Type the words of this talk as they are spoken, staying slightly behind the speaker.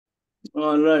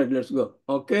All right, let's go.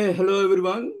 Okay, hello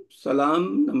everyone.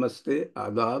 Salam, namaste,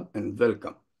 adab, and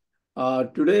welcome.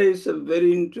 Today is a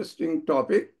very interesting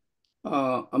topic,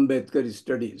 Ambedkar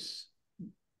Studies.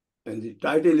 And the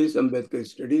title is Ambedkar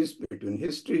Studies Between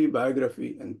History,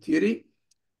 Biography, and Theory.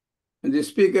 And the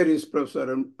speaker is Professor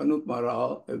Anupama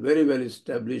Rao, a very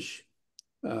well-established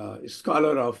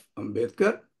scholar of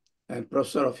Ambedkar and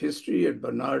Professor of History at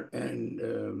Barnard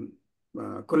and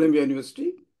Columbia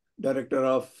University, Director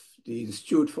of the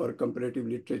Institute for Comparative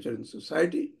Literature and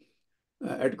Society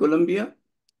at Columbia.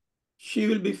 She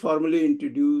will be formally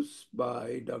introduced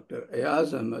by Dr.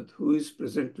 Ayaz Ahmed, who is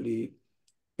presently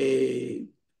a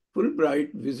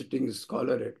Fulbright visiting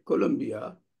scholar at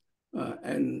Columbia,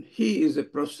 and he is a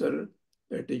professor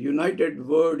at the United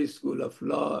World School of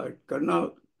Law at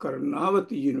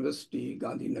Karnavati University,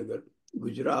 Gandhinagar,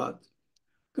 Gujarat.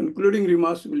 Concluding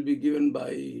remarks will be given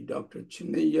by Dr.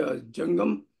 Chinaya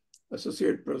Jangam,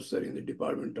 Associate Professor in the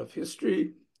Department of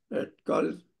History at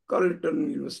Carleton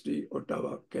University,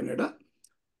 Ottawa, Canada.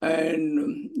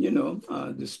 And,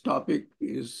 this topic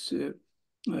is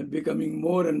becoming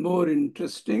more and more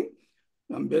interesting.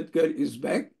 Ambedkar is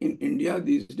back in India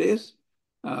these days.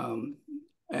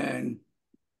 And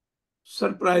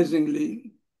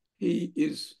surprisingly, he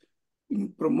is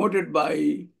promoted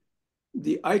by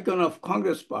the icon of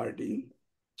Congress Party,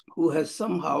 who has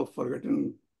somehow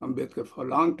forgotten Ambedkar for a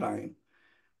long time.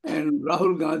 And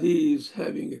Rahul Gandhi is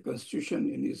having a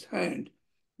constitution in his hand,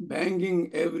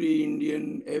 banging every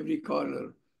Indian, every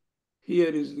corner. Here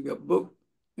is the book,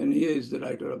 and here is the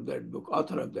writer of that book,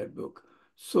 author of that book.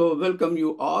 So welcome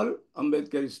you all,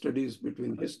 Ambedkar Studies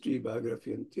Between History,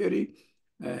 Biography, and Theory.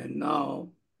 And now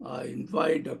I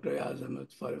invite Dr. Ayaz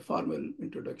Ahmed for a formal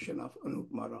introduction of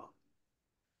Anupama Rao.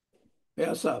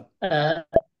 Ayaz Saab.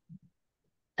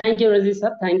 Thank you, Razi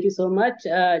sir. Thank you so much.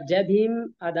 Jai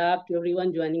Bhim, Adab to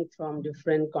everyone joining from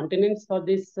different continents for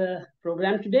this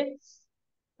program today.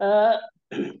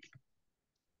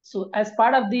 So as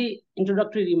part of the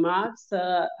introductory remarks,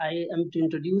 I am to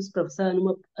introduce Professor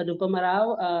Anupama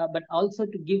Rao, but also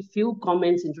to give few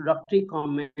comments, introductory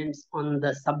comments on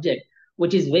the subject,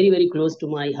 which is very, very close to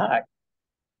my heart.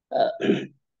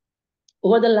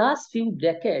 Over the last few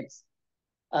decades,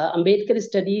 Ambedkar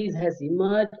studies has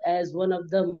emerged as one of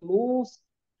the most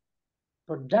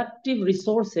productive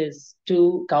resources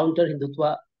to counter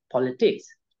Hindutva politics.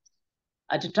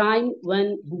 At a time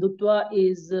when Hindutva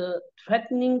is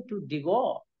threatening to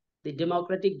devour the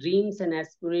democratic dreams and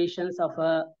aspirations of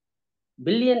a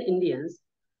billion Indians,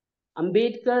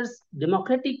 Ambedkar's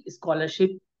democratic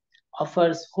scholarship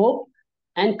offers hope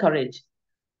and courage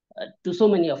to so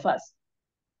many of us.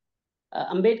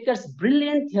 Ambedkar's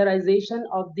brilliant theorization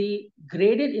of the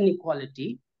graded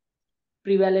inequality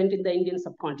prevalent in the Indian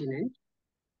subcontinent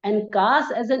and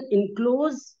caste as an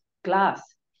enclosed class,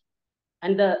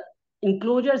 and the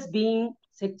enclosures being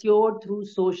secured through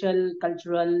social,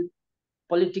 cultural,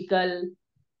 political,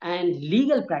 and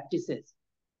legal practices,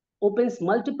 opens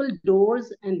multiple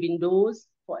doors and windows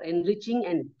for enriching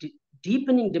and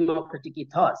deepening democratic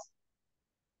ethos.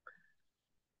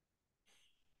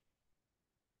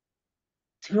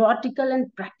 Theoretical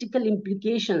and practical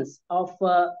implications of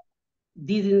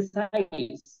these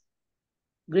insights,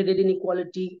 graded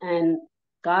inequality and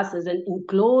caste as an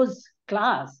enclosed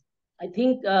class, I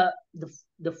think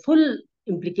the full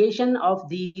implication of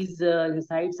these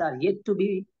insights are yet to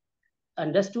be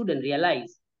understood and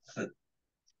realized.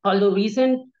 Although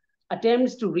recent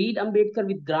attempts to read Ambedkar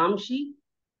with Gramsci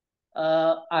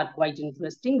are quite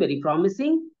interesting, very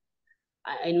promising.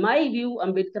 In my view,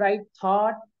 Ambedkarite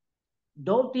thought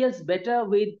dovetails better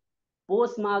with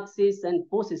post-Marxist and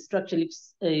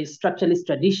post-structuralist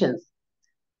traditions.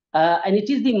 And it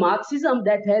is the Marxism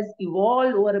that has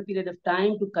evolved over a period of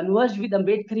time to converge with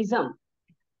Ambedkarism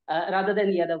rather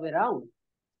than the other way around.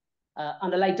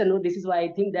 On a lighter note, this is why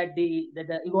I think that the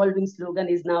evolving slogan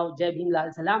is now Jai Bhim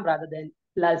Lal Salam rather than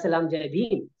Lal Salam Jai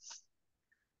Bhim.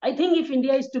 I think if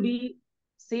India is to be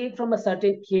saved from a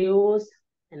certain chaos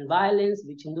and violence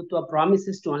which Hindutva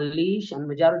promises to unleash on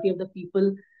majority of the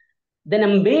people, then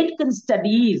Ambedkar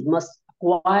studies must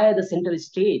acquire the center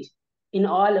stage in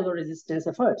all our resistance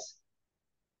efforts.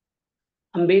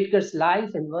 Ambedkar's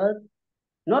life and work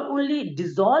not only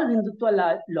dissolve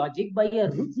Hindutva logic by a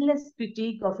ruthless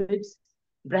critique of its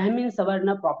Brahmin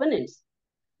Savarna proponents,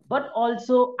 but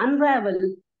also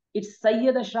unravel its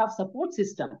Sayyid Ashraf support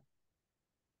system.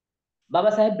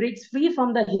 Baba Sahib breaks free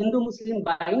from the Hindu-Muslim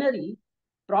binary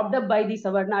propped up by the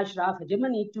Savarna Ashraf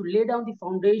hegemony to lay down the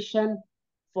foundation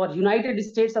for United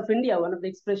States of India, one of the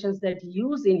expressions that he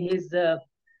used in his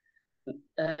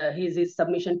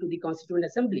submission to the Constituent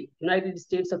Assembly, United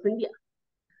States of India.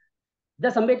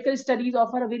 Thus, Ambedkar studies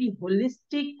offer a very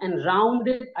holistic and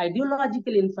rounded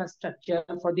ideological infrastructure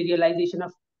for the realization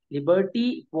of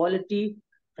liberty, equality,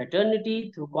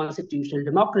 fraternity through constitutional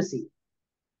democracy.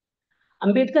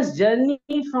 Ambedkar's journey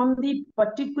from the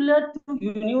particular to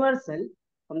universal,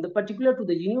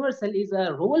 is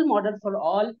a role model for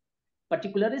all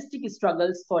particularistic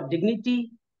struggles for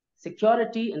dignity,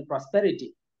 security, and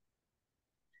prosperity.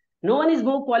 No one is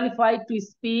more qualified to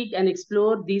speak and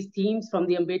explore these themes from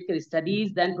the Ambedkar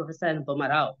studies than Professor Anupama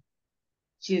Rao.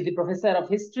 She is the professor of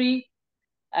history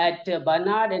at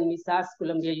Barnard and MESAAS,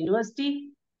 Columbia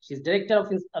University. She is director of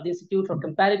the Institute for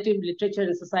Comparative Literature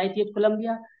and Society at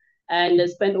Columbia, and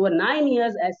spent over 9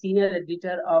 years as senior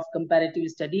editor of Comparative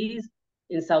Studies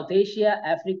in South Asia,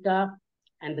 Africa,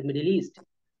 and the Middle East.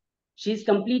 She is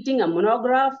completing a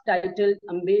monograph titled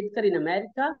Ambedkar in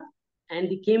America and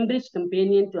the Cambridge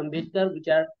Companion to Ambedkar, which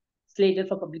are slated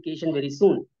for publication very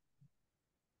soon.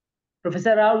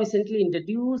 Professor Rao recently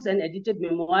introduced an edited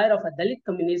memoir of a Dalit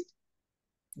communist,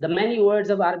 The Many Words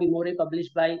of R.B. More,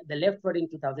 published by The Leftward in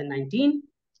 2019.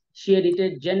 She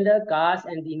edited Gender, Caste,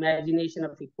 and the Imagination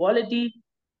of Equality,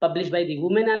 published by the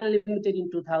Women Unlimited in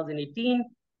 2018,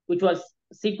 which was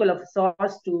a sequel of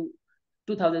sorts to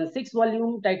 2006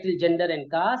 volume titled Gender and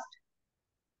Caste.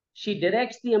 She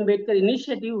directs the Ambedkar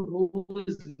Initiative,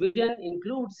 whose vision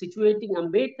includes situating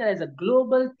Ambedkar as a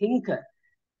global thinker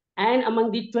and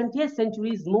among the 20th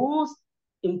century's most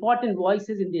important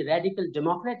voices in the radical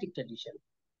democratic tradition,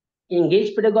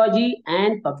 engaged pedagogy,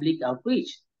 and public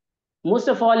outreach. Most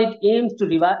of all, it aims to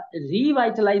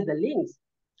revitalize the links,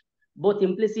 both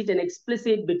implicit and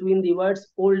explicit, between the world's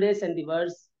oldest and the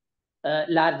world's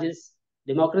largest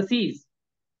democracies,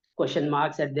 question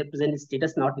marks at their present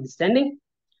status notwithstanding.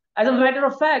 As a matter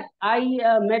of fact, I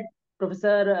met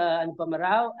Professor Anupama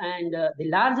Rao and the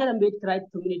larger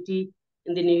Ambedkarite community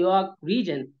in the New York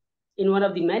region in one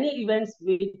of the many events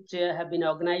which have been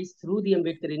organized through the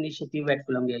Ambedkar Initiative at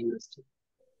Columbia University.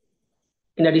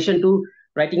 In addition to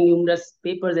writing numerous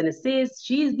papers and essays,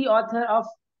 she is the author of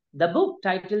the book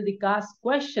titled The Caste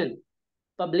Question,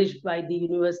 published by the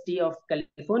University of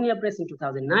California Press in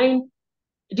 2009.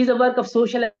 It is a work of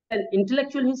social and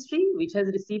intellectual history, which has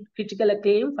received critical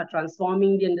acclaim for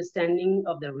transforming the understanding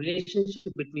of the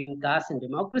relationship between caste and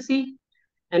democracy,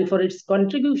 and for its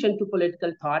contribution to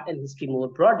political thought and history more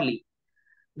broadly.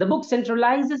 The book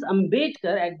centralizes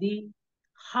Ambedkar at the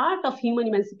heart of Human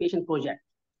Emancipation Project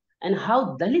and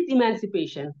how Dalit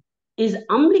emancipation is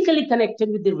umbilically connected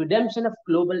with the redemption of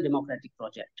global democratic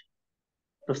project.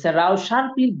 Professor Rao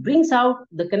sharply brings out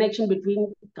the connection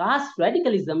between caste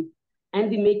radicalism and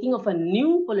the making of a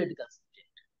new political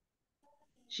subject.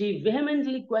 She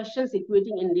vehemently questions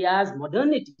equating India's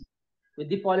modernity with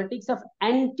the politics of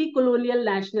anti-colonial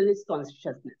nationalist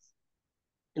consciousness.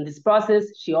 In this process,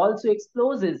 she also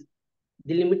exposes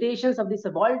the limitations of the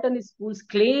subaltern school's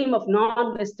claim of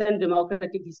non-Western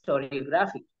democratic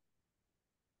historiography.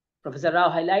 Professor Rao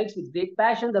highlights with great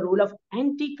passion the role of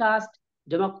anti-caste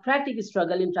democratic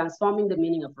struggle in transforming the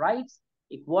meaning of rights,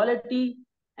 equality,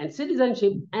 and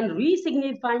citizenship, and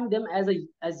re-signifying them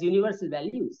as universal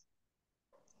values.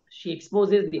 She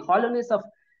exposes the hollowness of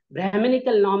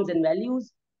Brahminical norms and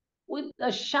values with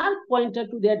a sharp pointer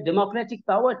to their democratic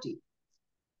poverty.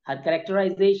 Her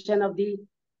characterization of the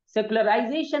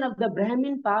secularization of the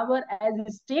Brahmin power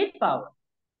as state power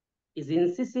is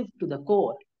incisive to the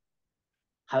core.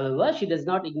 However, she does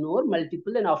not ignore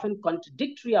multiple and often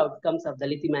contradictory outcomes of the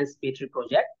Dalit Emancipatory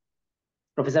Project.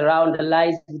 Professor Rao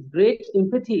underlies with great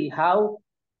empathy how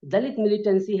Dalit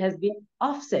militancy has been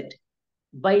offset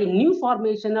by a new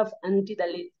formation of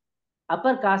anti-Dalit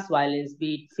upper caste violence,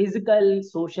 be it physical,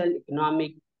 social,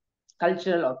 economic,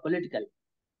 cultural, or political,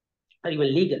 or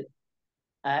even legal.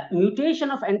 Mutation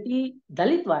of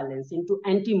anti-Dalit violence into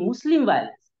anti-Muslim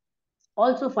violence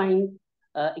also find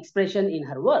expression in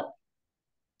her work.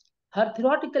 Her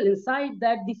theoretical insight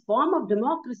that the form of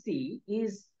democracy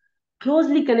is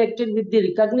closely connected with the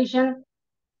recognition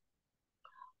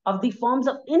of the forms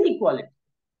of inequality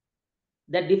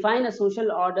that define a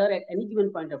social order at any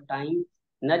given point of time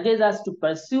nudges us to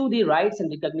pursue the rights and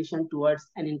recognition towards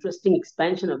an interesting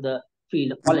expansion of the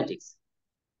field of politics.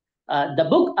 The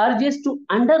book urges to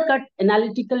undercut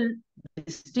analytical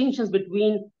distinctions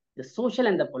between the social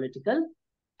and the political,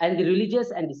 and the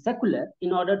religious and the secular,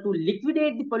 in order to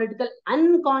liquidate the political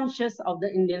unconscious of the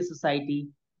Indian society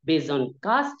based on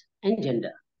caste and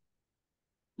gender.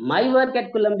 My work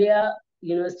at Columbia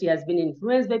University has been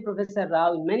influenced by Professor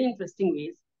Rao in many interesting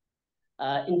ways.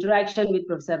 Interaction with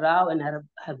Professor Rao and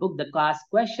her book, The Caste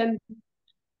Question,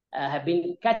 have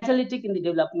been catalytic in the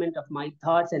development of my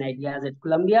thoughts and ideas at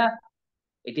Columbia.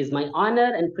 It is my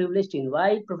honor and privilege to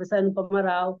invite Professor Anupama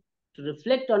Rao to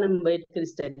reflect on Ambedkar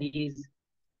studies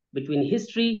between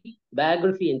history,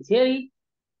 biography, and theory.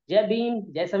 Jai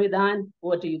Bhim, Jai Samvidhan.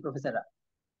 Over to you, Professor Rao.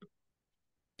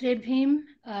 Jai Bhim,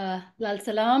 Lal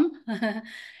Salam,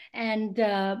 and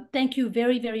thank you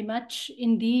very, very much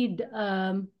indeed,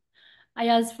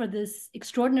 Ayaz, for this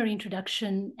extraordinary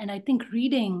introduction. And I think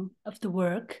reading of the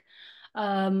work,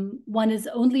 one is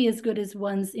only as good as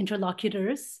one's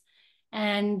interlocutors.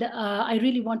 And I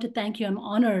really want to thank you. I'm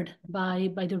honored by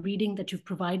the reading that you've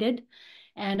provided.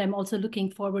 And I'm also looking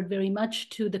forward very much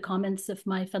to the comments of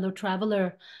my fellow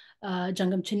traveler,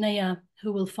 Jangam Chinnaya,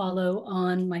 who will follow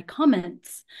on my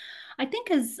comments. I think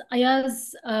as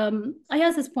Ayaz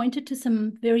has pointed to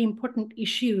some very important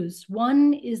issues.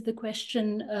 One is the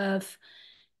question of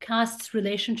caste's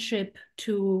relationship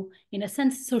to, in a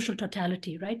sense, social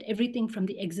totality, right? Everything from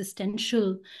the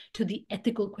existential to the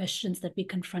ethical questions that we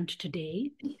confront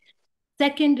today.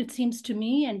 Second, it seems to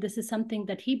me, and this is something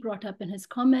that he brought up in his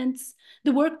comments,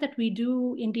 the work that we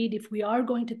do, indeed, if we are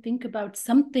going to think about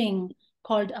something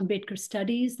called Ambedkar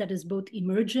studies that is both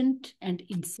emergent and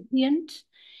incipient,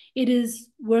 it is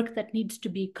work that needs to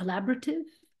be collaborative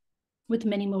with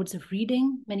many modes of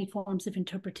reading, many forms of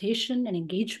interpretation and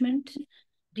engagement,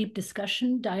 deep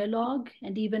discussion, dialogue,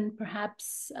 and even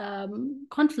perhaps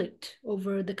conflict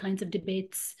over the kinds of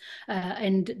debates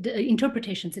and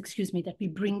interpretations, that we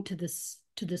bring to this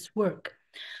work.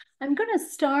 I'm going to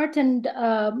start and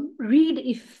read,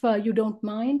 if you don't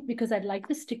mind, because I'd like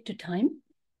to stick to time.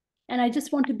 And I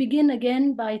just want to begin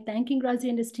again by thanking Razi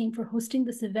and his team for hosting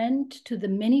this event, to the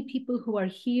many people who are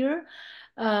here,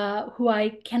 who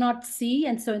I cannot see.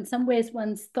 And so in some ways,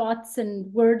 one's thoughts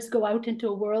and words go out into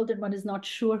a world and one is not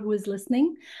sure who is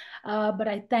listening. But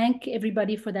I thank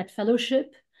everybody for that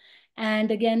fellowship. And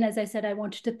again, as I said, I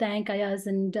wanted to thank Ayaz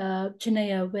and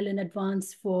Chinnaya well in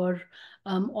advance for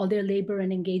all their labor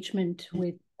and engagement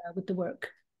with the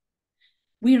work.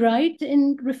 We write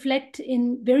and reflect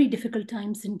in very difficult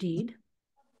times indeed.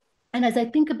 And as I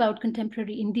think about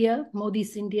contemporary India,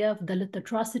 Modi's India of Dalit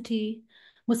atrocity,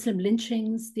 Muslim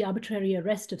lynchings, the arbitrary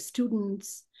arrest of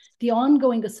students, the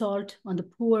ongoing assault on the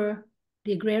poor,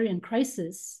 the agrarian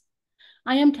crisis,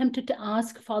 I am tempted to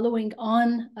ask, following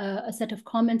on a set of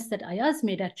comments that Ayaz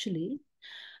made actually,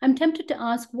 I'm tempted to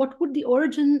ask, what would the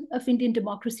origin of Indian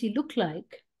democracy look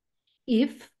like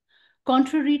if,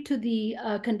 contrary to the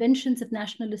conventions of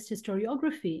nationalist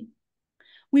historiography,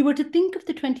 we were to think of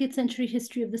the 20th century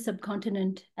history of the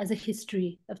subcontinent as a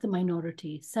history of the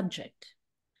minority subject?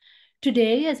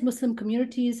 Today, as Muslim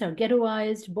communities are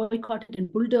ghettoized, boycotted,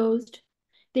 and bulldozed,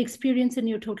 they experience a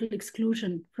near total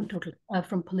exclusion from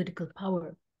political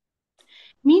power.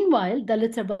 Meanwhile,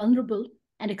 Dalits are vulnerable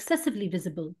and excessively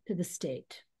visible to the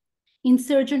state.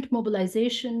 Insurgent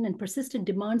mobilization and persistent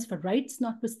demands for rights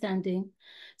notwithstanding,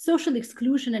 social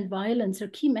exclusion and violence are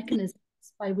key mechanisms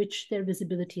by which their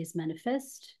visibility is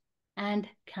manifest and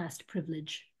caste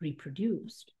privilege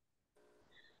reproduced.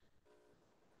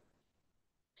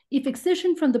 If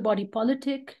excision from the body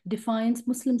politic defines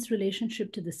Muslims'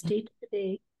 relationship to the state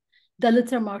today,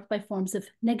 Dalits are marked by forms of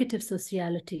negative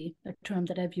sociality, a term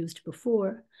that I've used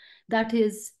before, that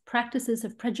is, practices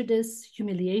of prejudice,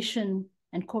 humiliation,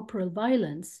 and corporal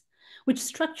violence, which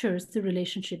structures the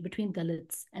relationship between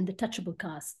Dalits and the touchable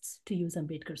castes, to use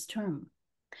Ambedkar's term.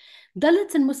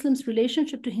 Dalits and Muslims'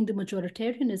 relationship to Hindu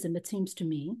majoritarianism, it seems to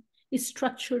me, is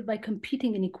structured by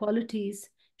competing inequalities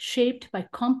shaped by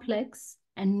complex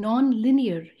and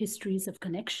non-linear histories of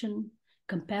connection,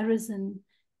 comparison,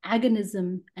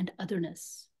 agonism, and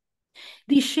otherness.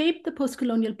 These shape the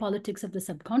post-colonial politics of the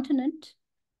subcontinent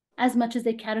as much as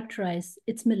they characterize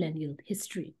its millennial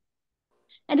history.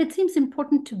 And it seems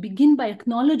important to begin by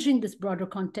acknowledging this broader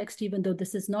context, even though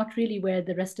this is not really where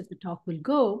the rest of the talk will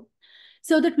go,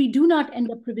 so that we do not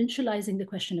end up provincializing the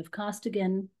question of caste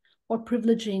again or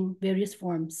privileging various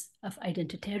forms of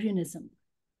identitarianism.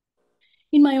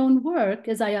 In my own work,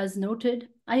 as Ayaz noted,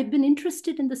 I have been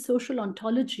interested in the social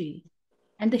ontology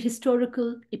and the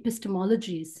historical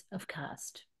epistemologies of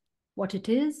caste, what it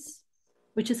is,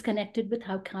 which is connected with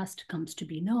how caste comes to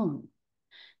be known.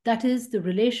 That is the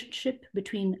relationship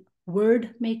between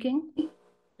word making,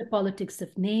 the politics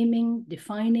of naming,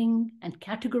 defining, and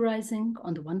categorizing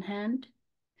on the one hand,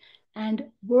 and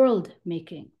world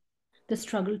making, the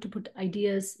struggle to put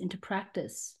ideas into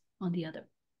practice on the other.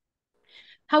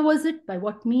 How was it, by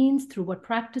what means, through what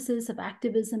practices of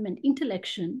activism and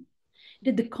intellection,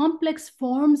 did the complex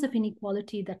forms of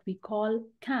inequality that we call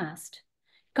caste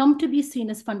come to be seen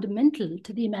as fundamental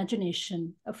to the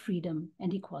imagination of freedom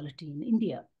and equality in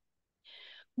India?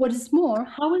 What is more,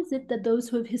 how is it that those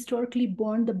who have historically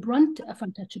borne the brunt of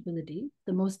untouchability,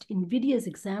 the most invidious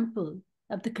example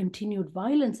of the continued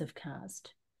violence of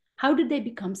caste, how did they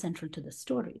become central to the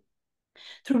story?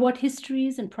 Through what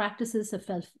histories and practices of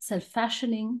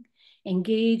self-fashioning,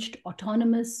 engaged,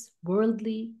 autonomous,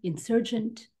 worldly,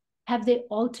 insurgent, have they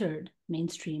altered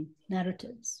mainstream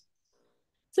narratives?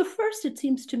 So first, it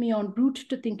seems to me, en route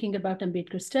to thinking about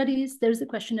Ambedkar studies, there's a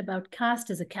question about caste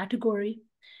as a category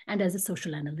and as a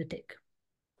social analytic.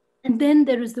 And then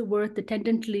there is the work, the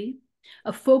tendency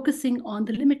of focusing on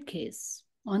the limit case,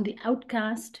 on the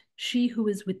outcast, she who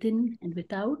is within and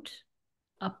without,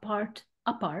 apart,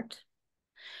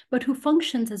 but who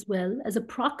functions as well as a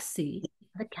proxy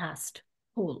for the caste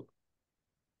whole.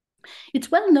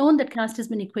 It's well known that caste has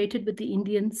been equated with the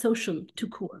Indian social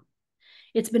tukur.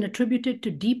 It's been attributed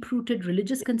to deep-rooted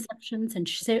religious conceptions and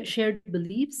shared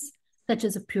beliefs, such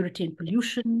as of purity and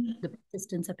pollution, the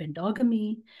persistence of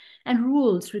endogamy, and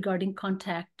rules regarding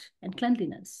contact and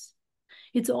cleanliness.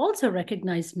 It's also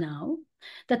recognized now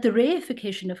that the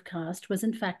reification of caste was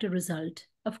in fact a result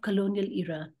of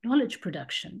colonial-era knowledge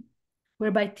production,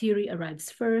 whereby theory arrives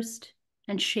first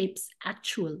and shapes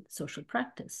actual social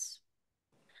practice.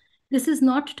 This is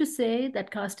not to say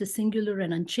that caste is singular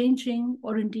and unchanging,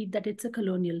 or indeed that it's a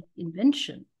colonial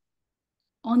invention.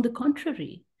 On the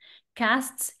contrary,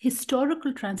 caste's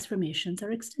historical transformations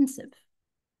are extensive.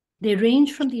 They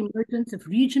range from the emergence of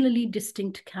regionally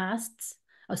distinct castes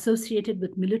associated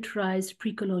with militarized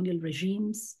pre-colonial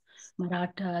regimes,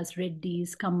 Marathas,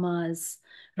 Reddis, Kammas,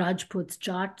 Rajputs,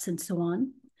 Jats, and so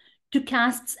on, to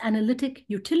caste's analytic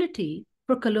utility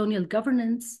for colonial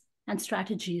governance and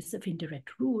strategies of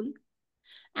indirect rule,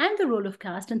 and the role of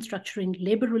caste in structuring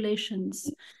labor relations,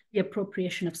 the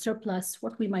appropriation of surplus,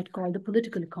 what we might call the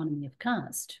political economy of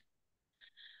caste.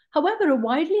 However, a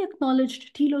widely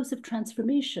acknowledged telos of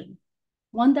transformation,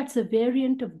 one that's a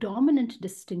variant of dominant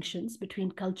distinctions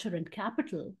between culture and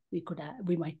capital,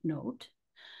 we might note,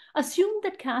 assumed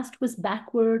that caste was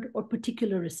backward or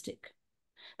particularistic,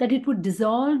 that it would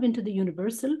dissolve into the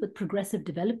universal with progressive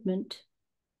development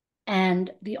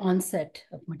and the onset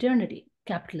of modernity,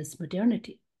 capitalist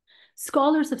modernity.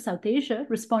 Scholars of South Asia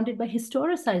responded by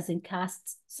historicizing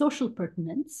caste's social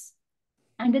pertinence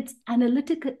and its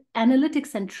analytic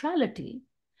centrality,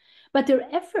 but their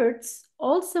efforts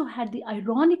also had the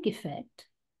ironic effect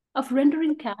of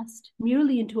rendering caste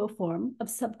merely into a form of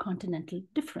subcontinental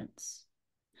difference,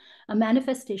 a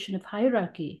manifestation of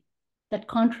hierarchy that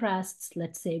contrasts,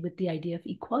 let's say, with the idea of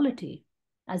equality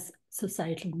as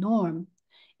societal norm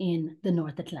in the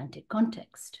North Atlantic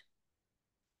context.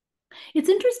 It's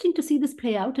interesting to see this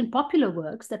play out in popular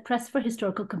works that press for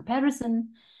historical comparison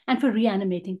and for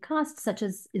reanimating caste, such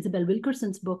as Isabel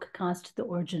Wilkerson's book, Caste, the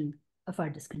Origin of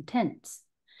Our Discontents,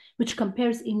 which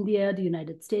compares India, the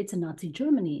United States, and Nazi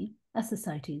Germany as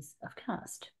societies of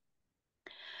caste.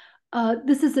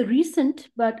 This is a recent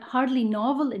but hardly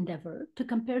novel endeavor to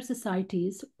compare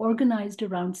societies organized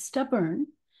around stubborn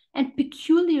and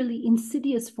peculiarly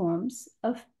insidious forms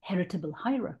of heritable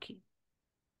hierarchy.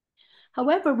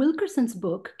 However, Wilkerson's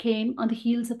book came on the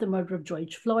heels of the murder of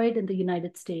George Floyd in the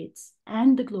United States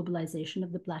and the globalization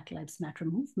of the Black Lives Matter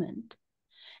movement.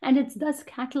 And it's thus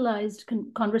catalyzed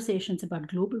conversations about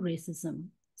global racism,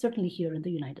 certainly here in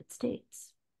the United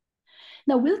States.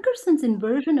 Now, Wilkerson's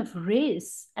inversion of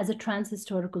race as a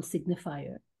transhistorical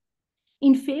signifier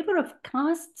in favor of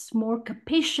caste's more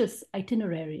capacious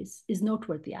itineraries is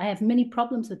noteworthy. I have many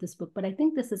problems with this book, but I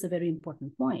think this is a very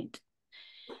important point.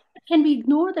 Can we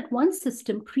ignore that one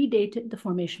system predated the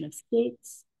formation of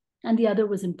states and the other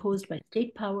was imposed by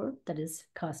state power, that is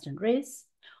caste and race,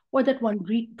 or that one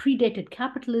predated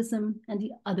capitalism and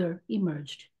the other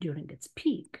emerged during its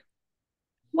peak?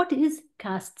 What is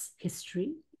caste's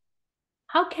history?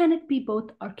 How can it be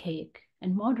both archaic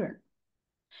and modern?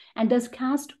 And does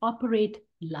caste operate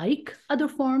like other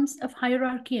forms of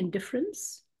hierarchy and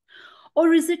difference?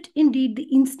 Or is it indeed the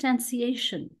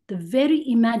instantiation, the very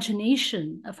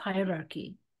imagination of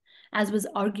hierarchy, as was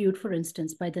argued, for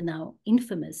instance, by the now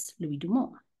infamous Louis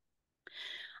Dumont?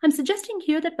 I'm suggesting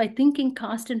here that by thinking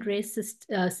caste and race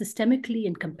systemically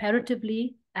and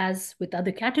comparatively, as with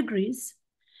other categories,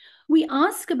 we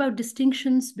ask about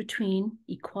distinctions between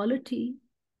equality,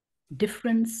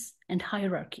 difference, and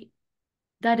hierarchy.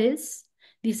 That is,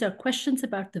 these are questions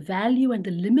about the value and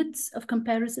the limits of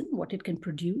comparison, what it can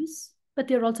produce, but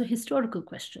they're also historical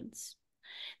questions.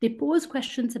 They pose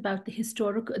questions about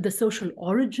the social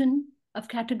origin of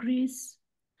categories,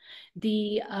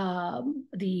 the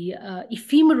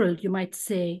ephemeral, you might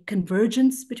say,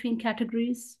 convergence between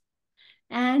categories,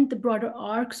 and the broader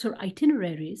arcs or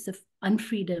itineraries of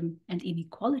unfreedom and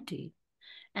inequality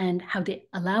and how they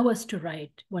allow us to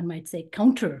write, one might say,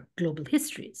 counter global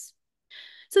histories.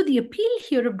 So the appeal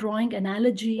here of drawing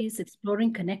analogies,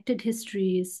 exploring connected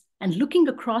histories, and looking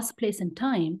across place and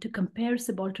time to compare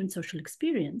subaltern social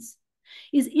experience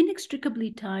is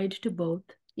inextricably tied to both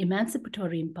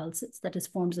emancipatory impulses, that is,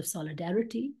 forms of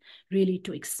solidarity, really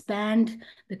to expand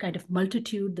the kind of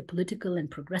multitude, the political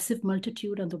and progressive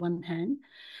multitude on the one hand,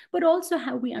 but also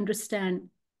how we understand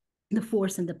the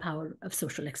force and the power of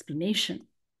social explanation.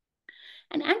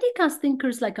 And anti-caste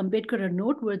thinkers like Ambedkar are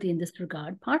noteworthy in this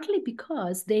regard, partly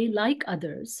because they, like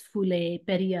others, Phule,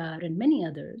 Periyar, and many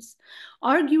others,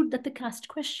 argued that the caste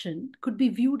question could be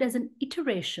viewed as an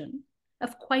iteration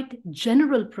of quite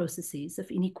general processes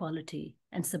of inequality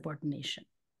and subordination.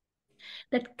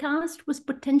 That caste was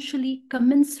potentially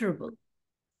commensurable,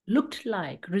 looked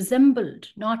like, resembled,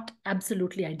 not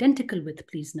absolutely identical with,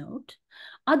 please note,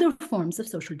 other forms of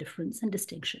social difference and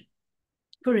distinction.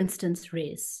 For instance,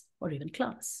 race or even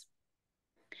class.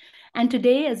 And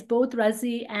today, as both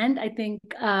Razi and I think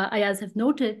Ayaz have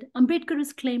noted, Ambedkar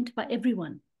is claimed by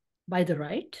everyone, by the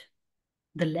right,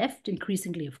 the left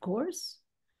increasingly, of course,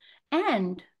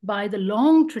 and by the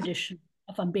long tradition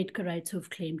of Ambedkarites who have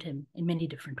claimed him in many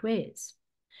different ways.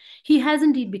 He has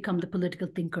indeed become the political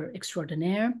thinker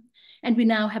extraordinaire, and we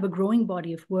now have a growing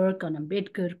body of work on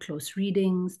Ambedkar, close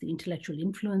readings, the intellectual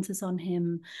influences on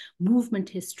him, movement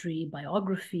history,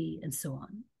 biography, and so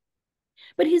on.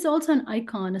 But he's also an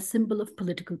icon, a symbol of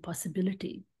political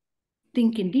possibility.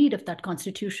 Think indeed of that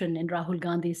constitution in Rahul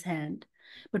Gandhi's hand,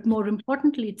 but more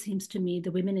importantly, it seems to me,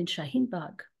 the women in Shaheen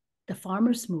Bagh, the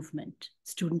farmers' movement,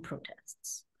 student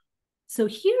protests. So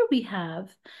here we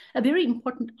have a very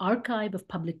important archive of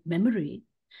public memory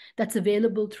that's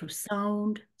available through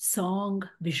sound, song,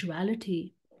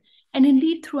 visuality, and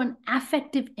indeed through an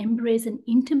affective embrace and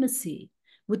intimacy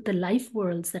with the life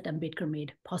worlds that Ambedkar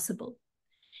made possible.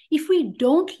 If we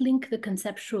don't link the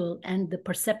conceptual and the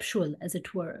perceptual, as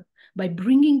it were, by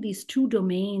bringing these two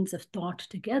domains of thought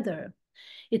together,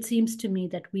 it seems to me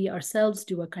that we ourselves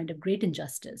do a kind of great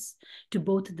injustice to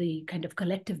both the kind of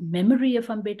collective memory of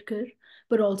Ambedkar,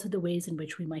 but also the ways in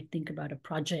which we might think about a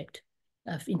project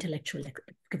of intellectual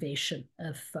excavation,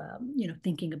 of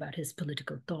thinking about his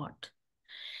political thought.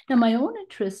 Now, my own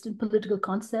interest in political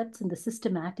concepts and the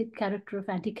systematic character of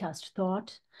anti-caste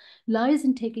thought lies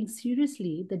in taking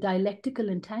seriously the dialectical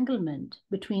entanglement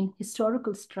between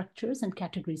historical structures and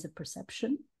categories of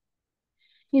perception,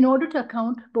 in order to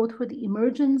account both for the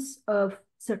emergence of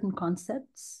certain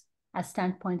concepts as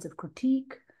standpoints of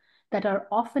critique that are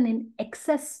often in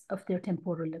excess of their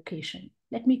temporal location.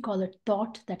 Let me call it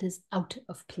thought that is out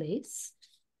of place,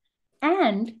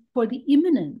 and for the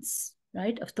immanence,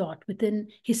 right, of thought within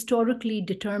historically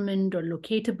determined or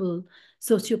locatable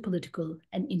sociopolitical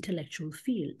and intellectual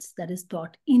fields, that is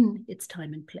thought in its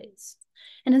time and place.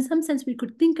 And in some sense, we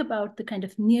could think about the kind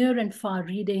of near and far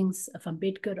readings of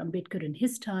Ambedkar, Ambedkar in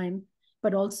his time,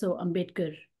 but also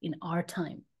Ambedkar in our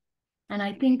time. And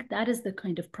I think that is the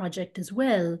kind of project as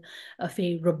well of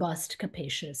a robust,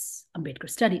 capacious Ambedkar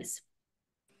studies.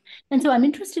 And so I'm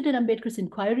interested in Ambedkar's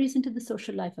inquiries into the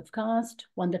social life of caste,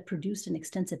 one that produced an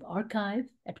extensive archive,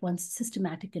 at once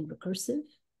systematic and recursive,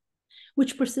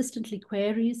 which persistently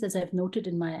queries, as I've noted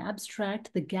in my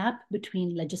abstract, the gap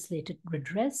between legislated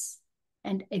redress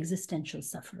and existential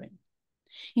suffering.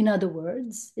 In other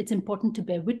words, it's important to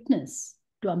bear witness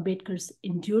to Ambedkar's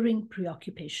enduring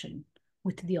preoccupation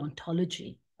with the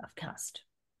ontology of caste.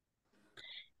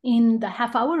 In the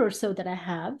half hour or so that I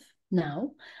have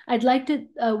now, I'd like to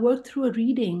work through a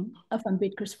reading of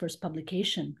Ambedkar's first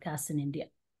publication, Castes in India,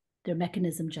 Their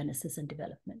Mechanism, Genesis, and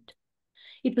Development.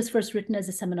 It was first written as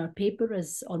a seminar paper,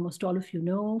 as almost all of you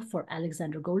know, for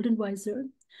Alexander Goldenweiser,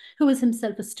 who was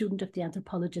himself a student of the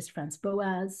anthropologist Franz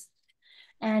Boas.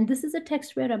 And this is a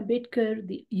text where Ambedkar,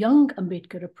 the young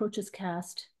Ambedkar, approaches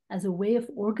caste as a way of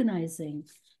organizing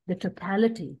the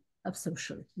totality of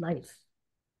social life.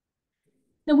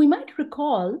 Now, we might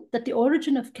recall that the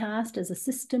origin of caste as a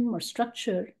system or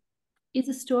structure is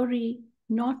a story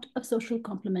not of social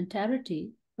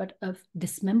complementarity, but of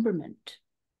dismemberment,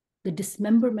 the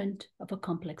dismemberment of a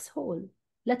complex whole.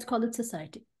 Let's call it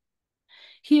society.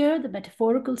 Here, the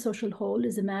metaphorical social whole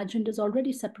is imagined as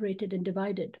already separated and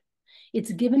divided.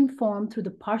 It's given form through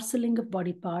the parceling of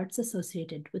body parts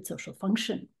associated with social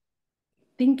function.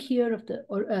 Think here of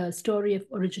the story of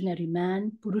originary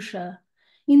man, Purusha,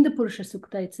 in the Purusha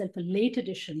Sukta itself, a late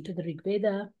addition to the Rig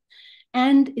Veda,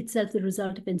 and itself the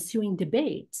result of ensuing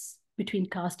debates between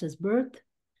caste as birth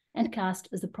and caste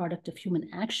as the product of human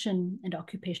action and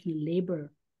occupational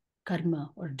labor,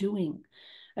 karma or doing,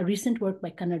 A recent work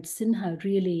by Kannad Sinha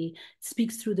really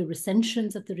speaks through the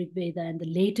recensions of the Rig Veda and the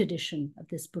late edition of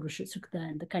this Purusha Sukta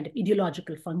and the kind of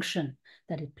ideological function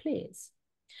that it plays.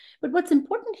 But what's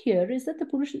important here is that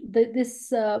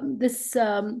this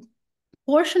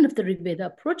portion of the Rig Veda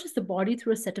approaches the body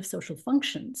through a set of social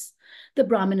functions. The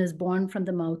Brahmin is born from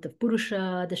the mouth of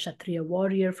Purusha, the Kshatriya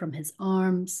warrior from his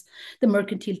arms, the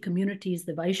mercantile communities,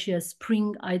 the Vaishyas,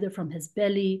 spring either from his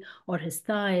belly or his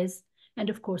thighs, and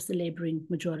of course the laboring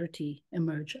majority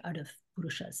emerge out of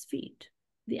Purusha's feet.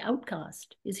 The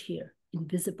outcast is here,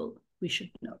 invisible, we should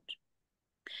note.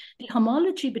 The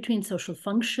homology between social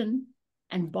function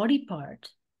and body part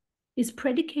is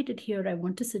predicated here, I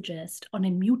want to suggest, on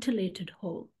a mutilated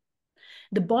whole.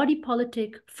 The body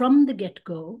politic from the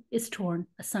get-go is torn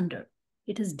asunder.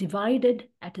 It is divided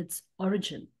at its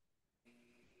origin.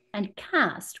 And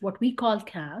caste, what we call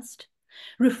caste,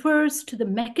 refers to the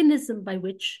mechanism by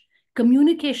which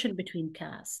communication between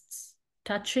castes,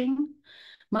 touching,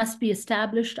 must be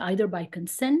established either by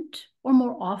consent or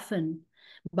more often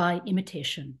by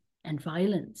imitation and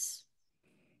violence.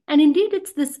 And indeed,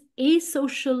 it's this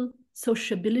asocial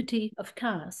sociability of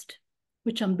caste,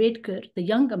 which Ambedkar, the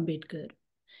young Ambedkar,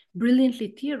 brilliantly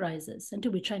theorizes, and to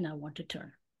which I now want to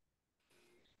turn.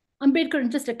 Ambedkar,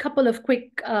 just a couple of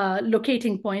quick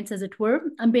locating points, as it were.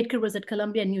 Ambedkar was at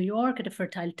Columbia, New York at a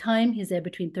fertile time. He's there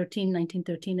between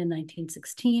 1913 and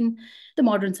 1916. The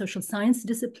modern social science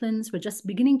disciplines were just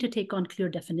beginning to take on clear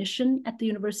definition at the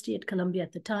university at Columbia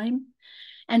at the time.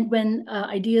 And when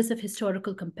ideas of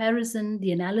historical comparison,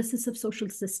 the analysis of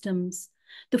social systems,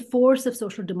 the force of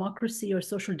social democracy or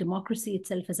social democracy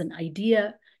itself as an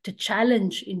idea to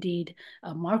challenge, indeed,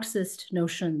 Marxist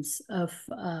notions of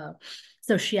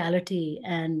sociality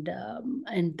and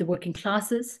the working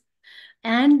classes,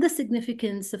 and the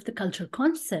significance of the culture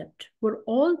concept were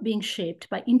all being shaped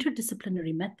by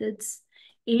interdisciplinary methods,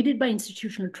 aided by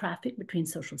institutional traffic between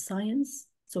social science,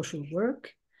 social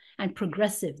work, and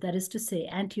progressive, that is to say,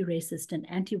 anti-racist and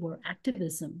anti-war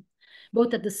activism,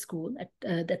 both at the school, at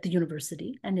the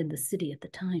university, and in the city at the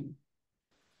time.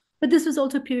 But this was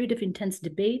also a period of intense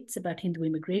debates about Hindu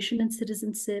immigration and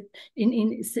citizenship.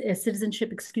 The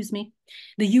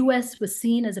US was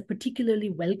seen as a particularly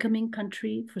welcoming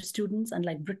country for students,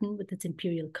 unlike Britain with its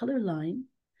imperial color line.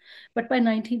 But by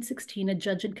 1916, a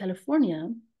judge in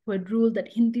California who had ruled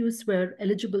that Hindus were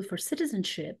eligible for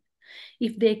citizenship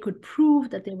if they could prove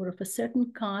that they were of a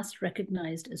certain caste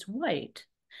recognized as white.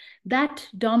 That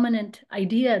dominant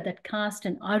idea that caste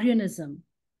and Aryanism,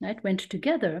 right, went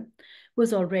together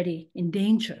was already in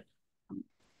danger.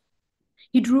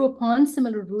 He drew upon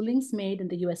similar rulings made in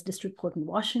the US District Court in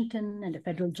Washington and a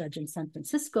federal judge in San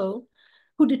Francisco,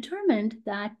 who determined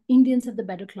that Indians of the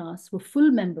better class were full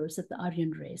members of the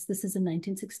Aryan race. This is in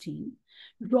 1916,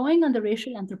 drawing on the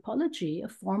racial anthropology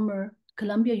of former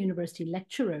Columbia University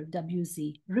lecturer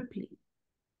W.Z. Ripley.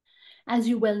 As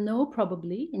you well know,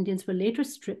 probably, Indians were later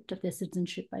stripped of their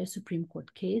citizenship by a Supreme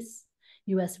Court case,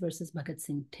 US versus Bhagat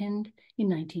Singh Thind in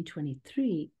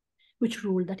 1923, which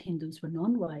ruled that Hindus were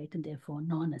non-white and therefore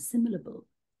non-assimilable.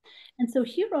 And so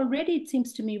here already, it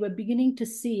seems to me, we're beginning to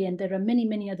see, and there are many,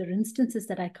 many other instances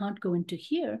that I can't go into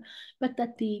here, but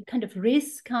that the kind of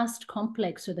race-caste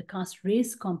complex or the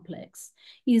caste-race complex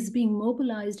is being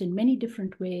mobilized in many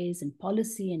different ways in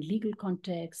policy and legal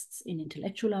contexts, in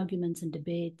intellectual arguments and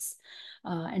debates.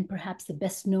 And perhaps the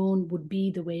best known would be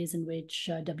the ways in which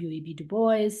W.E.B. Du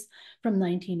Bois from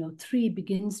 1903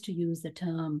 begins to use the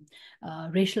term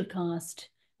racial caste.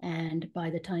 And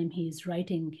by the time he's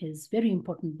writing his very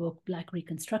important book, Black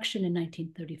Reconstruction in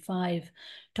 1935,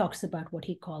 talks about what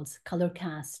he calls color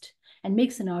caste and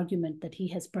makes an argument that he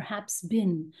has perhaps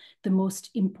been the most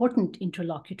important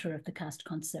interlocutor of the caste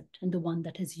concept and the one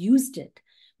that has used it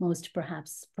most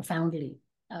perhaps profoundly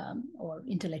or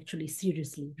intellectually,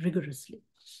 seriously, rigorously.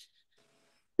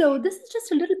 So this is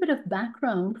just a little bit of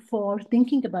background for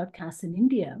thinking about caste in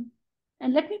India.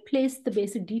 And let me place the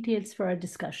basic details for our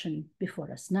discussion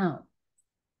before us now.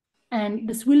 And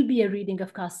this will be a reading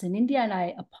of Caste in India, and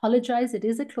I apologize, it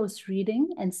is a close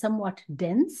reading and somewhat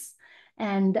dense.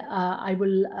 And I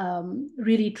will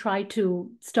really try to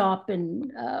stop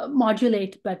and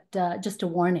modulate, but just a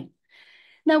warning.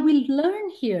 Now, we'll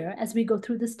learn here as we go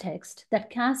through this text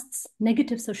that caste's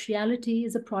negative sociality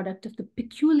is a product of the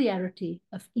peculiarity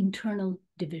of internal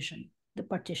division, the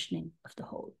partitioning of the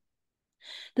whole.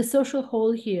 The social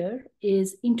whole here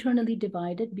is internally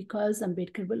divided because,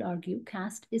 Ambedkar will argue,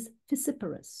 caste is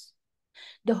vociferous.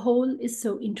 The whole is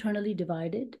so internally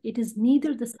divided, it is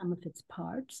neither the sum of its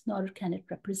parts, nor can it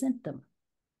represent them.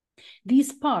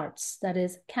 These parts, that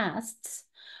is, castes,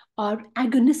 are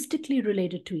agonistically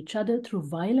related to each other through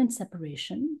violent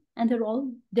separation, and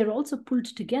they're also pulled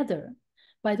together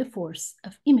by the force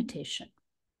of imitation.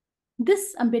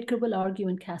 This, Ambedkar will argue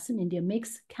in Caste in India,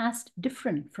 makes caste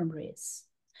different from race,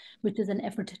 which is an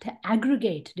effort to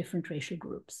aggregate different racial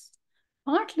groups,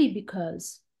 partly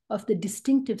because of the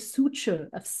distinctive suture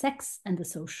of sex and the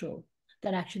social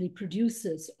that actually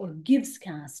produces or gives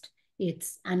caste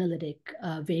its analytic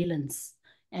valence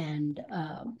and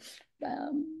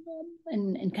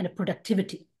kind of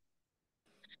productivity.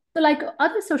 So like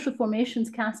other social formations,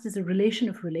 caste is a relation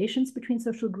of relations between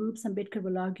social groups. Ambedkar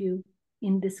will argue,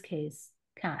 in this case,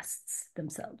 castes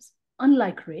themselves.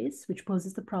 Unlike race, which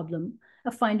poses the problem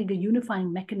of finding a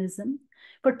unifying mechanism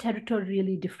for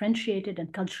territorially differentiated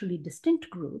and culturally distinct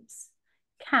groups,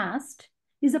 caste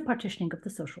is a partitioning of the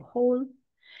social whole,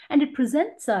 and it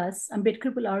presents us,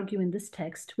 Ambedkar will argue in this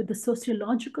text, with the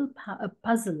sociological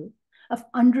puzzle of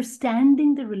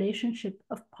understanding the relationship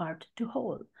of part to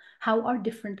whole. How are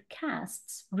different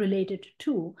castes related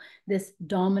to this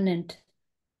dominant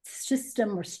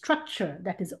system or structure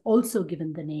that is also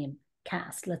given the name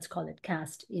caste? Let's call it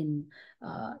caste in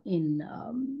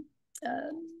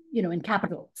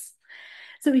capitals.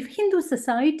 So if Hindu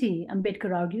society,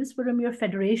 Ambedkar argues, were a mere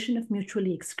federation of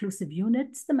mutually exclusive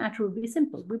units, the matter would be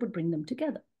simple. We would bring them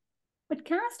together. But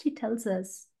caste, he tells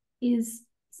us, is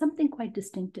something quite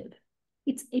distinctive.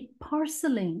 It's a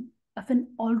parceling of an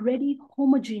already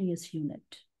homogeneous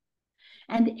unit.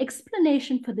 And the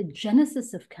explanation for the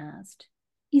genesis of caste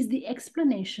is the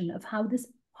explanation of how this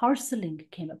parceling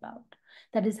came about.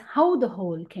 That is how the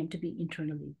whole came to be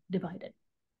internally divided.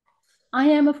 I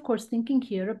am, of course, thinking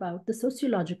here about the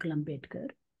sociological Ambedkar,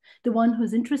 the one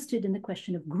who's interested in the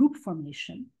question of group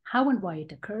formation, how and why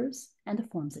it occurs, and the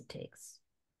forms it takes.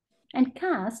 And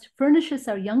caste furnishes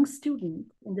our young student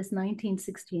in this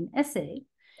 1916 essay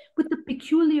with the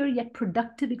peculiar yet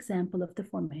productive example of the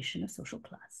formation of social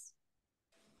class.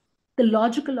 The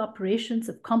logical operations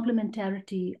of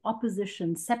complementarity,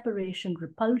 opposition, separation,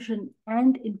 repulsion,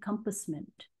 and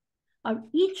encompassment are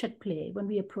each at play when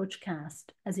we approach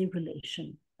caste as a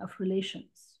relation of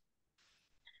relations.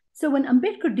 So when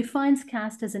Ambedkar defines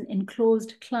caste as an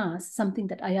enclosed class, something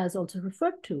that Ayaz also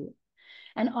referred to,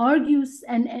 and argues,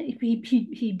 and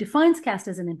he defines caste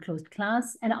as an enclosed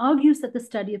class and argues that the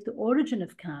study of the origin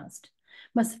of caste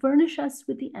must furnish us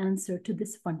with the answer to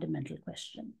this fundamental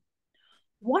question.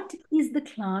 What is the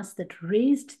class that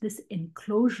raised this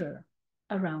enclosure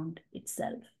around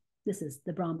itself? This is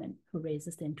the Brahmin who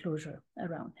raises the enclosure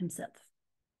around himself.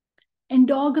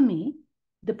 Endogamy,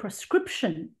 the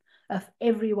prescription of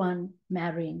everyone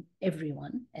marrying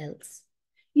everyone else,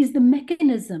 is the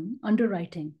mechanism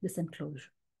underwriting this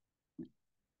enclosure.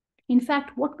 In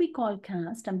fact, what we call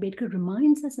caste, Ambedkar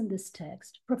reminds us in this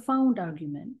text, profound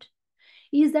argument,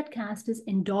 is that caste is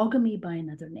endogamy by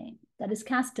another name. That is,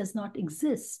 caste does not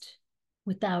exist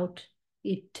without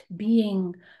it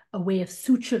being a way of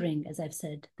suturing, as I've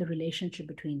said, the relationship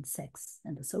between sex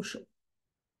and the social.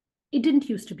 It didn't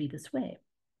used to be this way.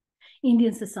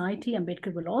 Indian society,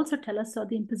 Ambedkar will also tell us, saw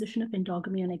the imposition of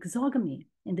endogamy and exogamy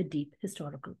in the deep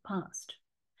historical past.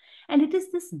 And it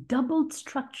is this doubled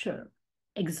structure,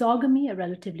 exogamy, a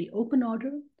relatively open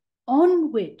order,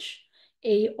 on which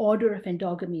an order of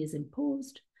endogamy is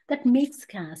imposed, that makes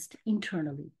caste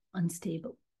internally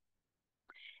unstable.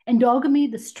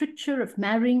 Endogamy, the stricture of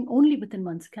marrying only within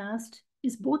one's caste,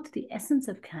 is both the essence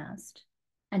of caste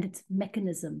and its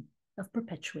mechanism of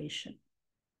perpetuation.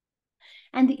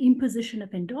 And the imposition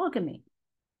of endogamy,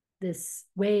 this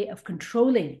way of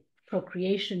controlling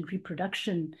procreation,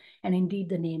 reproduction, and indeed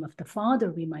the name of the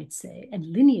father, we might say, and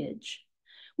lineage,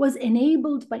 was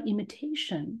enabled by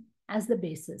imitation as the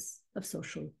basis of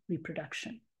social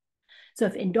reproduction. So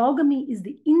if endogamy is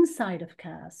the inside of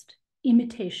caste,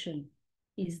 imitation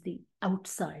is the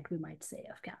outside, we might say,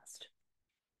 of caste.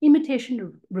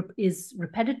 Imitation is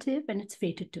repetitive and it's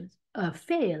fated to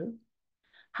fail.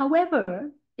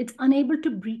 However, it's unable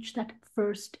to breach that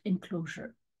first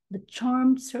enclosure, the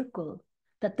charmed circle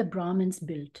that the Brahmins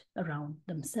built around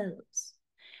themselves.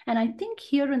 And I think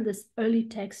here in this early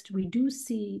text, we do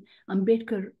see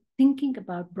Ambedkar thinking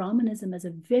about Brahmanism as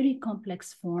a very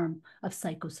complex form of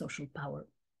psychosocial power.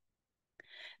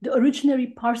 The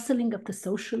originary parceling of the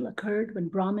social occurred when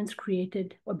Brahmins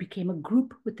created or became a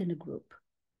group within a group.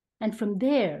 And from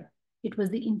there, it was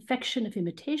the infection of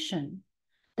imitation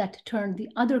that turned the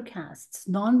other castes,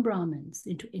 non-Brahmins,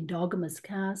 into endogamous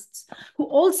castes, who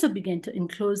also began to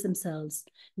enclose themselves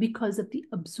because of the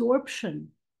absorption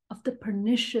of the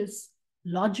pernicious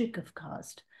logic of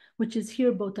caste, which is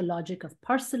here both a logic of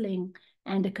parceling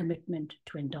and a commitment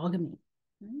to endogamy.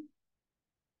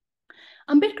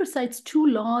 Ambedkar cites two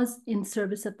laws in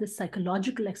service of this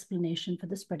psychological explanation for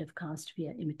the spread of caste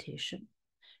via imitation.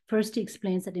 First, he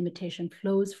explains that imitation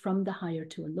flows from the higher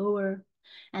to a lower,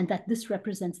 and that this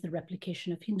represents the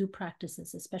replication of Hindu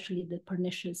practices, especially the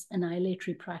pernicious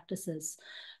annihilatory practices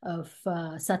of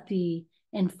sati,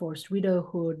 enforced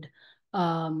widowhood,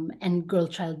 and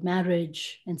girl-child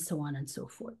marriage, and so on and so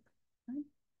forth. Right?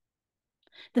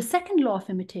 The second law of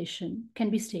imitation can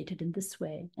be stated in this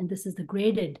way, and this is the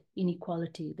graded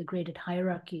inequality, the graded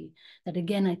hierarchy that,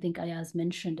 again, I think Ayaz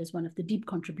mentioned as one of the deep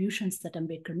contributions that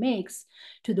Ambedkar makes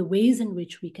to the ways in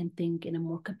which we can think in a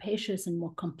more capacious and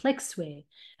more complex way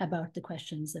about the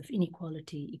questions of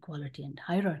inequality, equality, and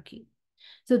hierarchy.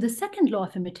 So the second law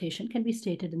of imitation can be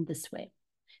stated in this way.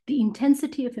 The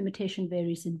intensity of imitation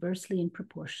varies inversely in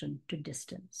proportion to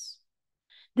distance.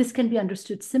 This can be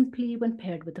understood simply when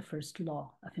paired with the first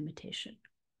law of imitation.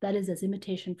 That is, as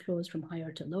imitation flows from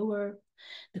higher to lower,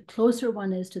 the closer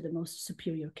one is to the most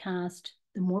superior caste,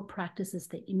 the more practices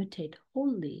they imitate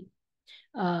wholly,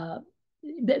 the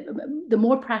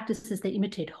more practices they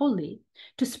imitate wholly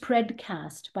to spread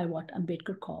caste by what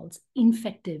Ambedkar calls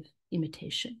infective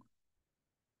imitation.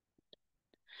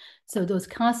 So those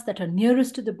castes that are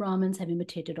nearest to the Brahmins have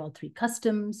imitated all three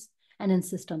customs and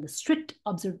insist on the strict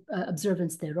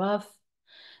observance thereof.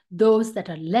 Those that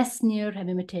are less near have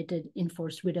imitated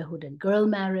enforced widowhood and girl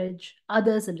marriage.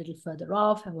 Others a little further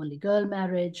off have only girl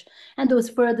marriage. And those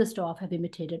furthest off have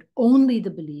imitated only the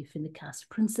belief in the caste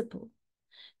principle.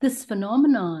 This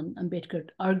phenomenon, Ambedkar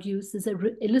argues, is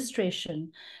an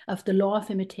illustration of the law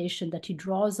of imitation that he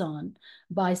draws on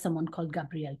by someone called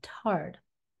Gabriel Tarde,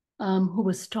 who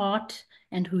was taught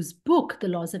and whose book, The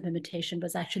Laws of Imitation,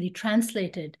 was actually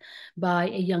translated by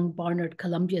a young Barnard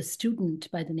Columbia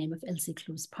student by the name of Elsie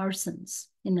Close Parsons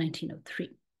in 1903.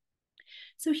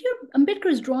 So here, Ambedkar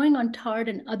is drawing on Tarde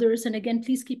and others. And again,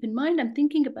 please keep in mind, I'm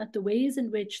thinking about the ways in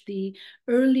which the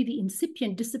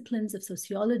incipient disciplines of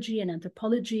sociology and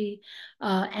anthropology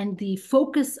and the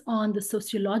focus on the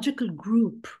sociological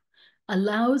group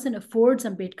allows and affords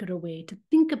Ambedkar a way to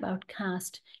think about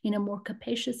caste in a more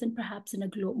capacious and perhaps in a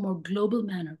more global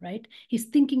manner, right? He's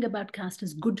thinking about caste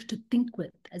as good to think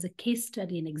with, as a case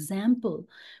study, an example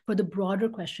for the broader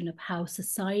question of how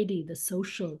society, the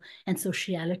social, and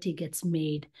sociality gets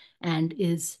made and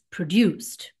is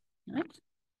produced, right?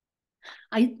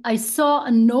 I saw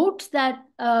a note that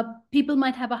people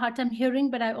might have a hard time hearing,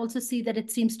 but I also see that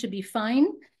it seems to be fine.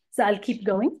 So I'll keep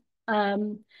going.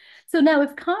 So now,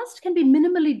 if caste can be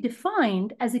minimally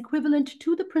defined as equivalent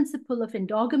to the principle of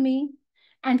endogamy,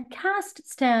 and caste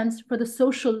stands for the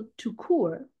social tout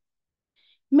court,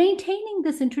 maintaining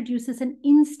this introduces an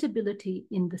instability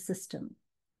in the system,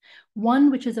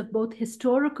 one which is of both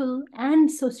historical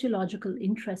and sociological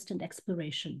interest and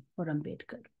exploration for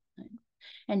Ambedkar. Right?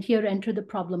 And here enter the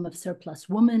problem of surplus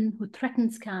woman who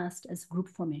threatens caste as group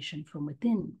formation from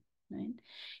within. Right?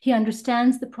 He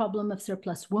understands the problem of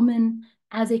surplus woman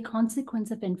as a consequence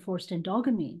of enforced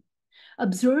endogamy,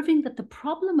 observing that the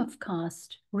problem of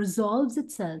caste resolves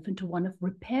itself into one of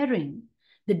repairing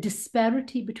the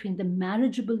disparity between the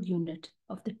marriageable unit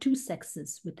of the two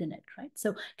sexes within it, right?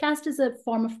 So caste is a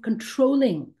form of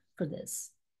controlling for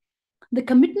this. The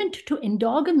commitment to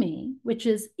endogamy, which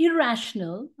is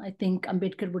irrational, I think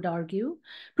Ambedkar would argue,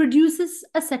 produces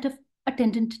a set of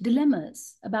attendant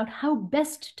dilemmas about how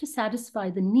best to satisfy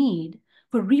the need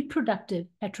for reproductive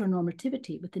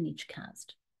heteronormativity within each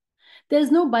caste.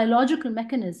 There's no biological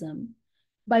mechanism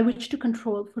by which to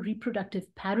control for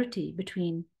reproductive parity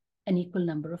between an equal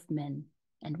number of men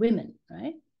and women,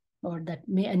 right? Or that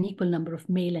an equal number of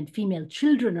male and female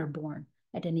children are born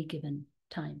at any given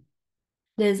time.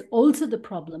 There's also the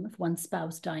problem of one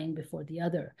spouse dying before the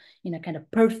other in a kind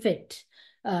of perfect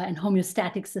and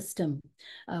homeostatic system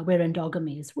where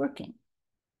endogamy is working.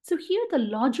 So here the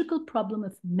logical problem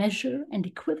of measure and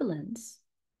equivalence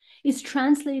is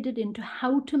translated into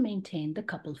how to maintain the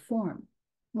couple form,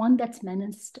 one that's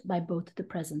menaced by both the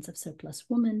presence of surplus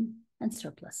woman and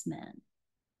surplus man.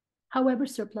 However,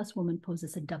 surplus woman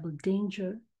poses a double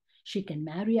danger. She can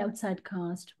marry outside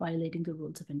caste, violating the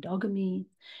rules of endogamy.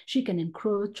 She can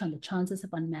encroach on the chances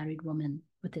of unmarried women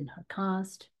within her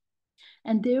caste.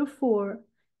 And therefore,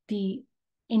 the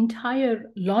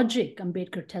entire logic,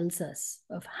 Ambedkar tells us,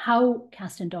 of how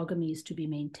caste endogamy is to be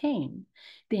maintained,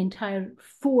 the entire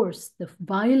force, the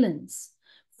violence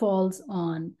falls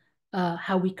on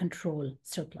how we control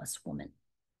surplus woman,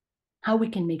 how we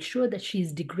can make sure that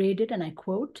she's degraded, and I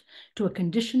quote, to a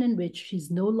condition in which she's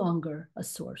no longer a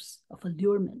source of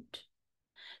allurement.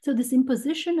 So this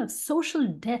imposition of social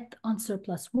death on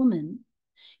surplus woman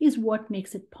is what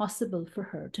makes it possible for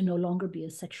her to no longer be a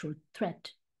sexual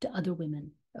threat to other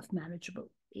women of marriageable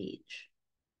age.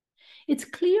 It's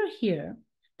clear here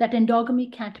that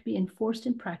endogamy can't be enforced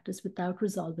in practice without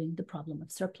resolving the problem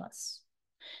of surplus.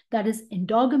 That is,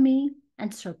 endogamy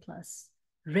and surplus,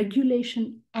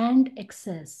 regulation and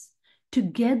excess,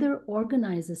 together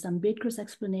organizes Ambedkar's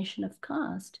explanation of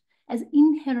caste as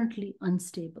inherently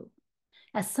unstable,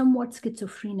 as somewhat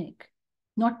schizophrenic,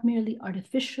 not merely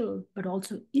artificial, but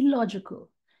also illogical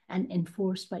and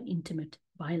enforced by intimate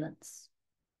violence.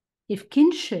 If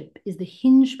kinship is the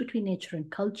hinge between nature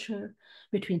and culture,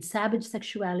 between savage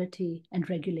sexuality and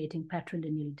regulating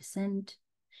patrilineal descent,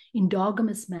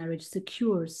 endogamous marriage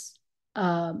secures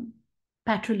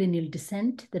patrilineal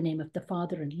descent, the name of the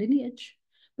father and lineage,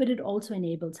 but it also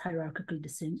enables hierarchical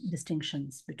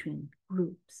distinctions between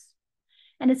groups.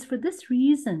 And it's for this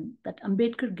reason that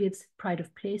Ambedkar gives pride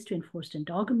of place to enforced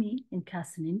endogamy in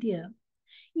castes in India,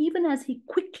 even as he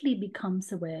quickly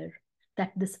becomes aware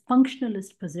that this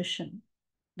functionalist position,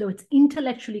 though it's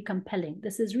intellectually compelling,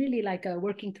 this is really like a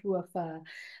working through of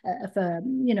a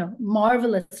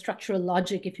marvelous structural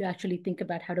logic if you actually think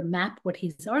about how to map what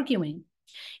he's arguing.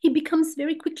 He becomes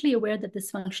very quickly aware that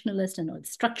this functionalist and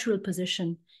structural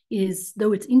position is,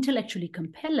 though it's intellectually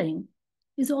compelling,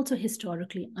 is also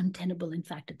historically untenable. In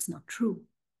fact, it's not true.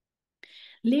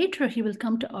 Later, he will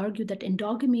come to argue that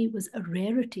endogamy was a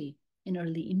rarity in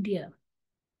early India.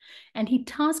 And he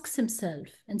tasks himself,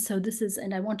 and so this is,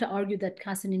 and I want to argue that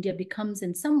caste in India becomes,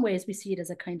 in some ways, we see it as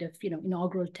a kind of,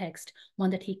 inaugural text, one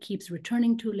that he keeps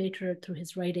returning to later through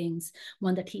his writings,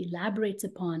 one that he elaborates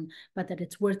upon, but that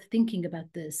it's worth thinking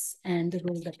about this and the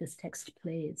role that this text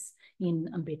plays in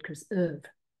Ambedkar's oeuvre.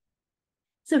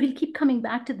 So he'll keep coming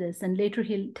back to this, and later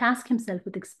he'll task himself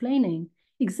with explaining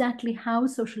exactly how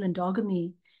social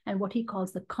endogamy and what he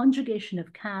calls the conjugation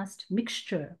of caste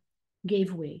mixture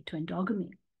gave way to endogamy.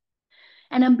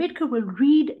 And Ambedkar will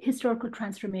read historical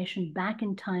transformation back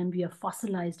in time via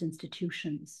fossilized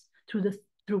institutions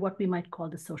through what we might call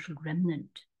the social remnant.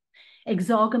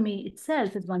 Exogamy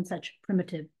itself is one such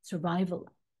primitive survival.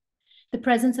 The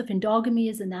presence of endogamy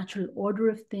as a natural order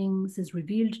of things is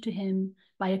revealed to him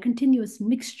by a continuous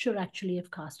mixture, actually,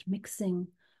 of caste mixing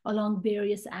along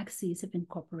various axes of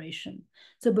incorporation.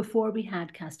 So before we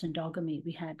had caste endogamy,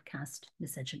 we had caste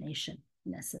miscegenation,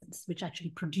 in essence, which actually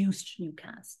produced new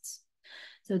castes.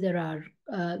 So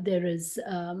there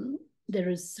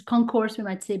is concourse, we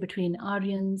might say, between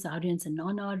Aryans and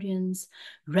non-Aryans,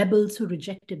 rebels who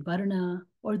rejected Varna,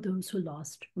 or those who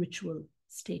lost ritual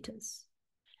status.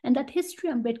 And that history,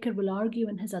 Ambedkar will argue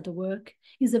in his other work,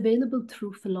 is available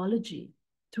through philology,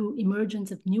 through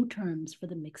emergence of new terms for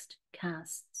the mixed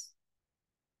castes.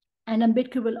 And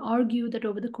Ambedkar will argue that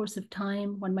over the course of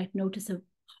time, one might notice a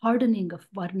hardening of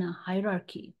Varna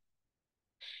hierarchy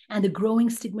and the growing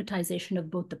stigmatization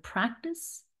of both the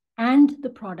practice and the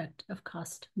product of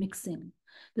caste mixing,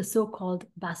 the so-called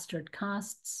bastard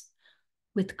castes,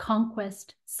 with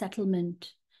conquest,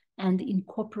 settlement, and the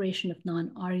incorporation of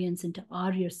non-Aryans into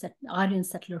Aryan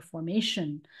settler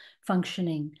formation,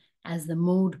 functioning as the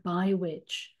mode by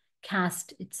which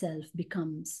caste itself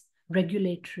becomes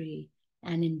regulatory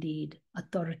and indeed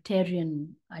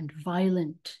authoritarian and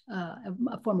violent,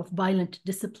 a form of violent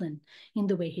discipline in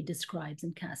the way he describes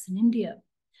in caste in India.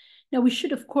 Now, we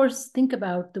should, of course, think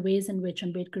about the ways in which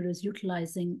Ambedkar is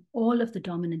utilizing all of the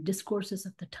dominant discourses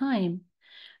of the time.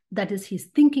 That is, he's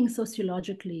thinking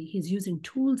sociologically, he's using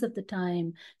tools of the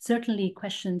time. Certainly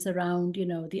questions around,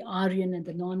 the Aryan and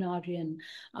the non-Aryan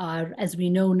are, as we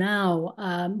know now,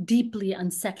 deeply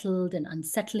unsettled and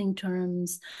unsettling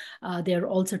terms. There are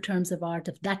also terms of art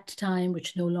of that time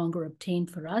which no longer obtain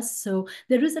for us. So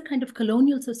there is a kind of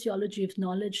colonial sociology of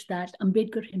knowledge that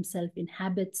Ambedkar himself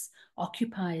inhabits,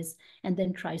 occupies, and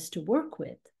then tries to work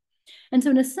with. And so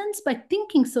in a sense, by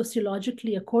thinking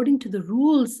sociologically according to the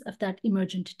rules of that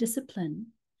emergent discipline,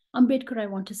 Ambedkar, I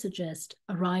want to suggest,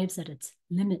 arrives at its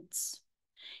limits.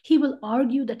 He will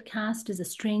argue that caste is a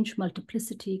strange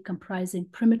multiplicity comprising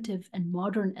primitive and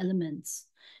modern elements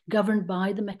governed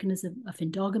by the mechanism of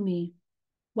endogamy,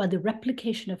 while the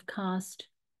replication of caste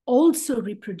also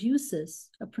reproduces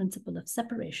a principle of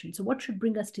separation. So what should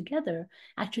bring us together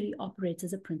actually operates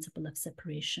as a principle of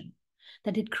separation,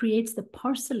 that it creates the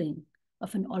parceling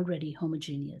of an already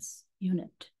homogeneous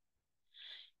unit.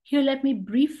 Here, let me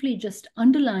briefly just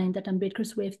underline that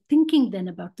Ambedkar's way of thinking then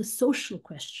about the social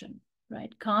question,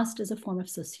 right? Caste as a form of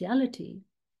sociality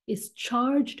is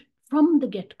charged from the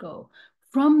get-go,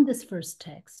 from this first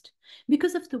text,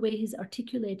 because of the way he's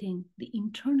articulating the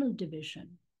internal division,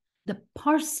 the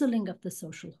parceling of the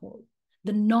social whole,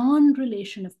 the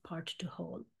non-relation of part to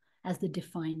whole as the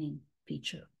defining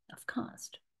feature of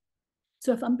caste.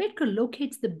 So if Ambedkar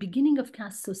locates the beginning of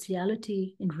caste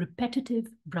sociality in repetitive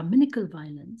Brahminical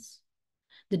violence,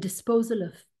 the disposal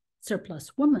of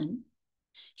surplus women,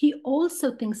 he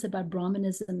also thinks about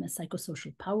Brahmanism as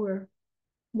psychosocial power,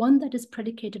 one that is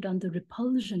predicated on the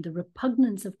repulsion, the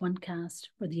repugnance of one caste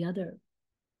for the other.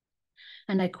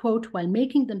 And I quote, while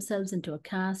making themselves into a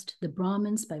caste, the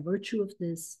Brahmins, by virtue of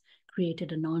this,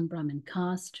 created a non-Brahmin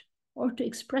caste, or to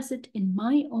express it in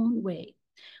my own way,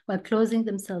 while closing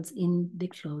themselves in, they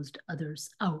closed others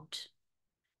out.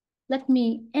 Let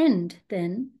me end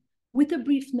then with a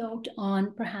brief note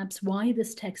on perhaps why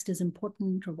this text is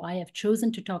important, or why I've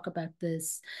chosen to talk about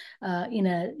this in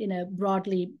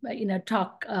a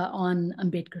talk on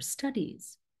Ambedkar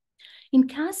studies. In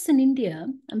castes in India,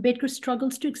 Ambedkar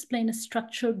struggles to explain a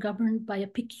structure governed by a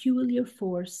peculiar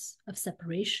force of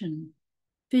separation,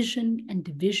 fission, and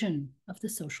division of the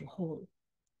social whole.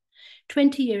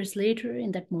 20 years later,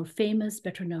 in that more famous,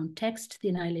 better-known text, The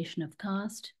Annihilation of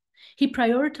Caste, he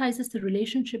prioritizes the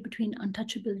relationship between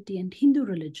untouchability and Hindu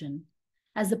religion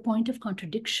as the point of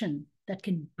contradiction that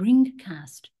can bring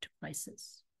caste to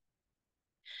crisis.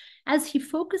 As he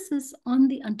focuses on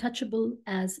the untouchable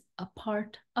as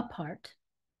apart,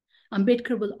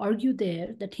 Ambedkar will argue there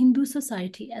that Hindu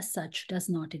society as such does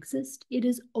not exist. It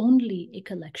is only a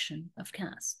collection of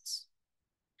castes.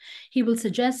 He will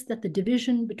suggest that the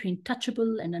division between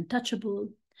touchable and untouchable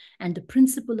and the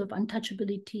principle of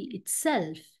untouchability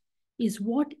itself is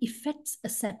what effects a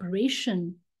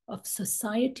separation of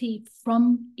society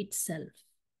from itself.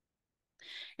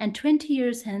 And 20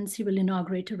 years hence, he will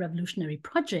inaugurate a revolutionary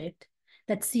project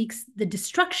that seeks the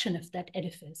destruction of that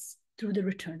edifice through the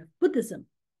return of Buddhism.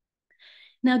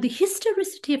 Now, the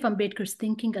historicity of Ambedkar's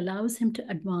thinking allows him to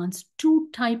advance two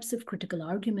types of critical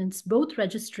arguments, both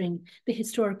registering the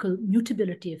historical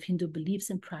mutability of Hindu beliefs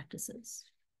and practices.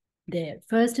 There,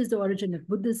 first is the origin of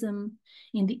Buddhism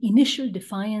in the initial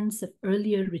defiance of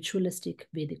earlier ritualistic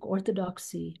Vedic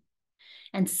orthodoxy.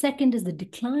 And second is the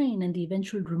decline and the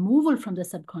eventual removal from the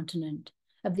subcontinent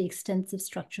of the extensive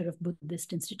structure of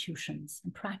Buddhist institutions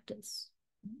and practice.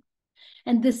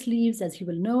 And this leaves, as he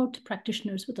will note,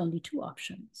 practitioners with only two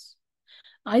options: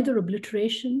 either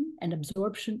obliteration and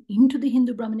absorption into the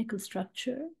Hindu Brahminical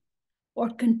structure, or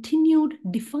continued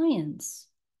defiance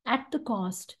at the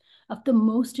cost of the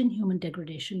most inhuman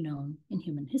degradation known in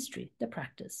human history, the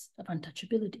practice of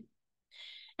untouchability.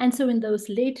 And so in those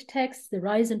late texts, the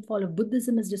rise and fall of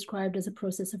Buddhism is described as a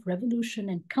process of revolution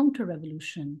and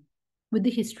counter-revolution, with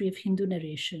the history of Hindu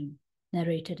narration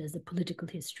narrated as the political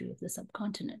history of the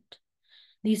subcontinent.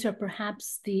 These are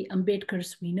perhaps the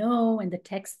Ambedkars we know and the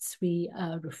texts we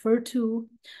refer to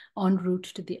en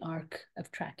route to the arc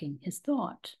of tracking his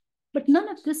thought. But none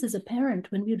of this is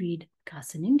apparent when we read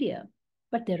Castes in India,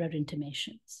 but there are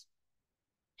intimations.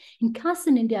 In Castes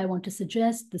in India, I want to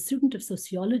suggest the student of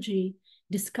sociology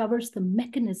discovers the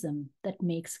mechanism that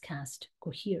makes caste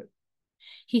cohere.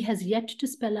 He has yet to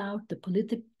spell out the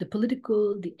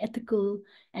political, the ethical,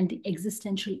 and the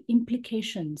existential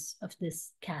implications of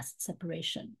this caste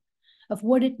separation, of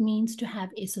what it means to have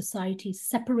a society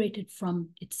separated from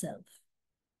itself.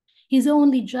 He's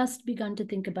only just begun to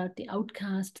think about the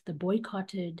outcast, the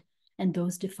boycotted, and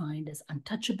those defined as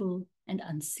untouchable and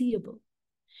unseeable.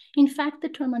 In fact, the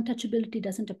term untouchability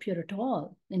doesn't appear at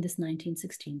all in this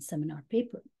 1916 seminar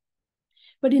paper.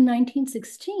 But in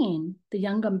 1916, the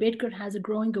young Ambedkar has a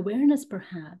growing awareness,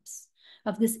 perhaps,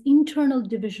 of this internal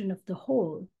division of the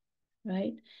whole,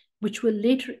 right, which will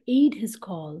later aid his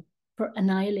call for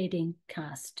annihilating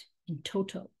caste in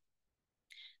toto.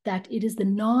 That it is the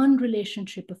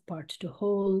non-relationship of part to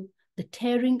whole, the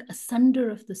tearing asunder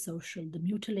of the social, the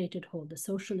mutilated whole, the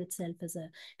social itself as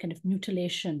a kind of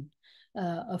mutilation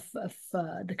of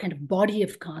the kind of body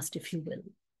of caste, if you will,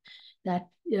 that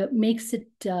makes it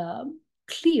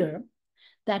clear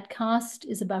that caste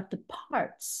is about the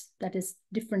parts, that is,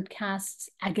 different castes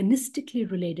agonistically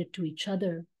related to each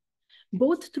other,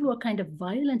 both through a kind of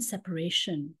violent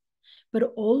separation, but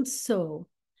also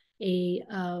a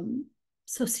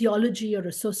sociology or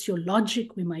a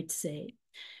sociologic, we might say,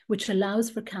 which allows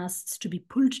for castes to be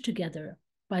pulled together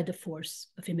by the force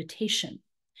of imitation.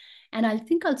 And I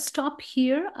think I'll stop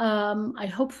here. I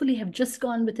hopefully have just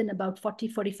gone within about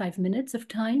 45 minutes of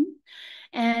time,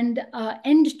 and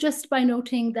end just by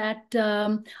noting that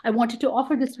I wanted to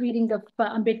offer this reading of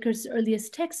Ambedkar's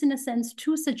earliest text in a sense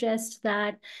to suggest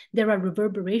that there are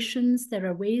reverberations, there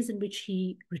are ways in which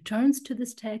he returns to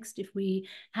this text if we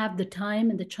have the time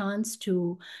and the chance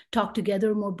to talk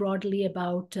together more broadly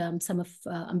about some of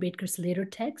Ambedkar's later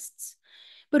texts,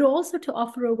 but also to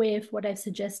offer a way of what I've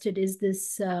suggested is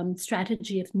this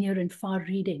strategy of near and far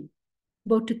reading,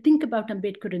 both to think about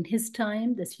Ambedkar in his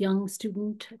time, this young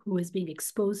student who is being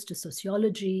exposed to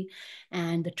sociology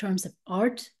and the terms of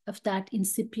art of that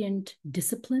incipient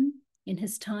discipline in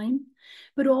his time,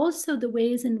 but also the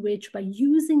ways in which, by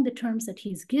using the terms that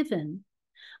he's given,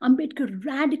 Ambedkar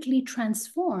radically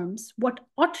transforms what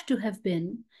ought to have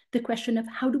been the question of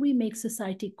how do we make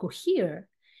society cohere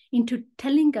into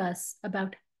telling us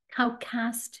about how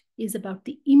caste is about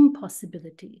the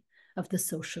impossibility of the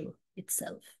social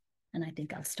itself. And I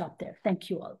think I'll stop there. Thank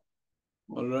you all.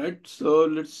 All right. So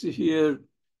let's see here.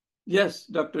 Yes,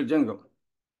 Dr. Jangam.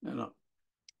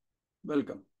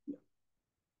 Welcome.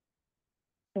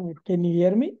 Can you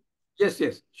hear me? Yes,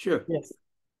 sure. Yes.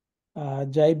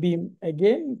 Jai Bhim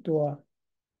again to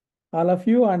all of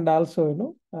you, and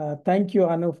also, thank you,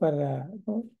 Anu, for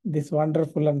this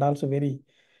wonderful and also very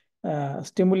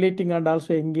stimulating and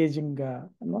also engaging,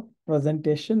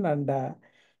 presentation. And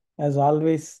as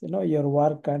always, your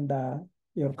work and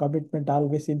your commitment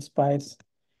always inspires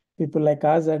people like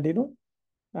us, and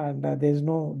and there's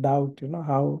no doubt,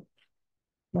 how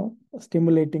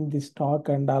stimulating this talk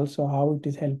and also how it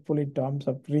is helpful in terms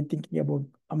of rethinking about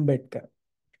Ambedkar.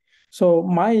 So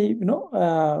my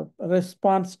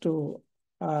response to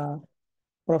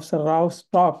Professor Rao's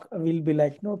talk will be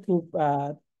like through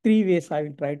three ways I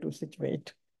will try to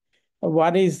situate.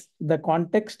 One is the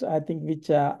context, I think, which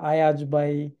Ayaz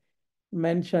by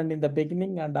mentioned in the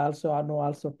beginning, and also Anu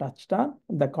also touched on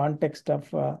the context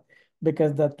of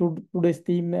because today's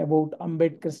theme about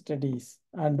Ambedkar studies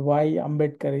and why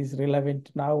Ambedkar is relevant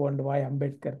now and why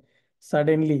Ambedkar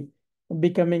suddenly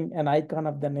becoming an icon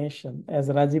of the nation, as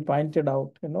Raji pointed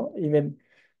out. Even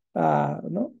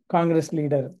Congress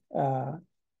leader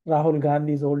Rahul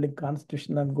Gandhi is holding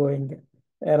constitution and going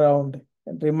around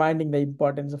and reminding the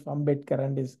importance of Ambedkar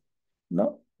and his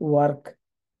work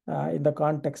in the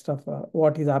context of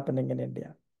what is happening in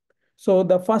India. So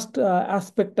the first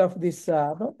aspect of this,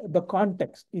 the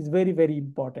context is very, very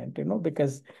important,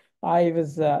 because I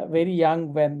was very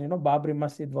young when, Babri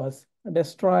Masjid was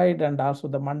destroyed, and also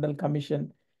the Mandal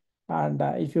Commission. And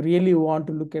if you really want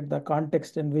to look at the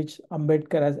context in which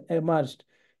Ambedkar has emerged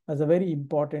as a very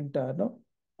important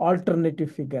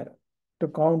alternative figure to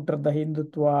counter the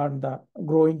Hindutva and the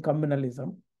growing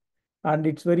communalism. And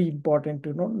it's very important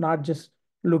to not just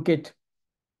look at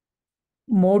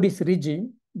Modi's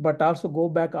regime, but also go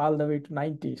back all the way to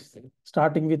 90s,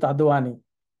 starting with Advani,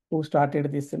 who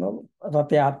started this, Rath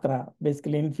Yatra,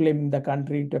 basically inflaming the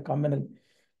country into a communal,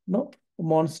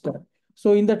 monster.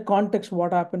 So in that context,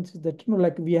 what happens is that,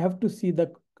 like we have to see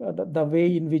the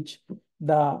way in which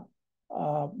the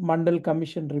Mandal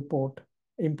Commission report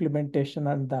implementation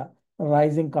and the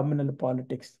rising communal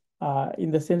politics.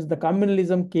 In the sense, the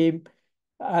communalism came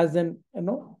as an,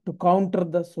 to counter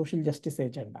the social justice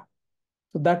agenda.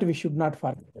 So that we should not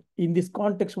forget. In this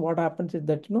context, what happens is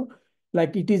that,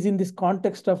 like it is in this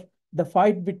context of the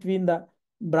fight between the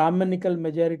Brahmanical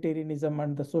majoritarianism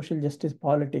and the social justice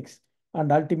politics.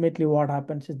 And ultimately what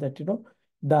happens is that,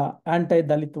 the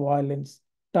anti-Dalit violence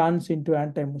turns into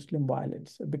anti-Muslim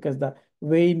violence, because the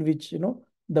way in which,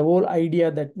 the whole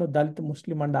idea that, Dalit,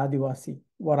 Muslim and Adivasi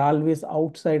were always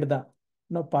outside the,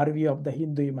 purview of the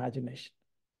Hindu imagination.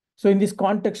 So in this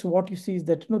context, what you see is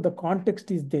that, the context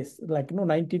is this, like,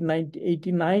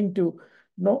 1989 to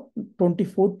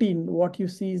 2014, what you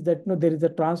see is that, there is a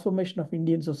transformation of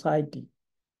Indian society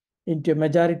into a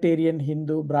majoritarian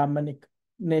Hindu Brahmanic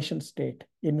nation state,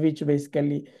 in which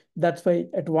basically, that's why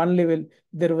at one level,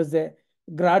 there was a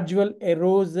gradual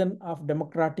erosion of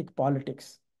democratic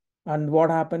politics. And what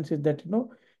happens is that,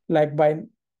 like by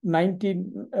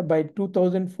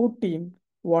 2014,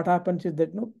 what happens is that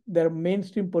their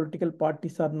mainstream political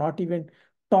parties are not even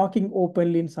talking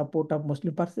openly in support of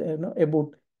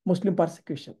about Muslim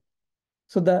persecution.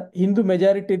 So the Hindu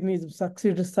majoritarianism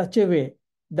succeeded such a way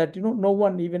that no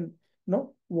one even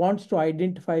wants to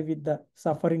identify with the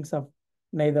sufferings of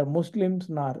neither Muslims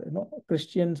nor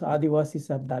Christians,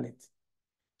 Adivasis, or Dalits.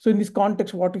 So in this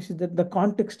context, what you see that the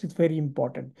context is very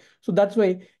important. So that's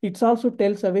why it also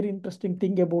tells a very interesting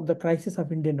thing about the crisis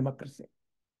of Indian democracy.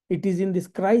 It is in this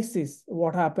crisis,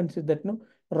 what happens is that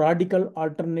radical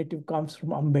alternative comes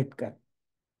from Ambedkar.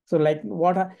 So like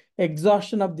what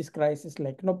exhaustion of this crisis,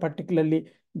 like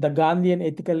particularly the Gandhian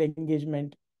ethical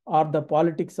engagement or the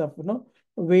politics of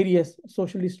various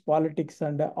socialist politics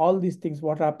and all these things,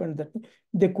 what happened that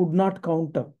they could not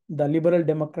counter the liberal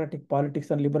democratic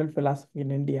politics and liberal philosophy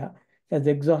in India has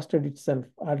exhausted itself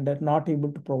and are not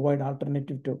able to provide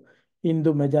alternative to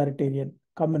Hindu majoritarian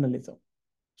communalism.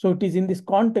 So it is in this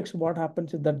context what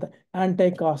happens is that the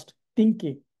anti-caste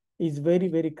thinking is very,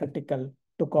 very critical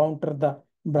to counter the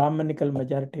Brahmanical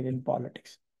majoritarian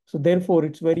politics. So therefore,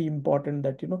 it's very important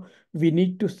that, we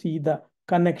need to see the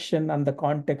connection and the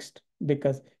context,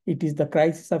 because it is the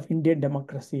crisis of Indian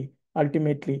democracy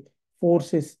ultimately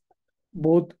forces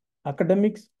both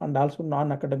academics and also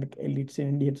non-academic elites in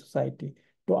Indian society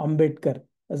to Ambedkar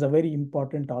as a very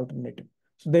important alternative.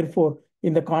 So therefore,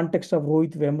 in the context of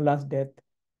Rohit Vemula's death,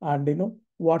 and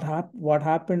what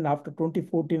happened after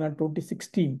 2014 and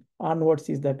 2016 onwards,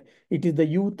 is that it is the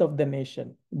youth of the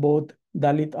nation, both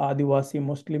Dalit, Adivasi,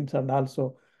 Muslims, and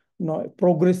also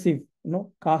progressive,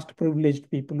 caste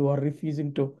privileged people, who are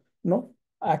refusing to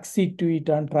accede to it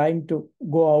and trying to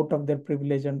go out of their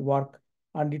privilege and work.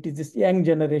 And it is this young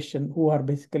generation who are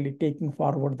basically taking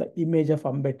forward the image of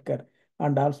Ambedkar,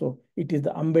 and also it is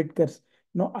the Ambedkar's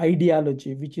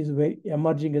ideology which is very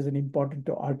emerging as an important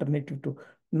alternative to,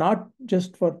 not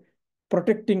just for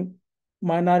protecting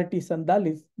minorities and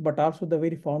Dalits, but also the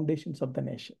very foundations of the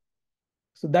nation.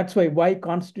 So that's why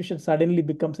constitution suddenly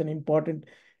becomes an important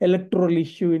electoral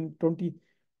issue in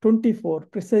 2024,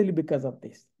 precisely because of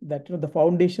this, that the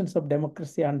foundations of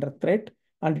democracy are under threat,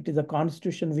 and it is a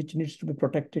constitution which needs to be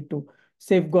protected to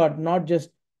safeguard not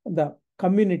just the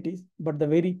communities, but the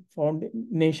very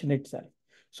nation itself.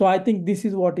 So I think this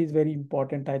is what is very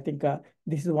important. I think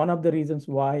this is one of the reasons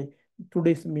why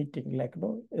today's meeting,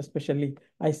 especially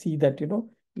I see that,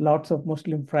 lots of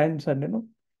Muslim friends and,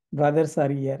 brothers are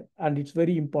here, and it's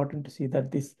very important to see that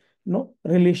this,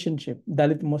 relationship,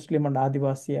 Dalit, Muslim, and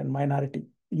Adivasi and minority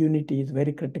unity is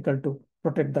very critical to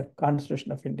protect the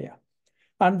Constitution of India.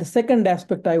 And the second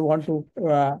aspect I want to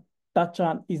touch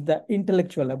on is the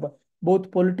intellectual, both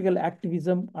political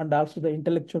activism and also the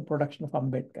intellectual production of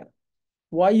Ambedkar.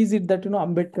 Why is it that,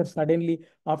 Ambedkar suddenly,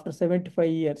 after 75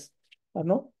 years,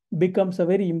 becomes a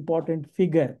very important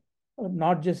figure,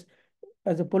 not just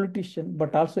as a politician,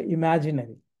 but also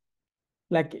imaginary?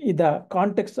 Like in the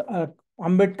context of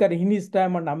Ambedkar in his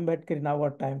time and Ambedkar in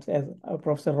our times, as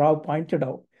Professor Rao pointed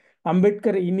out,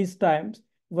 Ambedkar in his times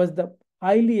was the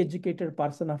highly educated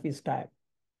person of his time.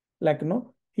 Like,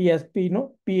 he has,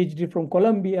 PhD from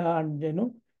Columbia,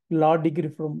 and, law degree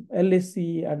from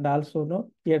LSE, and also,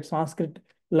 he had Sanskrit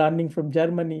learning from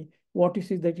Germany. What you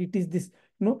see that it is this,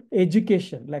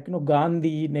 education, like,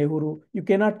 Gandhi, Nehru, you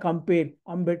cannot compare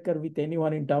Ambedkar with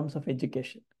anyone in terms of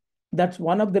education. That's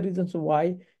one of the reasons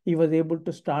why he was able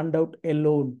to stand out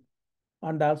alone,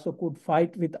 and also could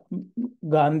fight with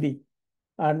Gandhi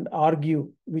and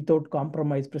argue without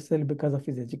compromise, precisely because of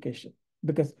his education,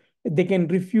 because they can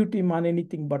refute him on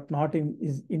anything, but not in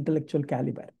his intellectual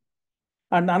caliber.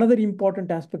 And another important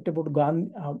aspect about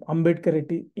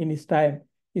Ambedkar in his time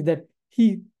is that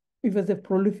he was a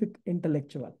prolific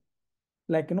intellectual.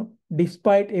 Like,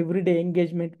 despite everyday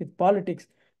engagement with politics,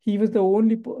 he was the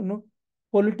only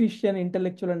politician,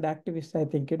 intellectual, and activist, I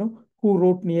think, who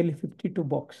wrote nearly 52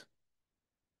 books.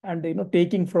 And,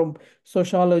 taking from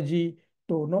sociology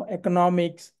to,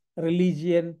 economics,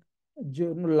 religion,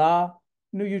 law,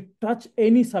 you touch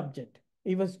any subject.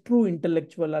 He was true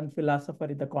intellectual and philosopher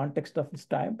in the context of his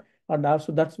time. And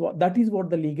also that is what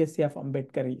the legacy of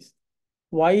Ambedkar is.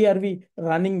 Why are we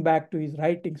running back to his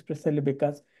writings? Precisely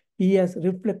because he has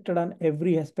reflected on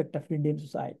every aspect of Indian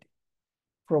society,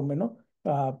 from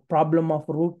problem of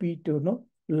rupee to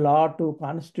law to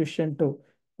constitution to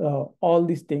all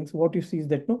these things. What you see is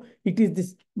that it is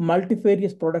this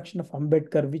multifarious production of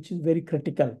Ambedkar which is very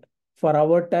critical for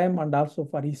our time and also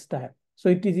for his time. So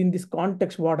it is in this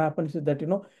context what happens is that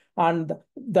and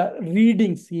the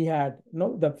readings he had,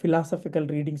 the philosophical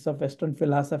readings of Western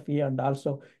philosophy and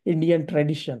also Indian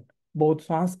tradition, both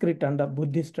Sanskrit and the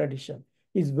Buddhist tradition,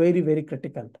 is very, very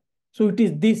critical. So it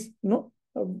is this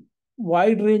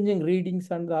wide-ranging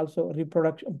readings and also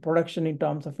production in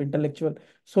terms of intellectual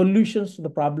solutions to the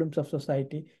problems of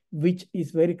society, which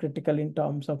is very critical in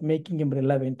terms of making him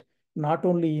relevant, not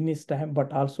only in his time,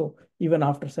 but also even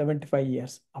after 75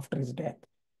 years after his death.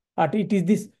 And it is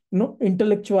this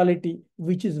intellectuality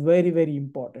which is very, very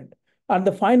important. And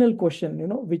the final question,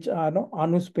 which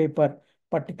Anu's paper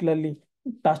particularly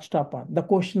touched upon, the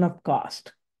question of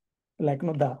caste, like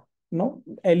the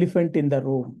elephant in the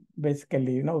room,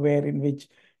 basically, where in which,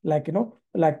 like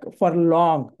for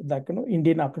long, like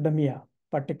Indian academia,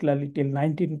 particularly till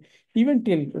even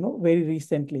till very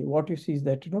recently, what you see is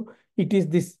that it is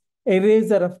this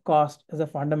eraser of caste as a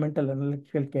fundamental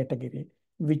intellectual category,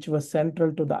 which was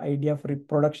central to the idea of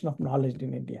reproduction of knowledge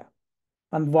in India.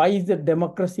 And why is the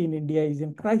democracy in India is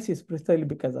in crisis? Precisely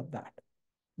because of that.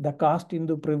 The caste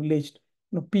Hindu privileged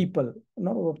people,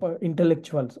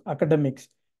 intellectuals, academics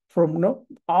from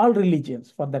all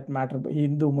religions, for that matter,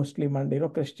 Hindu, Muslim,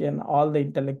 and Christian, all the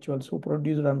intellectuals who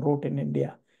produced and wrote in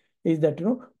India, is that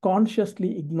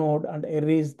consciously ignored and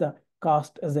erased the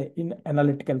caste as an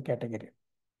analytical category.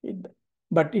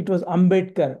 But it was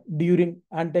Ambedkar during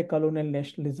anti-colonial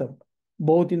nationalism,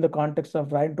 both in the context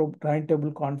of Round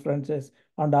Table conferences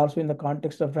and also in the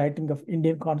context of writing of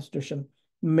Indian Constitution,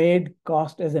 made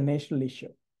caste as a national issue.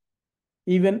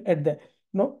 Even at the,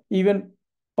 even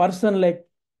person like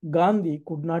Gandhi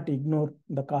could not ignore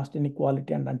the caste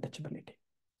inequality and untouchability.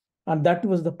 And that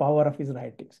was the power of his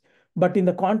writings. But in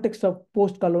the context of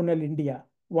post-colonial India,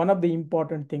 one of the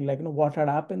important thing, like, what had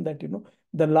happened that,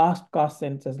 the last caste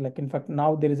census, like, in fact,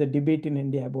 now there is a debate in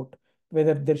India about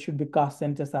whether there should be caste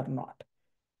census or not.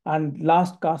 And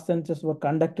last caste census were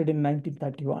conducted in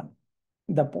 1931.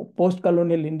 The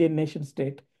post-colonial Indian nation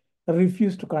state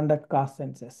refused to conduct caste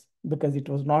census because it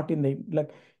was not in the,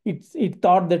 like, it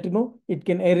thought that, it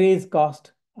can erase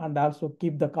caste and also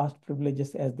keep the caste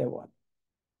privileges as they were.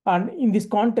 And in this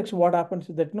context, what happens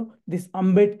is that, this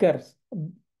Ambedkar's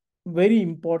very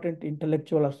important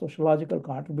intellectual or sociological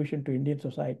contribution to Indian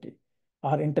society,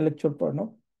 or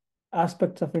intellectual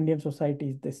aspects of Indian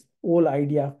society, is this whole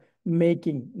idea of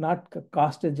making not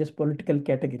caste as just political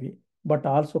category, but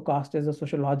also caste as a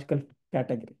sociological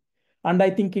category. And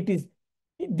I think it is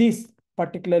this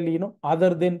particularly,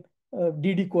 other than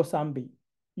D.D. Kosambi,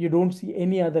 you don't see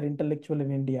any other intellectual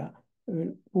in India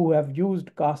who have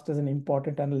used caste as an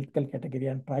important analytical category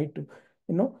and try to,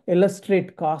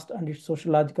 illustrate caste and its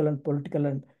sociological and political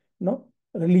and,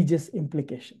 religious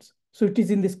implications. So it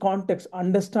is in this context,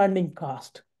 understanding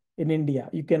caste in India.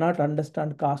 You cannot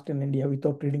understand caste in India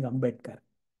without reading Ambedkar.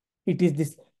 It is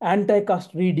this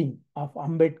anti-caste reading of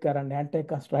Ambedkar and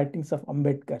anti-caste writings of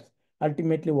Ambedkar.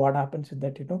 Ultimately, what happens is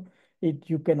that,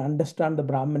 you can understand the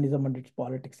Brahmanism and its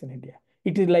politics in India.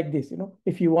 It is like this,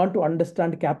 if you want to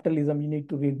understand capitalism, you need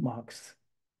to read Marx,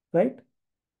 right?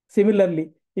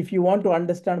 Similarly, if you want to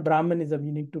understand Brahmanism,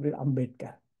 you need to read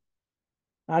Ambedkar.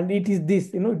 And it is this,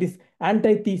 this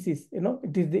antithesis,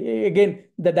 it is again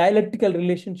the dialectical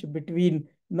relationship between,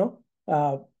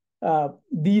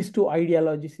 these two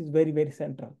ideologies is very, very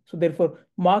central. So therefore,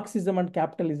 Marxism and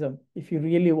capitalism, if you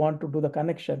really want to do the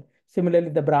connection, similarly,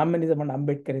 the Brahmanism and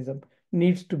Ambedkarism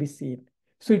needs to be seen.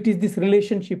 So it is this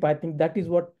relationship, I think that is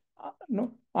what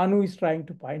Anu is trying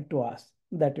to point to us,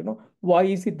 that, why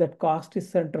is it that caste is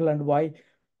central and why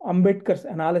Ambedkar's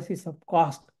analysis of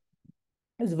caste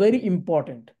is very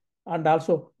important and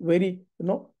also very,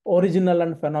 original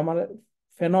and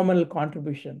phenomenal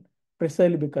contribution,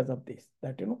 precisely because of this,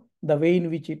 that, the way in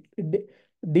which it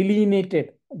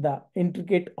delineated the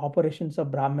intricate operations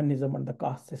of Brahmanism and the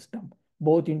caste system,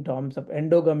 both in terms of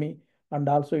endogamy and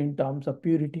also in terms of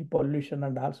purity, pollution,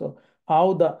 and also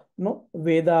how the,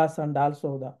 Vedas and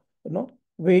also the,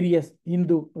 various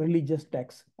Hindu religious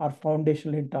texts are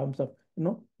foundational in terms of,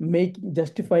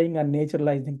 justifying and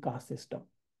naturalizing caste system.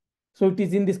 So it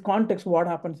is in this context what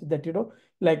happens is that,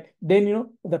 like then,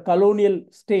 the colonial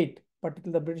state,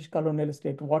 particularly the British colonial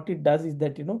state, what it does is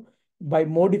that, by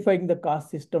modifying the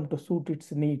caste system to suit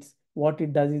its needs, what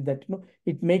it does is that,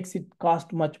 it makes it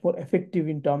caste much more effective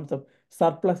in terms of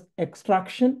surplus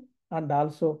extraction and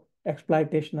also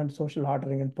exploitation and social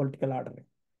ordering and political ordering.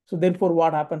 So therefore,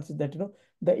 what happens is that,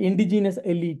 the indigenous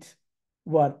elites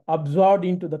were absorbed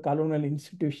into the colonial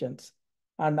institutions.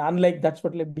 And unlike that's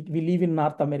what, like, we live in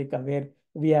North America, where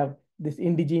we have this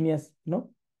indigenous,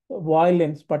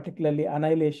 violence, particularly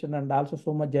annihilation, and also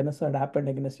so much genocide happened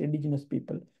against indigenous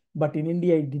people. But in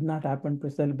India, it did not happen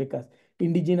precisely because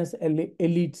indigenous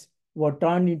elites were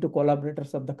turned into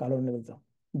collaborators of the colonialism.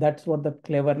 That's what the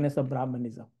cleverness of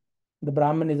Brahmanism, the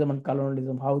Brahmanism and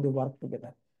colonialism, how they work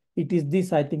together. It is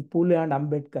this, I think, Pule and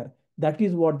Ambedkar, that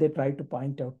is what they try to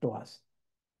point out to us.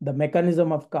 The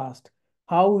mechanism of caste,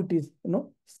 how it is,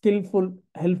 skillful,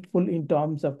 helpful in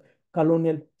terms of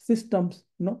colonial systems,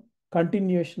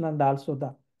 continuation and also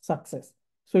the success.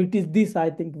 So it is this,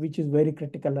 I think, which is very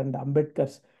critical, and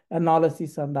Ambedkar's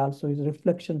analysis and also his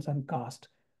reflections on caste,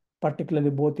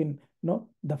 particularly both in,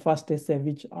 the first essay,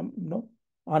 which,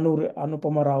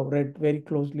 Anupama Rao read very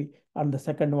closely, and the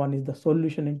second one is the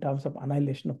solution in terms of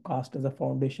annihilation of caste as a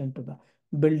foundation to the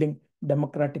building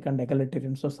democratic and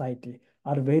egalitarian society,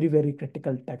 are very, very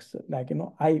critical texts. Like,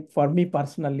 for me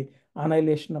personally,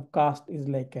 annihilation of caste is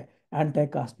like an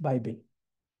anti-caste Bible.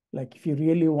 Like, if you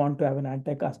really want to have an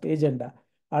anti-caste agenda,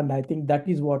 and I think that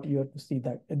is what you have to see,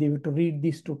 that you have to read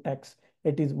these two texts.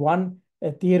 It is one,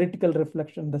 a theoretical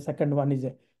reflection. The second one is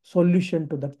a solution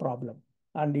to that problem.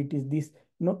 And it is this,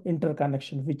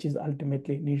 interconnection, which is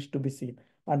ultimately needs to be seen.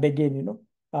 And again,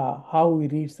 how we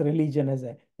read religion as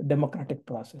a democratic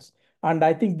process. And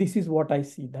I think this is what I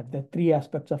see, that the three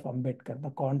aspects of Ambedkar, the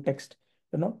context,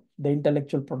 the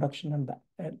intellectual production and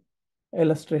the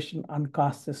illustration and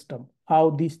caste system, how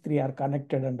these three are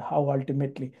connected and how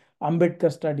ultimately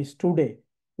Ambedkar studies today,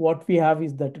 what we have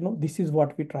is that, this is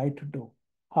what we try to do.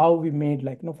 How we made,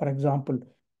 like, for example,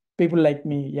 people like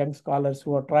me, young scholars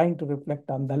who are trying to reflect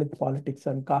on Dalit politics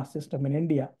and caste system in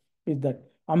India, is that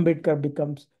Ambedkar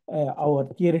becomes our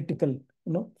theoretical,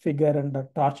 figure and a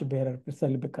torchbearer,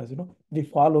 precisely because, we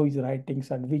follow his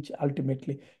writings and which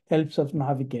ultimately helps us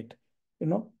navigate,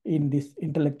 in these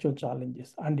intellectual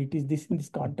challenges. And it is this in this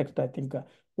context, I think,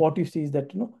 what you see is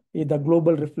that, the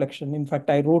global reflection. In fact,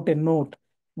 I wrote a note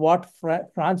what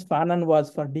Franz Fanon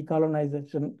was for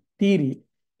decolonization theory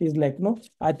is like,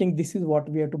 I think this is what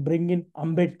we have to bring in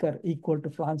Ambedkar equal to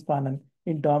Franz Fanon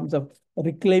in terms of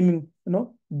reclaiming,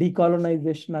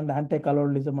 decolonization and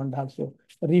anti-colonialism and also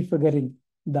refiguring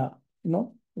the,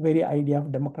 very idea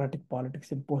of democratic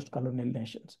politics in post-colonial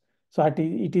nations. So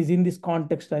it is in this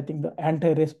context, I think the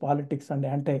anti-race politics and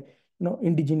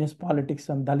indigenous politics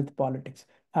and Dalit politics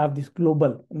have this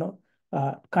global,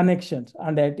 connections.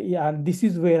 And this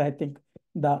is where I think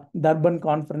the Durban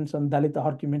Conference on Dalit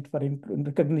argument for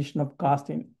recognition of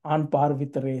caste on par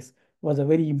with race was a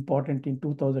very important in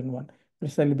 2001,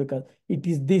 precisely because it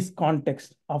is this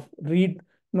context of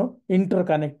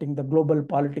interconnecting the global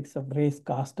politics of race,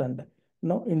 caste, and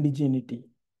indigeneity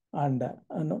and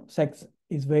sex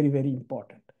is very, very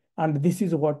important. And this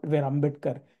is where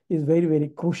Ambedkar is very, very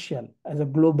crucial as a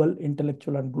global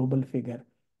intellectual and global figure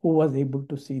who was able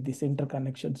to see these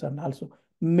interconnections and also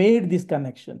made these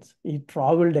connections. He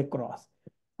traveled across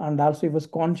and also he was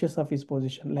conscious of his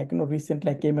position. Like,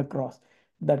 recently I came across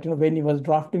that, when he was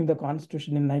drafting the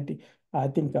constitution in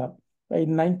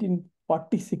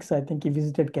 1946, I think he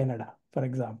visited Canada, for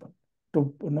example,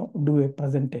 to, do a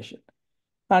presentation.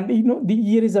 And,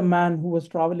 here is a man who was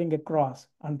traveling across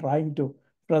and trying to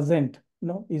present,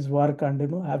 his work and,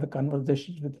 have a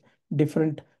conversation with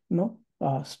different,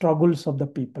 struggles of the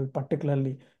people,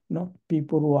 particularly,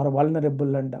 people who are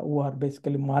vulnerable and who are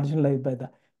basically marginalized by the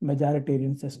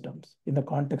majoritarian systems in the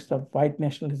context of white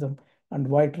nationalism and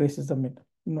white racism in,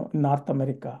 North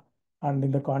America, and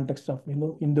in the context of,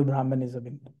 Hindu Brahmanism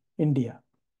in India.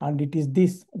 And it is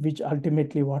this which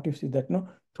ultimately what you see that,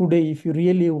 today, if you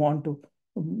really want to,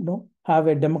 have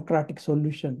a democratic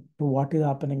solution to what is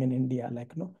happening in India,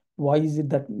 like, why is it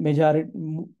that majority,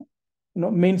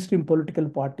 mainstream political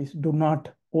parties do not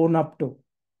own up to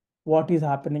what is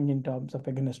happening in terms of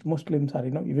against Muslims, or,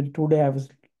 even today I was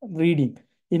reading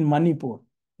in Manipur,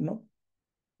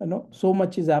 so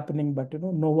much is happening, but,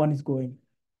 no one is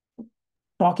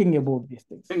talking about these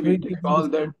things. Can we take all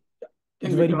that?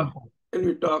 It's very important. Can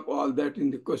we talk all that in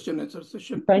the question and answer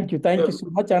session? Thank you so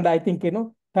much. And I think,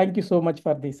 thank you so much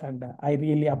for this. And I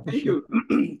really appreciate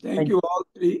it. Thank you all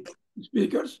three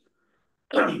speakers.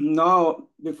 Now,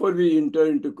 before we enter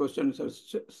into question and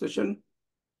answer session,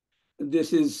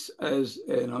 this is as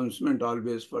an announcement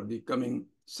always for the coming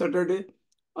Saturday.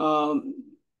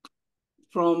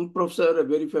 From professor, a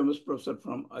very famous professor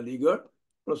from Aligarh,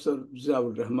 Professor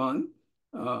Ziaur Rahman.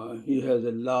 He has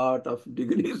a lot of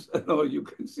degrees. You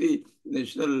can see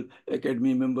National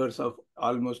Academy members of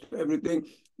almost everything.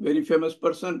 Very famous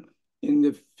person in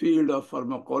the field of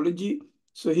pharmacology.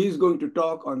 So he's going to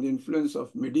talk on the influence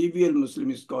of medieval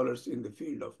Muslim scholars in the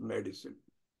field of medicine.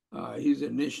 He's a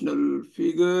national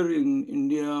figure in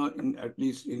India, at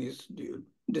least in his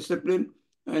discipline,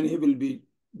 and he will be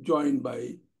joined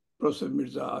by Professor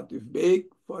Mirza Atif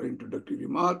Beg for introductory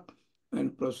remark,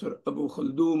 and Professor Abu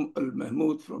Khaldoom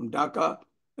Al-Mahmood from Dhaka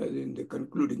as in the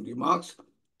concluding remarks.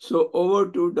 So over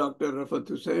to Dr. Rafat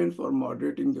Hussain for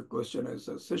moderating the question and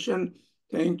answer session.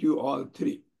 Thank you all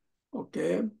three.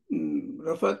 Okay,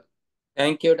 Rafat.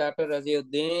 Thank you, Dr.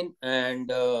 Raziuddin. And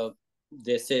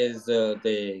this is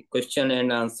the question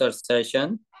and answer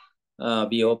session.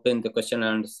 We open the question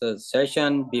and answer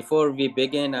session. Before we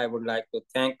begin, I would like to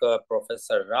thank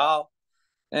Professor Rao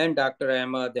and Dr.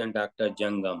 Ahmed and Dr.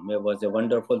 Jangam. It was a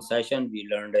wonderful session. We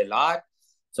learned a lot.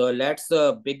 So let's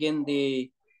begin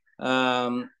the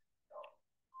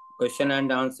question and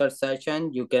answer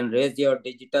session. You can raise your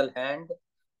digital hand.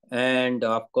 And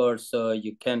of course,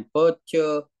 you can put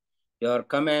your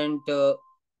comment.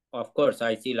 Of course,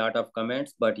 I see a lot of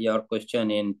comments, but your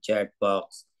question in chat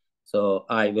box. So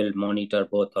I will monitor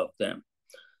both of them.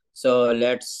 So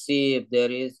let's see if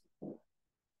there is.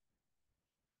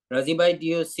 Razibai, do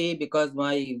you see? Because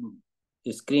my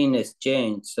screen is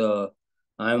changed. So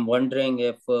I'm wondering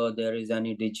if there is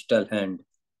any digital hand.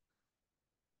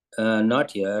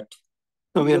 Not yet.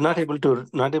 No, we are not able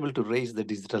to raise the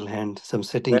digital hand. Some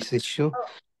settings issue.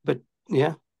 But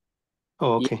yeah.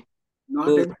 Oh, okay.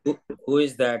 Who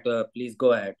is that? Please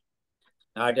go ahead.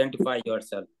 Identify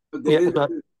yourself. Yeah,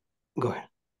 go ahead.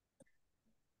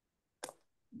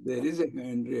 There is a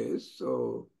hand raised,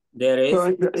 so There is.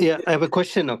 Yeah, I have a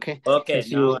question, okay? Okay,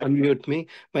 Since now you unmute me.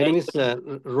 My name thank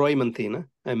is Roy Mantina.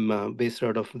 I'm based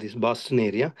out of this Boston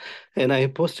area. And I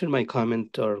posted my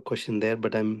comment or question there,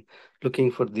 but I'm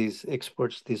looking for these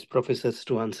experts, these professors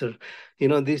to answer. You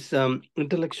know, this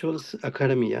intellectuals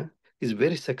academia is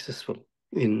very successful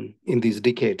in these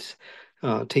decades,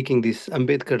 taking this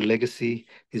Ambedkar legacy,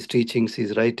 his teachings,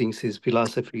 his writings, his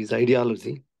philosophy, his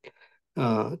ideology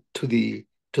to the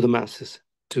masses,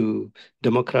 to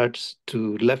Democrats,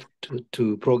 to left,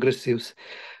 to progressives.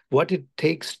 What it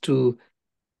takes to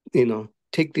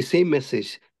take the same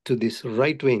message to this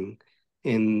right wing,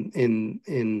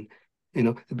 in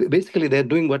basically they're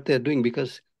doing what they're doing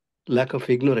because lack of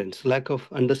ignorance, lack of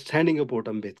understanding about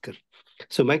Ambedkar.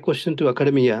 So my question to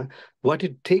academia, what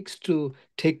it takes to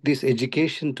take this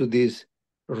education to this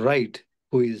right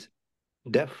who is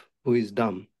deaf, who is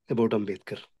dumb about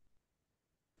Ambedkar?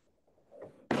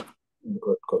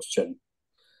 good question.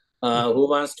 Who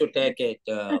wants to take it?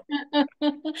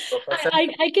 Professor?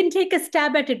 I can take a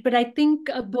stab at it, but I think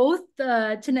both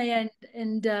Chinaya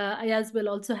and Ayaz will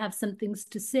also have some things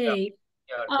to say.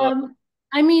 Go.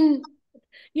 I mean,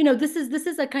 this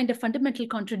is a kind of fundamental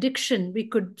contradiction. We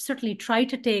could certainly try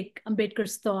to take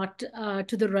Ambedkar's thought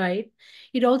to the right.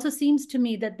 It also seems to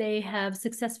me that they have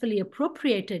successfully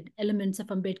appropriated elements of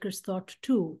Ambedkar's thought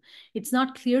too. It's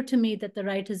not clear to me that the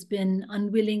right has been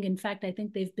unwilling. In fact, I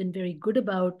think they've been very good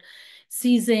about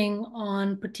seizing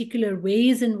on particular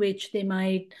ways in which they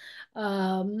might,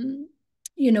 both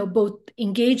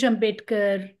engage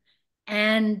Ambedkar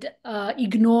and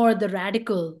ignore the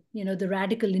radical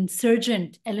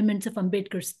insurgent elements of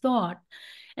Ambedkar's thought.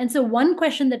 And so one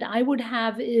question that I would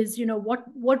have is,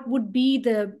 what would be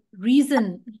the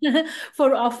reason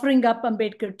for offering up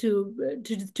Ambedkar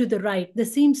to the right?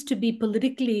 This seems to be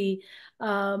politically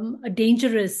a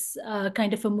dangerous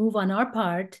kind of a move on our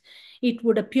part. It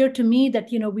would appear to me that,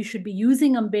 we should be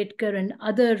using Ambedkar and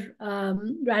other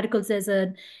radicals as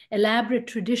an elaborate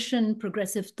tradition,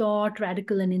 progressive thought,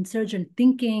 radical and insurgent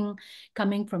thinking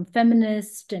coming from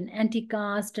feminist and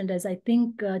anti-caste. And as I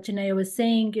think Chinaya was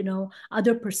saying,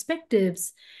 other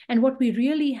perspectives. And what we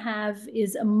really have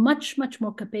is a much, much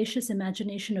more capacious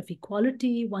imagination of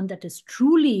equality, one that is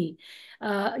truly,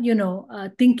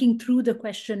 thinking through the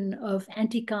question of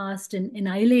anti-caste and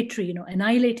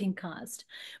annihilating caste.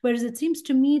 Whereas it seems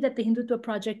to me that the Hindutva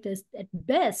project is, at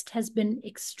best, has been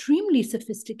extremely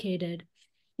sophisticated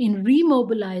in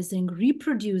remobilizing,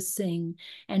 reproducing,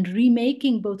 and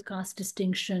remaking both caste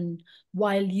distinction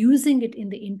while using it in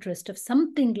the interest of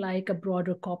something like a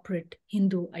broader corporate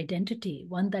Hindu identity,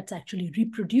 one that's actually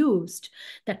reproduced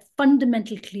that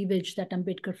fundamental cleavage that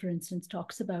Ambedkar, for instance,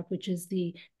 talks about, which is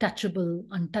the touchable,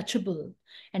 untouchable,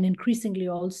 and increasingly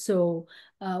also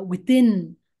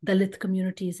within Dalit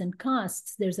communities and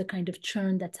castes, there's a kind of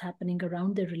churn that's happening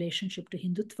around their relationship to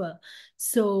Hindutva.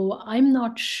 So I'm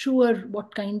not sure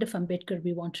what kind of Ambedkar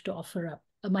we want to offer up.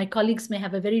 My colleagues may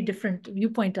have a very different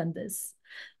viewpoint on this.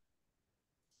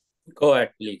 Go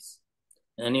ahead, please.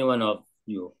 Any one of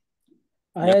you.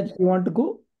 Ayaz, you want to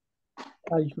go?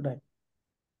 Or should I?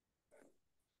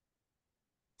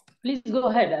 Please go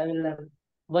ahead. I will have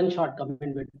one short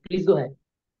comment, but please go ahead.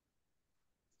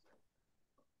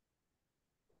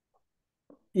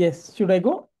 Yes, should I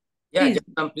go? Yeah, Please.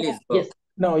 Jason, please go. Yes.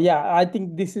 No, yeah, I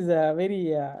think this is a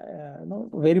very,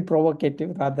 very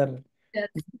provocative, rather, Yes.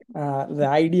 the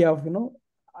idea of,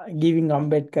 giving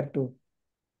Ambedkar to,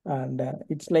 and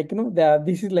it's like,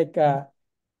 this is like,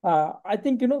 I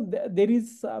think, there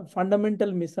is a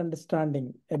fundamental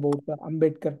misunderstanding about the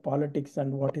Ambedkar politics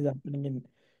and what is happening in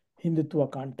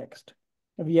Hindutva context.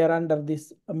 We are under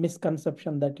this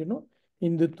misconception that,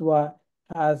 Hindutva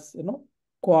has,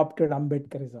 co-opted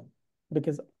Ambedkarism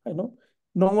because, no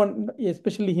one,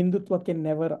 especially Hindutva, can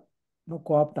never,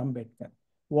 co-opt Ambedkar.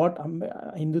 What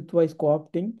Hindutva is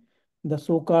co-opting, the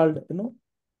so-called,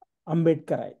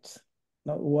 Ambedkarites,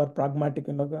 who are pragmatic,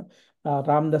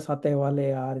 Ramdas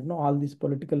Atewale, or all these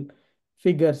political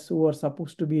figures who are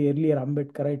supposed to be earlier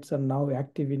Ambedkarites are now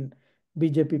active in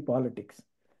BJP politics.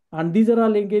 And these are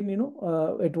all again,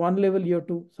 at one level you have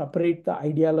to separate the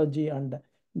ideology and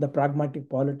the pragmatic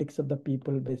politics of the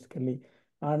people, basically.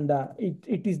 And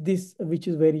it is this which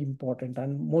is very important.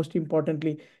 And most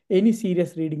importantly, any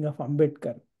serious reading of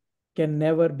Ambedkar can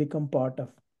never become part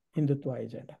of Hindutva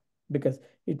agenda, because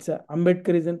it's a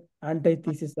Ambedkar is an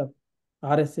antithesis of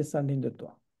RSS and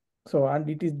Hindutva. So, and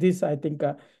it is this, I think,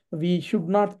 we should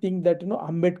not think that,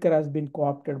 Ambedkar has been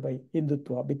co-opted by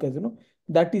Hindutva, because,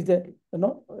 that is a,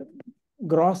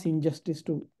 gross injustice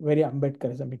to very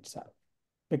Ambedkarism itself,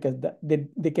 because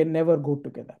they can never go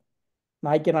together.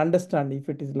 Now I can understand if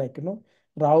it is like,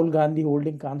 Rahul Gandhi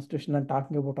holding constitution and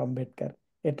talking about Ambedkar.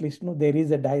 At least, there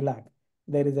is a dialogue.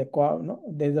 There is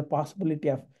there is a possibility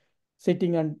of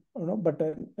sitting and, but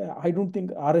I don't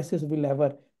think RSS will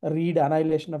ever read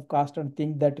Annihilation of Caste and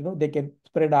think that, they can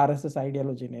spread RSS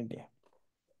ideology in India.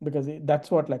 Because that's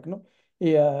what,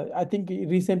 yeah, I think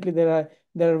recently there are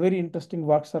very interesting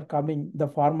works are coming. The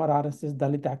former RSS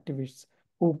Dalit activists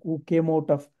who came out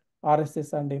of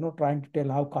RSS and trying to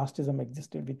tell how casteism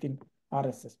existed within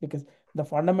RSS, because the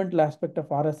fundamental aspect of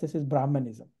RSS is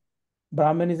Brahmanism.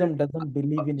 Brahmanism doesn't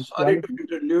believe in Sorry equality.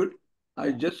 to interlude.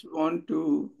 I just want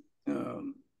to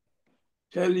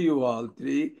tell you all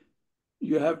three,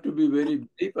 you have to be very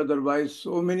brief, otherwise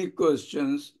so many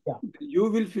questions, you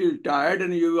will feel tired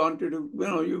and you wanted to,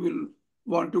 you will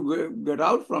want to get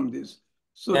out from this.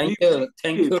 So thank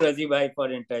you, Razi bhai,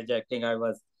 for interjecting. I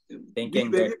was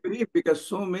thinking be very brief because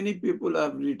so many people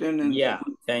have written. And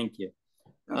thank you.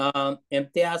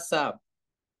 Imtiaz Saab.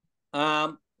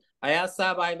 Ayaz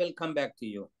Saab, I will come back to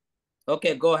you.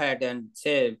 Okay, go ahead and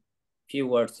say a few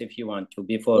words if you want to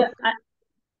before. Yeah,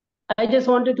 I just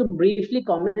wanted to briefly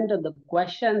comment on the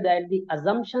question that the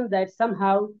assumption that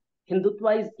somehow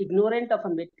Hindutva is ignorant of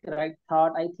Ambedkarite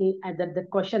thought, I think that the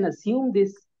question assumed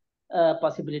this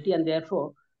possibility, and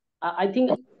therefore I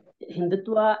think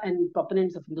Hindutva and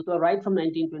proponents of Hindutva right from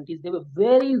 1920s, they were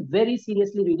very, very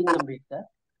seriously reading Ambedkar.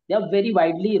 They are very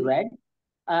widely read,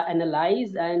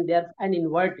 analyzed, and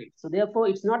inverted. So therefore,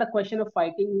 it's not a question of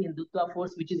fighting Hindutva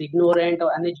force which is ignorant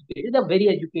or uneducated. They're very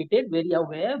educated, very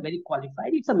aware, very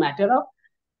qualified. It's a matter of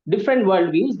different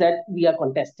worldviews that we are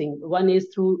contesting. One is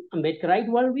through Ambedkarite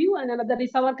worldview, and another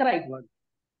is our Savarkarite worldview.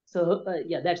 So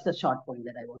yeah, that's the short point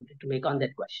that I wanted to make on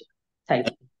that question. Thank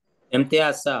you.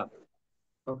 Imtiaz Saab.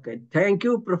 Okay, thank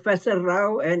you, Professor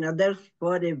Rao and others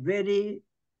for a very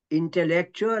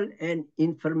intellectual and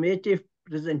informative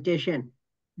presentation.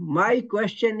 My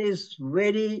question is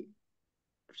very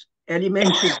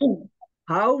elementary.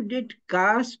 How did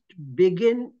caste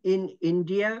begin in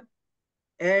India,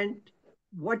 and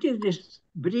what is this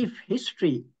brief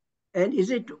history? And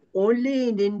is it only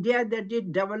in India that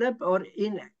it developed, or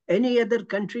in any other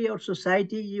country or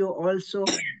society you also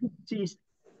see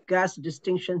caste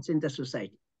distinctions in the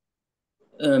society?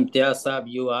 Imtiaz Saab,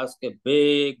 you ask a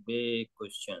big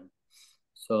question.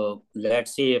 So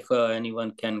let's see if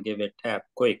anyone can give a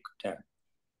quick tap.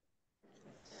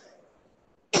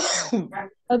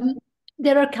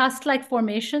 There are caste-like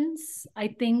formations, I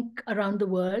think, around the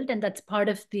world, and that's part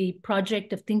of the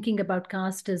project of thinking about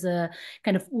caste as a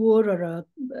kind of or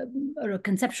a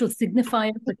conceptual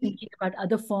signifier for thinking about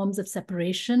other forms of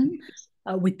separation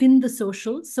within the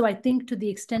social. So I think to the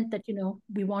extent that,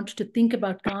 we want to think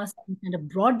about caste in a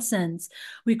broad sense,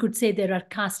 we could say there are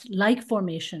caste-like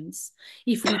formations.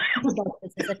 If we think about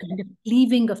this as a kind of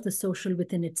cleaving of the social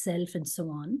within itself and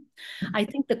so on. I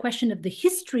think the question of the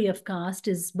history of caste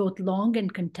is both long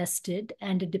and contested,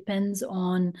 and it depends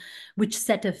on which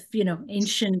set of,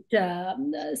 ancient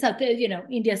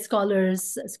India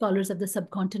scholars of the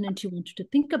subcontinent you wanted to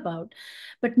think about.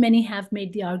 But many have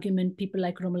made the argument, people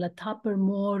like Romala Thapar,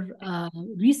 more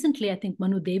recently, I think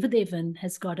Manu Devadevan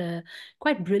has got a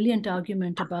quite brilliant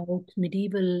argument about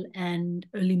medieval and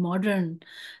early modern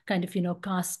kind of,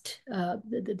 caste,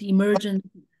 the emergence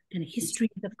and history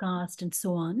of caste and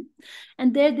so on.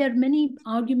 And there are many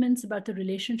arguments about the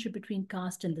relationship between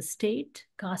caste and the state,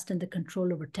 caste and the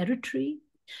control over territory,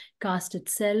 caste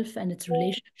itself and its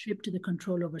relationship to the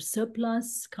control over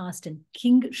surplus, caste and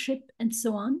kingship, and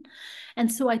so on.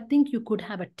 And so I think you could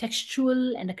have a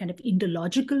textual and a kind of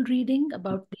Indological reading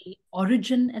about the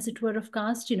origin, as it were, of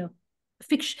caste.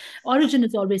 Fiction, origin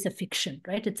is always a fiction,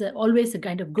 right? It's always a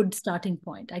kind of good starting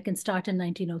point. I can start in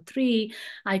 1903.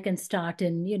 I can start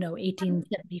in,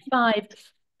 1875.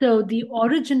 So the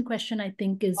origin question, I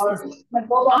think, is hard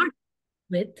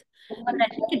with, but I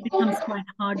think it becomes quite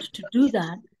hard to do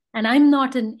that. And I'm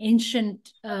not an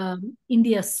ancient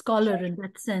India scholar in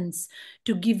that sense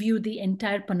to give you the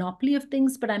entire panoply of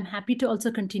things, but I'm happy to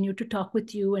also continue to talk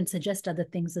with you and suggest other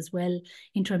things as well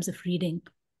in terms of reading.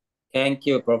 Thank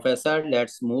you, Professor.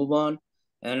 Let's move on.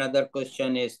 Another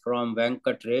question is from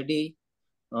Venkat Reddy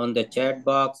on the chat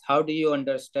box. How do you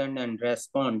understand and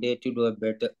respond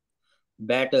day-to-day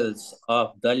battles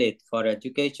of Dalit for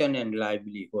education and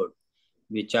livelihood,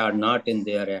 which are not in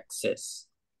their access?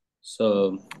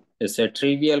 So it's a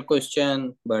trivial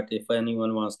question, but if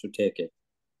anyone wants to take it.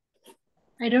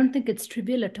 I don't think it's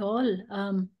trivial at all.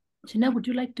 Chinna, would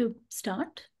you like to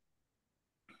start?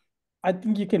 I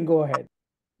think you can go ahead.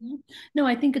 No,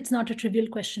 I think it's not a trivial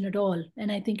question at all.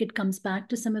 And I think it comes back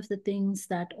to some of the things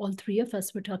that all three of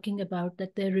us were talking about,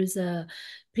 that there is a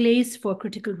place for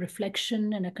critical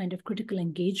reflection and a kind of critical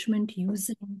engagement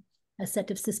using a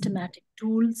set of systematic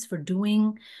tools for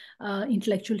doing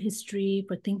intellectual history,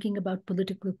 for thinking about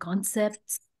political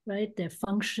concepts, right? Their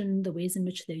function, the ways in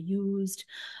which they're used,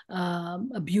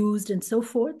 abused, and so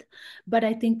forth. But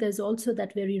I think there's also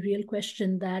that very real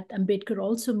question that Ambedkar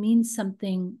also means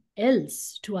something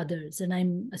else to others. And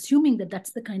I'm assuming that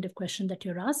that's the kind of question that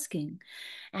you're asking.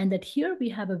 And that here we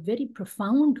have a very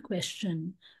profound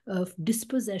question of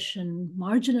dispossession,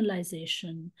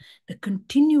 marginalization, the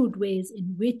continued ways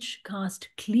in which caste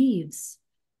cleaves,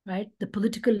 right? The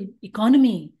political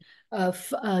economy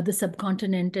of the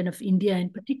subcontinent and of India in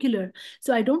particular.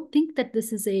 So I don't think that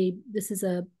this is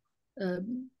a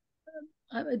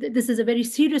very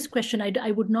serious question.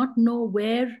 I would not know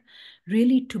where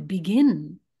really to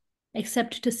begin,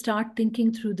 except to start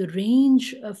thinking through the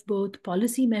range of both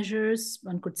policy measures,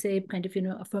 one could say kind of,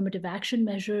 affirmative action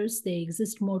measures. They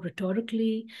exist more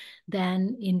rhetorically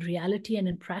than in reality and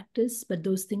in practice, but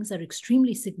those things are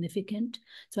extremely significant.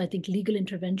 So I think legal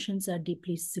interventions are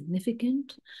deeply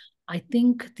significant. I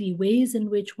think the ways in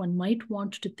which one might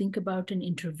want to think about and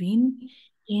intervene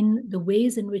in the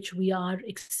ways in which we are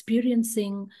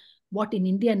experiencing what in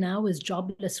India now is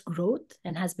jobless growth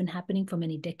and has been happening for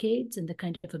many decades, and the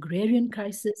kind of agrarian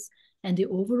crisis and the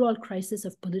overall crisis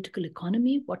of political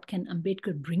economy. What can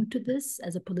Ambedkar bring to this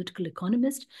as a political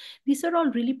economist? These are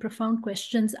all really profound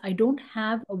questions. I don't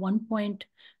have a one-point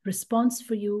response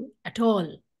for you at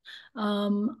all.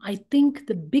 I think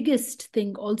the biggest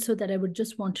thing also that I would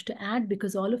just want to add,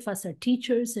 because all of us are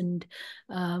teachers and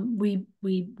we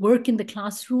work in the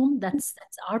classroom, that's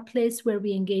our place where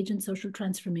we engage in social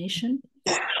transformation.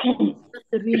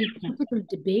 The really critical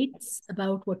debates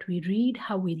about what we read,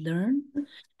 how we learn,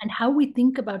 and how we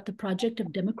think about the project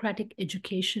of democratic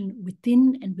education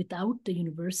within and without the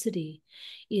university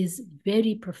is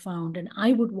very profound. And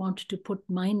I would want to put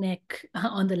my neck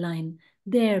on the line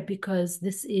there, because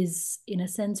this is, in a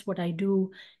sense, what I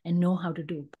do and know how to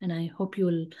do. And I hope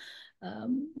you'll,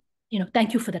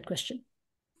 thank you for that question.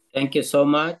 Thank you so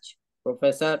much,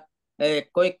 Professor. A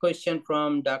quick question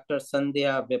from Dr.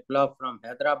 Sandhya Biplav from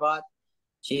Hyderabad.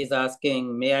 She is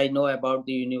asking, may I know about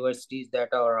the universities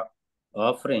that are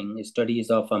offering studies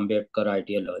of Ambedkar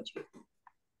ideology?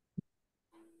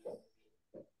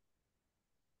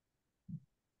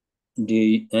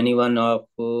 Do anyone of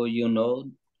you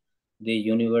know the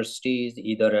universities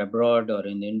either abroad or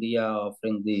in India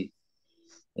offering the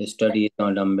studies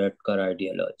on Ambedkar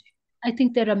ideology? I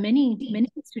think there are many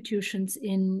institutions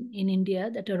in India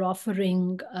that are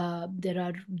offering, there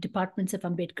are departments of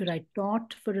Ambedkar I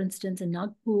taught, for instance, in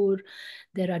Nagpur.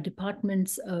 There are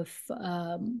departments of,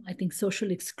 I think,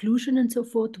 social exclusion and so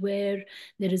forth, where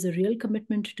there is a real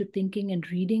commitment to thinking and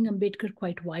reading Ambedkar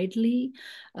quite widely.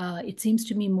 It seems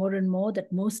to me more and more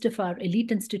that most of our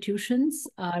elite institutions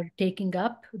are taking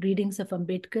up readings of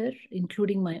Ambedkar,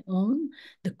 including my own.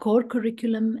 The core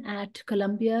curriculum at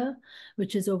Columbia,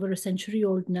 which is over a century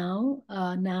old now,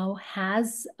 now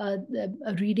has a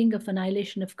reading of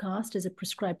Annihilation of Caste as a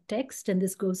prescribed text. And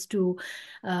this goes to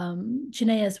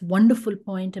Chinaya's wonderful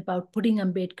point about putting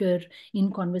Ambedkar in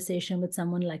conversation with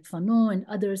someone like Fanon and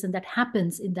others, and that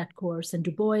happens in that course, and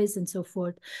Du Bois and so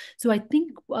forth. So I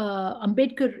think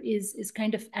Ambedkar is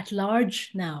kind of at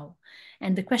large now.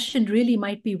 And the question really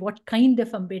might be, what kind of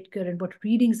Ambedkar and what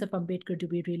readings of Ambedkar do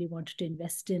we really want to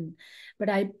invest in? But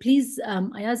please,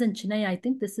 Ayaz and Chinaya, I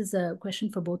think this is a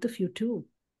question for both of you too.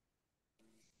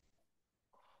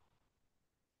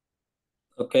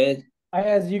 Okay.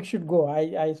 Ayaz, you should go.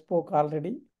 I spoke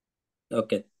already.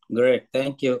 Okay, great.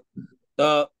 Thank you.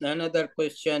 So another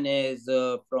question is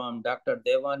from Dr.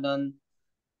 Devanand.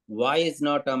 Why is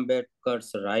not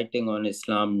Ambedkar's writing on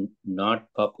Islam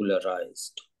not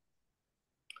popularized?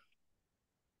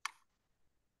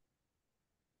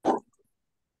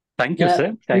 Thank you,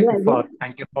 sir. Thank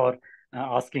you for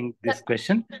asking this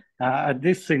question.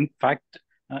 This, in fact,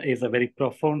 is a very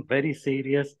profound, very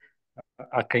serious,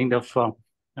 a kind of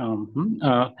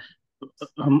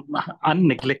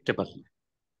unneglectable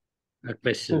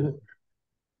question.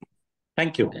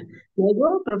 Thank you.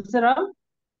 Professor Rao?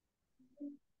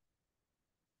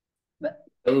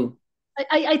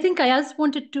 I think Ayaz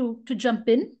wanted to jump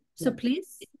in. So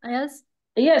please, Ayaz.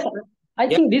 Yes, I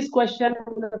think this question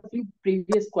and a few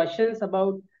previous questions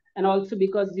about, and also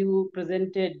because you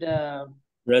presented,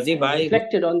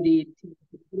 reflected on the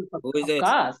who is it?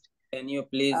 caste. Can you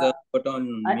please put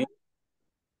on mute?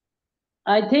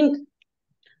 I think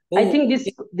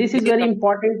this is very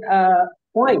important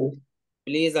point.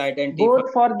 Please identify.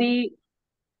 Both for the...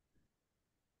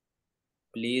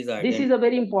 Please identify. This is a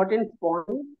very important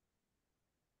point.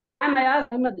 I'm Ayaz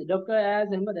Ahmed, Dr. Ayaz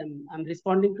Ahmed. I'm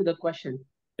responding to the question.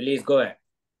 Please go ahead.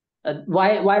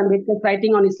 Why Ambedkar's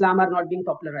writing on Islam are not being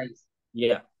popularized?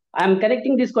 Yeah. I'm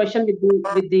connecting this question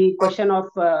with the question of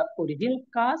origin of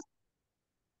caste.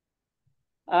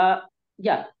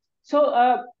 Yeah.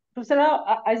 So, Professor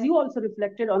Rao, as you also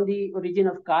reflected on the origin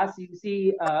of caste, you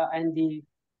see, and the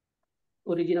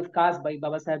origin of caste by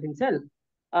Baba Sahib himself,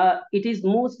 it is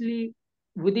mostly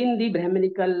within the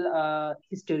Brahminical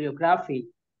historiography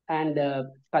and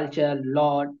culture,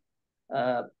 law,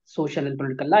 social and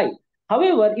political life.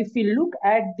 However, if we look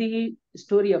at the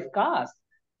story of caste,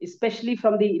 especially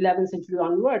from the 11th century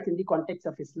onwards in the context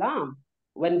of Islam,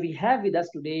 when we have with us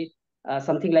today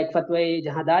something like Fatwa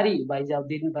Jahadari by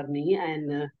Jauddin Barni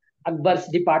and Akbar's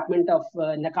department of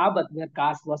Naqabat, where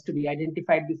caste was to be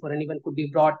identified before anyone could be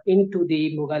brought into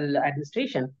the Mughal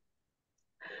administration.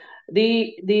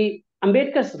 The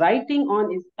Ambedkar's writing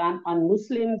on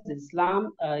Muslims, Islam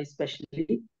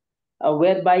especially,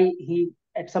 whereby he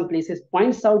at some places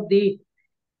points out the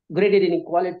graded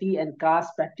inequality and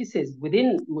caste practices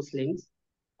within Muslims,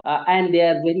 and they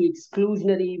are very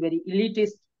exclusionary, very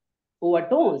elitist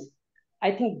overtones.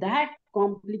 I think that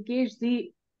complicates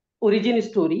the origin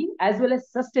story as well as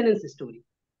sustenance story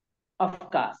of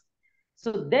caste.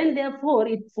 So then, therefore,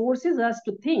 it forces us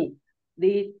to think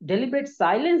the deliberate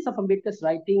silence of Ambedkar's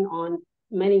writing on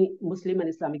many Muslim and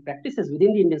Islamic practices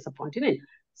within the Indian subcontinent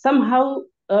somehow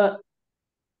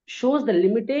shows the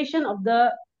limitation of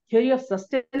the theory of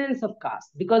sustenance of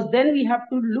caste, because then we have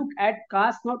to look at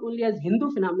caste not only as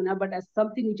Hindu phenomena, but as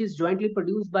something which is jointly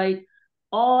produced by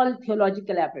all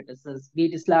theological apparatuses, be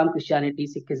it Islam, Christianity,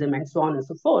 Sikhism, and so on and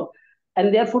so forth.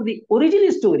 And therefore, the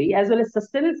origin story as well as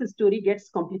sustenance story gets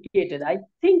complicated. I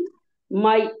think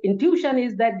my intuition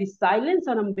is that the silence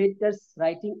on Ambedkar's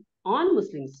writing on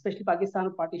Muslims, especially Pakistan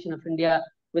or partition of India,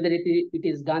 whether it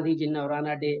is Gandhi Jinnah or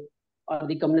Rana Day, or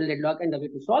the communal deadlock and the way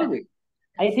to solve it.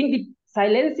 I think the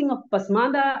silencing of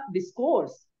Pasmanda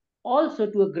discourse also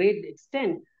to a great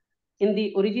extent in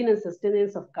the origin and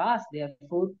sustenance of caste,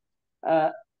 therefore,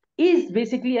 is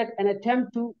basically an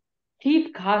attempt to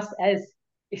keep caste as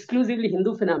exclusively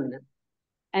Hindu phenomenon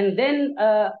and then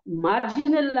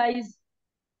marginalize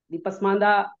the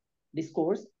Pasmanda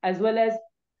discourse as well as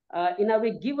in a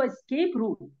way give a escape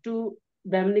route to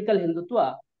Brahminical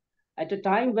Hindutva at a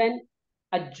time when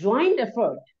a joint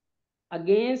effort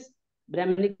against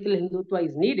Brahminical Hindutva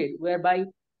is needed, whereby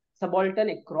subaltern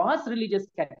across religious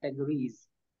categories,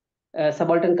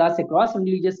 subaltern castes across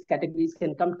religious categories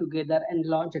can come together and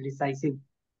launch a decisive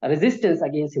resistance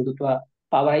against Hindutva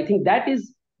power. I think that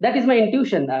is my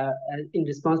intuition in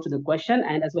response to the question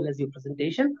and as well as your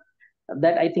presentation.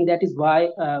 That I think that is why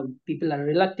people are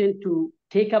reluctant to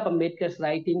take up Ambedkar's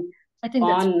writing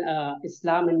on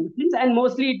Islam and Muslims, and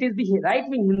mostly it is the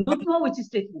right-wing Hindutva which is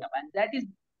taking up, and that is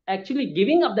actually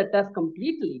giving up the turf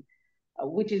completely,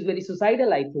 which is very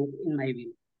suicidal, I think, in my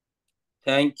view.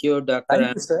 Thank you, Dr.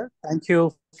 Thank you, sir. Thank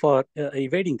you for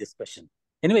evading this question.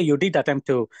 Anyway, you did attempt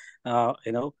to,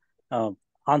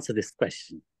 answer this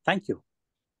question. Thank you.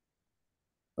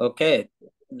 Okay,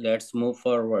 let's move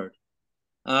forward.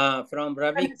 From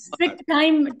Ravi. Strict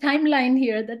timeline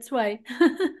here, that's why.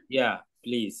 Yeah,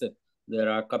 please. There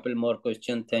are a couple more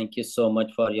questions. Thank you so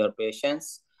much for your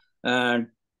patience. And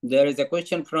there is a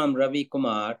question from Ravi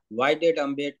Kumar. Why did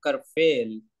Ambedkar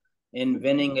fail in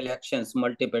winning elections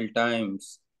multiple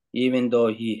times, even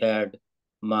though he had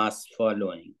mass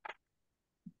following?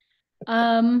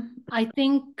 I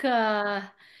think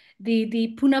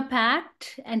the Pune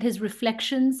Pact and his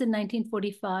reflections in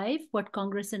 1945, what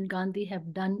Congress and Gandhi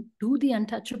have done to the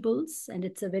untouchables, and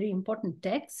it's a very important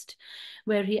text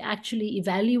where he actually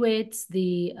evaluates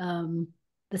the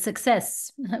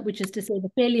success, which is to say the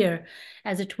failure,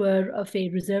 as it were, of a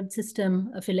reserved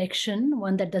system of election,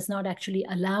 one that does not actually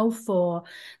allow for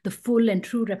the full and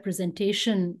true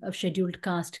representation of scheduled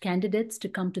caste candidates to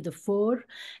come to the fore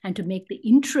and to make the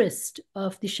interest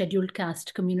of the scheduled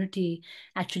caste community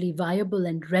actually viable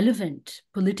and relevant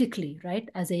politically, right,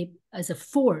 as a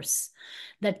force.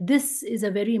 That this is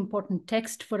a very important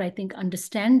text for, I think,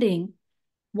 understanding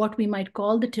what we might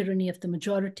call the tyranny of the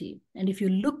majority. And if you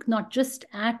look not just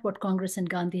at what Congress and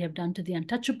Gandhi have done to the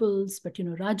untouchables, but,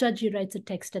 Rajaji writes a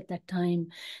text at that time.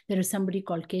 There is somebody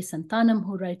called K. Santanam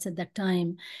who writes at that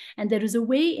time. And there is a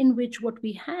way in which what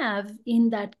we have in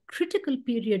that critical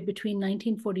period between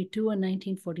 1942 and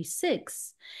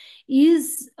 1946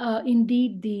 is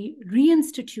indeed the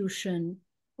reinstitution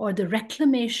or the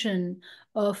reclamation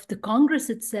of the Congress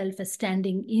itself as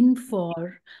standing in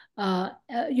for,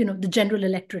 the general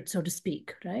electorate, so to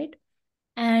speak, right?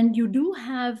 And you do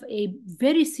have a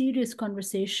very serious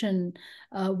conversation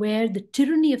where the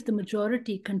tyranny of the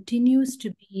majority continues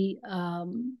to be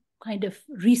kind of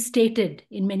restated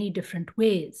in many different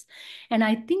ways. And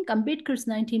I think Ambedkar's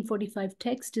 1945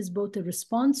 text is both a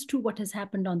response to what has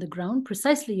happened on the ground,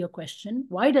 precisely your question,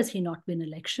 why does he not win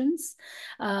elections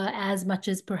as much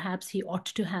as perhaps he ought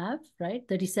to have, right?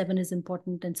 37 is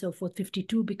important and so forth,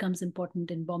 52 becomes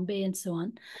important in Bombay and so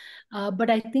on.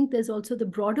 But I think there's also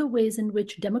the broader ways in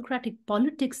which democratic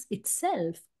politics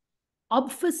itself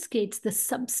obfuscates the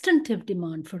substantive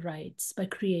demand for rights by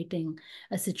creating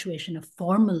a situation of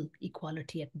formal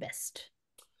equality at best.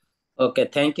 Okay,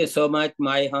 thank you so much.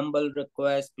 My humble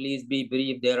request, please be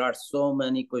brief. There are so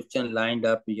many questions lined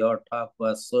up. Your talk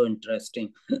was so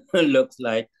interesting, looks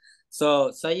like.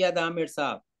 So, Sayyid Amir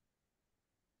Saab.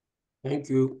 Thank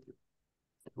you.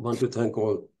 I want to thank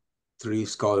all three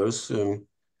scholars. To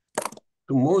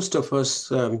most of us,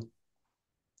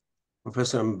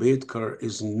 Professor Ambedkar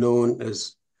is known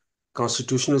as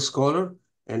constitutional scholar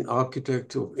and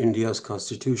architect of India's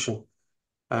constitution.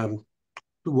 To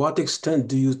what extent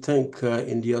do you think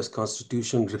India's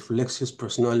constitution reflects his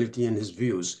personality and his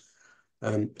views?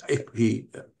 If he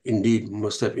indeed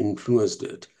must have influenced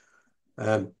it.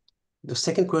 The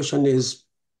second question is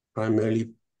primarily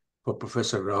for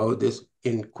Professor Rao. This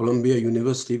in Columbia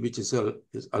University, which is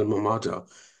his alma mater,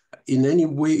 in any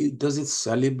way, does it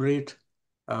celebrate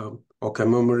or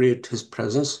commemorate his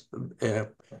presence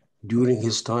during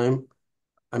his time?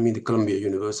 I mean, the Columbia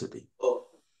University. Oh.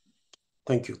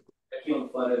 Thank you.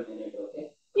 For a minute,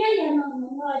 okay? Yeah,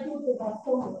 no, I do that. Don't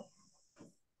worry.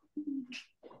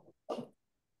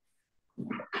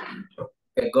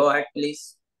 Okay, go ahead,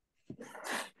 please.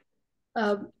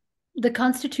 The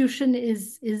Constitution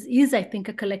is, I think,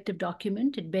 a collective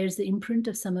document. It bears the imprint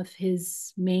of some of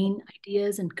his main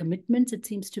ideas and commitments, it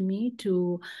seems to me,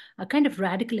 to a kind of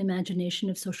radical imagination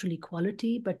of social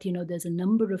equality. But, there's a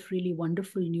number of really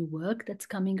wonderful new work that's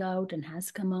coming out and has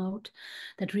come out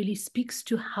that really speaks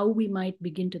to how we might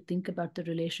begin to think about the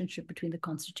relationship between the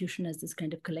Constitution as this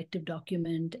kind of collective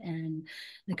document and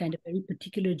the kind of very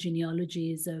particular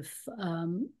genealogies of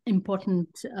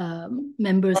important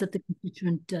members of the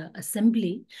constituent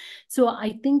assembly. So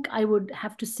I think I would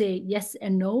have to say yes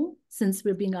and no, since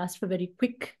we're being asked for very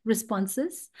quick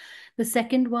responses. The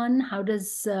second one, how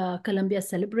does Columbia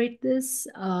celebrate this?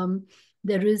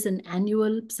 There is an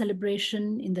annual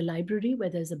celebration in the library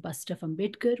where there's a bust of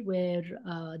Ambedkar, where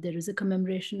there is a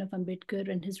commemoration of Ambedkar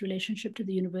and his relationship to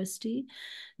the university.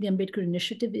 The Ambedkar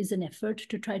Initiative is an effort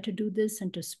to try to do this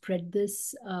and to spread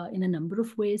this in a number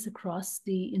of ways across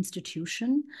the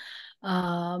institution.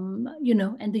 And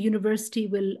the university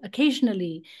will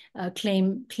occasionally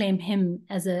claim him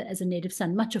as a native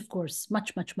son. Much, of course,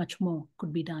 much more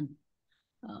could be done.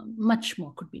 Much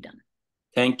more could be done.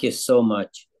 Thank you so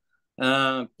much.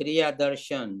 Priya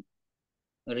Darshan,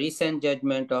 recent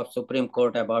judgment of Supreme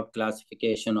Court about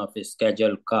classification of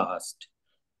scheduled caste.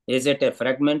 Is it a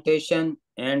fragmentation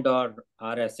and or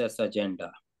RSS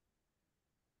agenda?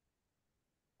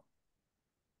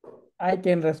 I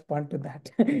can respond to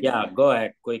that. Yeah, go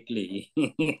ahead quickly.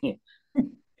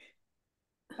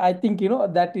 I think,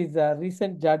 that is a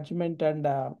recent judgment, and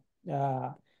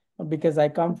because I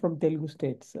come from Telugu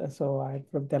states, so I'm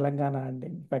from Telangana, and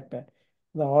in fact,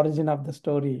 the origin of the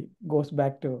story goes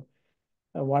back to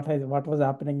what was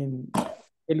happening in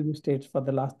Telugu states for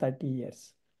the last 30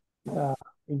 years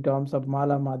in terms of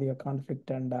Mala Madhya conflict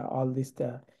and all this.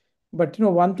 But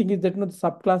one thing is that the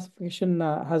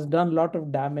subclassification has done a lot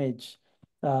of damage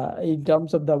in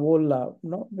terms of the whole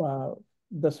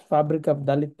the fabric of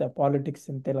Dalit politics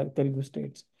in Telugu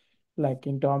states, like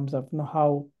in terms of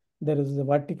how there is a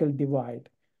vertical divide.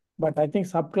 But I think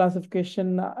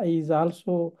subclassification is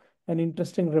also an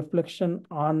interesting reflection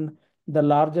on the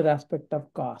larger aspect of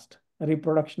caste,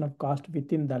 reproduction of caste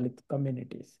within Dalit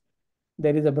communities.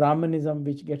 There is a Brahmanism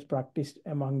which gets practiced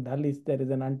among Dalits. There is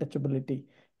an untouchability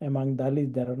among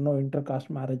Dalits. There are no intercaste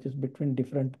marriages between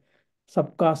different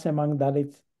subcastes among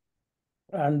Dalits.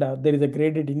 And there is a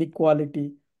graded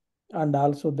inequality. And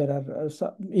also there are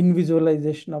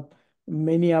invisualization of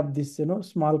many of these,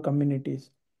 small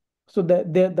communities. So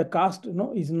the caste,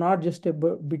 is not just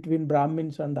between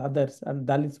Brahmins and others and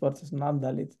Dalits versus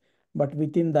non-Dalits, but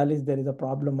within Dalits there is a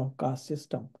problem of caste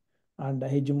system and the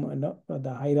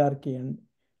hierarchy and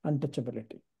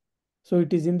untouchability. So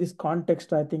it is in this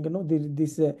context, I think,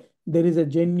 there is a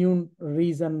genuine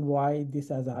reason why this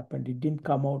has happened. It didn't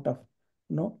come out of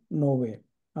nowhere.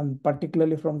 And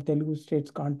particularly from Telugu states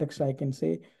context, I can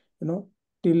say,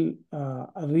 till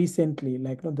recently,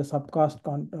 like, the subcaste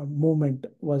movement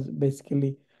was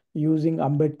basically using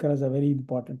Ambedkar as a very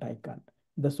important icon.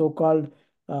 The so-called,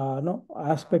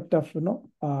 aspect of,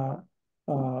 the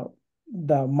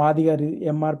Madhya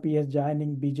MRPS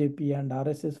joining BJP and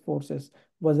RSS forces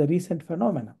was a recent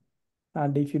phenomenon.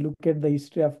 And if you look at the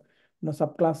history of,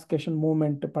 subclassification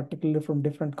movement, particularly from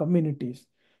different communities,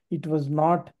 it was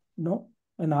not, an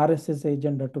RSS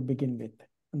agenda to begin with.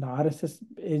 And the RSS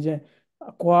agent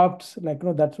co-ops, like,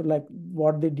 that's like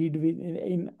what they did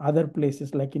in other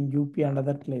places, like in UP and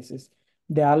other places.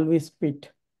 They always pit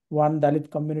one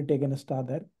Dalit community against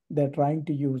other. They're trying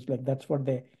to use, like, that's what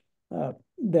they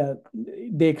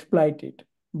exploit it.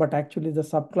 But actually the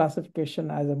subclassification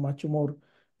has a much more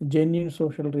genuine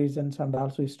social reasons and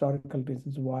also historical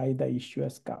reasons why the issue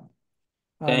has come.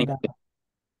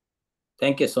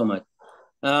 Thank you so much.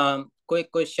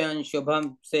 Quick question,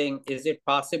 Shubham saying, is it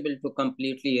possible to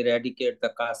completely eradicate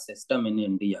the caste system in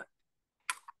India?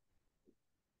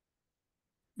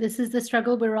 This is the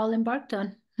struggle we're all embarked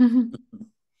on.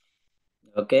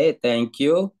 Okay, thank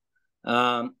you.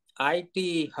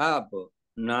 IT Hub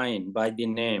 9 by the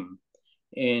name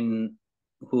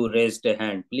who raised a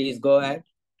hand. Please go ahead.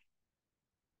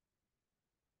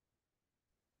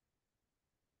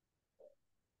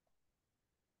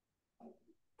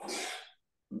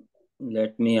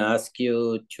 Let me ask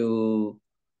you to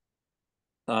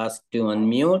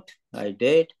unmute. I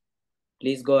did.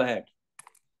 Please go ahead.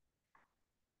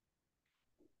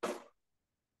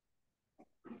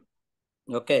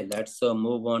 Okay, let's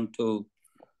move on to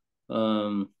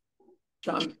Shant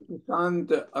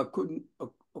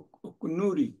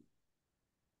Akunuri.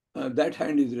 That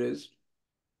hand is raised.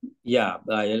 Yeah,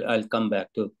 I'll come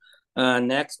back to.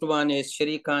 Next one is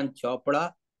Shrikant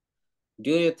Chopra.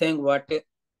 Do you think what,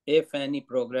 if any,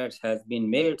 progress has been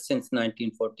made since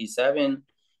 1947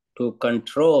 to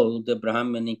control the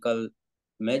Brahminical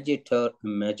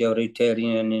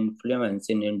majoritarian influence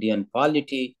in Indian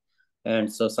polity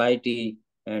and society,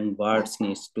 and what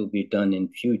needs to be done in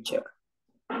future?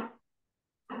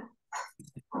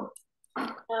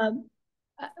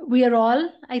 We are all,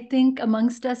 I think,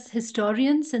 amongst us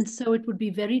historians, and so it would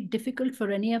be very difficult for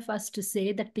any of us to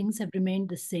say that things have remained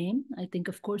the same. I think,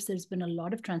 of course, there's been a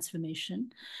lot of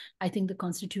transformation. I think the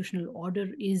constitutional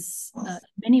order is, in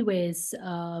many ways,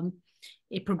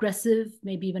 a progressive,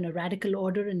 maybe even a radical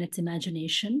order in its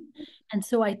imagination. And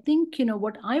so I think,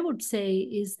 what I would say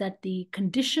is that the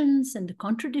conditions and the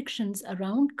contradictions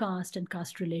around caste and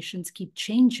caste relations keep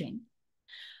changing.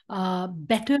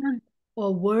 Better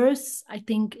or worse, I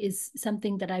think, is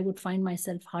something that I would find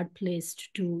myself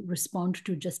hard-placed to respond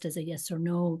to just as a yes or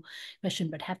no question.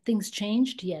 But have things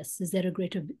changed? Yes. Is there a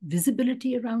greater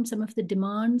visibility around some of the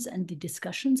demands and the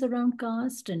discussions around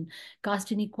caste and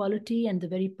caste inequality and the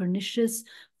very pernicious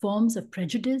forms of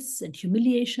prejudice and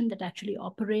humiliation that actually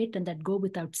operate and that go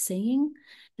without saying,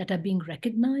 that are being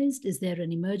recognized? Is there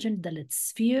an emergent Dalit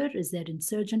sphere? Is there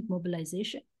insurgent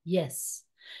mobilization? Yes.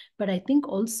 But I think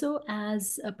also,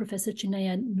 as Professor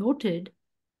Chinnaya noted,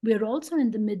 we're also in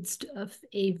the midst of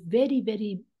a very,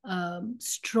 very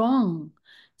strong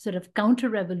sort of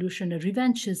counter-revolution, a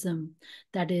revanchism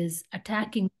that is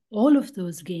attacking all of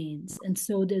those gains. And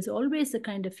so there's always a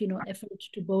kind of, effort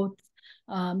to both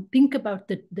think about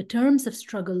the terms of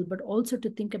struggle, but also to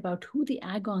think about who the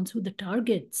agons, who the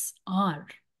targets are.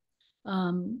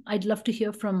 I'd love to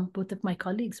hear from both of my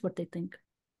colleagues what they think.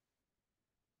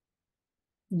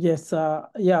 Yes, yeah,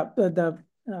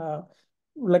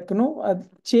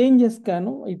 changes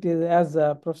it is, as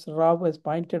Professor Rao has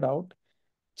pointed out,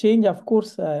 change, of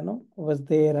course, was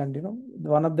there, and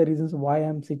one of the reasons why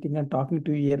I'm sitting and talking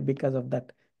to you here, because of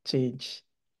that change,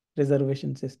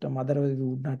 reservation system. Otherwise, we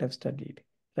would not have studied,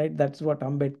 right? That's what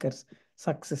Ambedkar's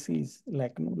success is.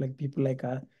 Like people like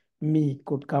me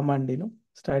could come and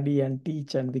study and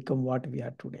teach and become what we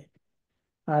are today.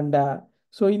 And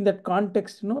so in that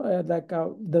context,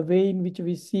 the way in which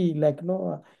we see,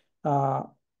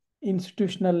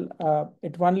 institutional,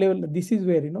 at one level, this is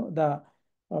where, the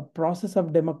process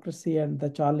of democracy and the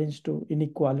challenge to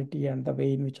inequality and the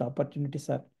way in which opportunities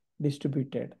are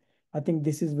distributed. I think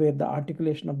this is where the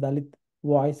articulation of Dalit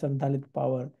voice and Dalit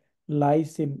power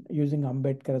lies in using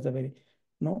Ambedkar as a very,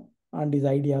 and his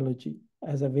ideology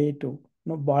as a way to,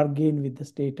 bargain with the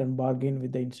state and bargain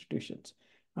with the institutions.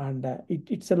 And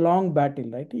it's a long battle,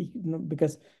 right?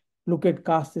 Because look at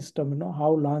caste system,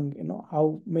 how long,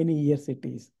 how many years it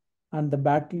is. And the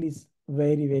battle is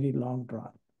very, very long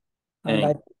drawn.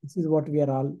 And this is what we are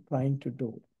all trying to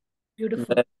do.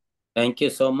 Beautiful. Thank you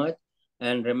so much.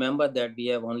 And remember that we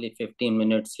have only 15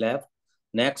 minutes left.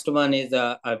 Next one is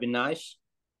Avinash.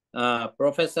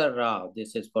 Professor Rao,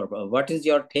 this is for, what is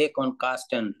your take on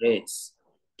caste and race?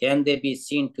 Can they be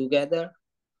seen together?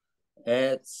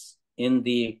 As in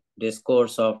the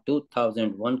discourse of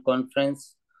 2001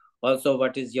 conference. Also,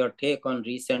 what is your take on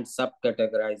recent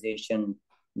subcategorization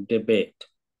debate?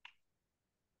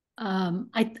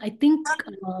 I think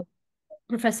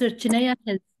Professor Chinaya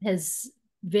has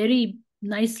very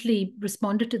nicely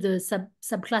responded to the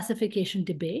subclassification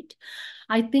debate.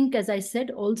 I think, as I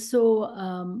said, also,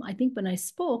 I think when I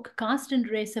spoke, caste and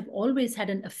race have always had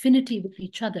an affinity with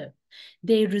each other.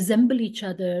 They resemble each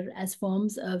other as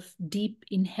forms of deep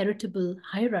inheritable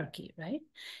hierarchy, right?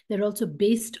 They're also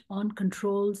based on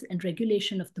controls and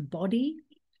regulation of the body,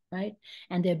 right?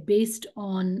 And they're based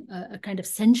on a kind of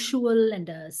sensual and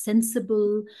a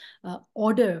sensible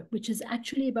order, which is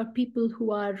actually about people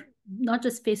who are not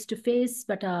just face to face,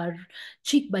 but are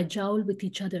cheek by jowl with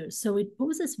each other. So it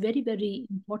poses very, very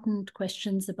important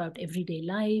questions about everyday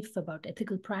life, about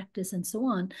ethical practice, and so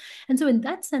on. And so in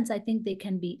that sense, I think they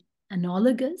can be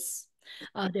analogous.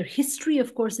 Their history,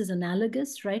 of course, is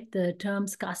analogous, right? The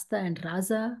terms casta and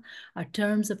raza are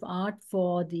terms of art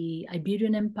for the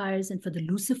Iberian empires and for the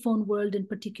Lusophone world in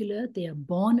particular. They are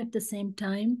born at the same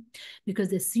time because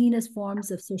they're seen as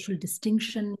forms of social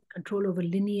distinction, control over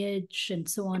lineage, and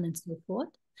so on and so forth.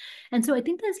 And so I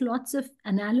think there's lots of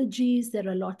analogies, there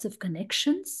are lots of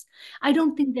connections. I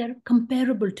don't think they're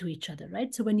comparable to each other,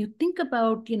 right? So when you think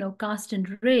about, caste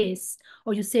and race,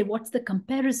 or you say, what's the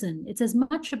comparison? It's as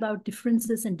much about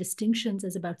differences and distinctions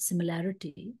as about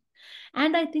similarity.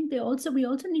 And I think we also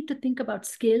need to think about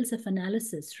scales of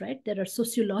analysis, right? There are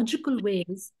sociological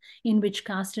ways in which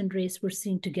caste and race were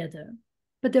seen together.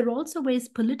 But there are also ways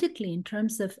politically in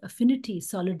terms of affinity,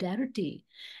 solidarity,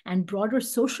 and broader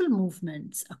social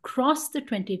movements across the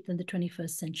 20th and the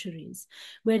 21st centuries,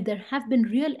 where there have been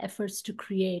real efforts to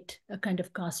create a kind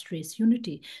of caste-race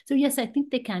unity. So yes, I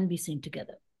think they can be seen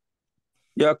together.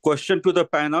 Yeah, question to the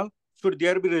panel. Should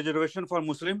there be reservation for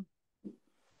Muslim?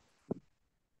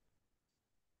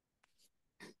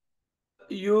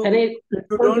 You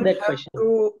don't have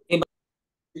to,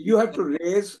 you have to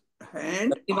raise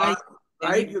hand.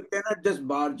 Right, you cannot just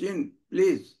barge in,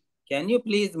 please. Can you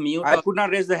please mute? I could not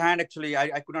raise the hand, actually.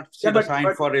 I could not see the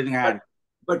sign for raising hand.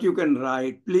 But you can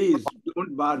write. Please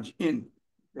don't barge in.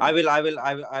 I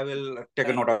will take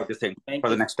a note of this thing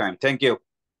for the next time. Thank you.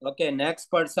 Okay,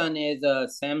 next person is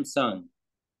Samsung.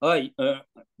 Oh,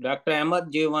 Dr.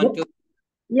 Ahmad, do you want to?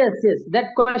 Yes.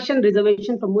 That question,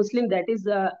 reservation for Muslim, that is,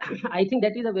 I think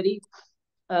that is a very,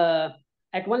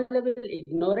 at one level,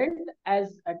 ignorant,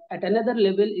 as at another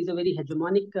level is a very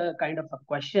hegemonic kind of a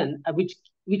question,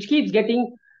 which keeps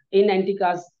getting in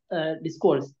anti-caste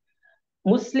discourse.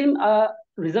 Muslim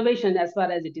reservation, as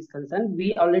far as it is concerned,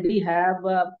 we already have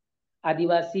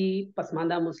Adivasi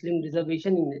Pasmanda Muslim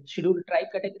reservation in scheduled tribe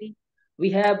category.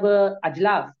 We have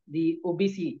Ajlaf, the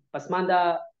OBC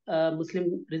Pasmanda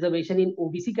Muslim reservation in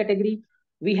OBC category.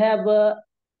 We have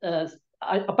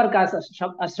upper caste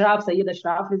Ashraf, Sayyid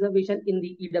Ashraf reservation in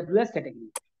the EWS category.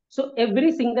 So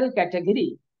every single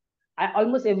category,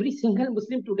 almost every single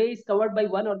Muslim today is covered by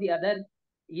one or the other,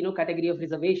 category of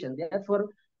reservation. Therefore,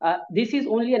 this is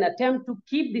only an attempt to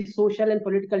keep the social and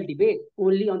political debate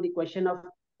only on the question of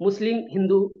Muslim,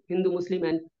 Hindu, Muslim,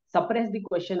 and suppress the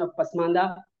question of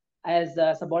Pasmanda as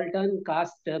a subaltern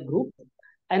caste group.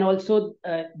 And also,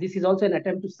 this is also an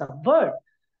attempt to subvert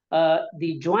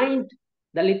the joint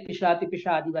Dalit Pishra,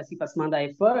 Tipishra, Adivasi Pasmanda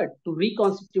effort to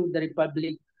reconstitute the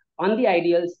republic on the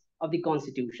ideals of the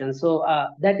constitution. So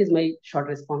that is my short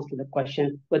response to the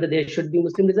question, whether there should be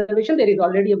Muslim reservation. There is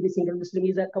already every single Muslim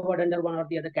is covered under one or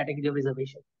the other category of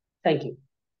reservation. Thank you.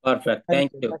 Perfect.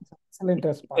 Thank you. Excellent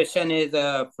response. Question is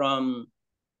from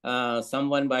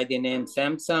someone by the name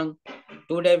Samsung.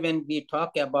 Today, when we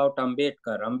talk about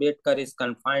Ambedkar is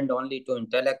confined only to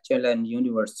intellectual and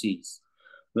universities.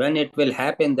 When it will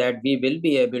happen that we will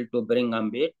be able to bring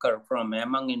Ambedkar from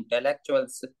among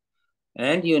intellectuals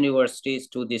and universities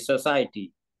to the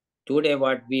society. Today,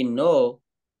 what we know,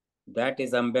 that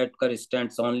is Ambedkar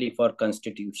stands only for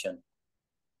constitution.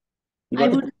 I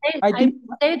would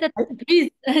say that,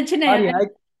 please, Chinaya.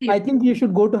 I think you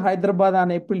should go to Hyderabad on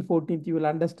April 14th. You will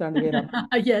understand where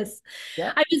I'm. Yes.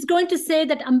 Yeah. I was going to say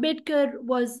that Ambedkar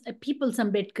was a people's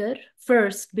Ambedkar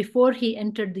first before he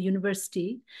entered the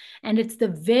university. And it's the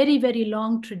very, very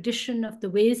long tradition of the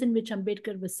ways in which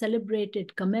Ambedkar was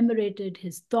celebrated, commemorated,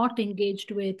 his thought engaged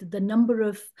with, the number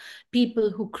of people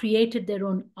who created their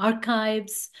own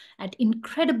archives at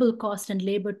incredible cost and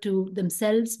labor to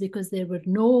themselves, because there were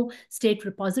no state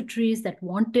repositories that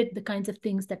wanted the kinds of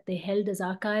things that they held as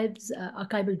archives,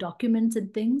 archival documents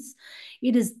and things.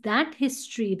 It is that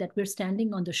history that we're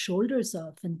standing on the shoulders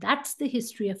of, and that's the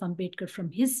history of Ambedkar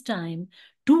from his time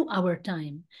to our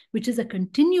time, which is a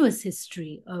continuous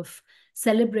history of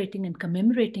celebrating and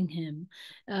commemorating him.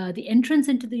 The entrance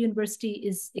into the university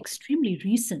is extremely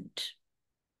recent.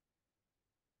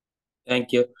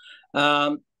 Thank you.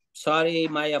 Sorry,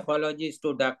 my apologies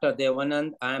to Dr.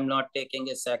 Devanand. I am not taking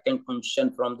a second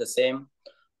question from the same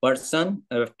person.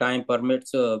 If time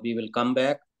permits, we will come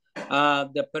back.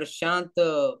 The Prashant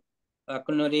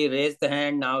Akunuri raised the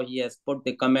hand. Now he has put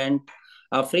the comment.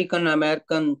 African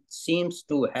American seems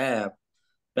to have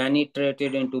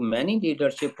penetrated into many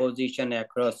leadership positions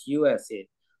across USA.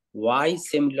 Why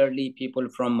similarly people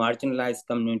from marginalized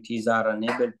communities are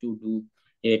unable to do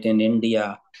it in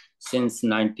India since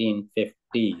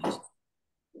 1950s?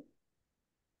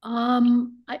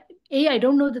 I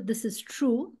don't know that this is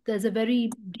true. There's a very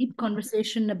deep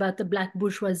conversation about the Black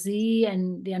bourgeoisie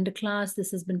and the underclass.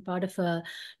 This has been part of a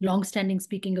long-standing,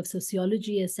 speaking of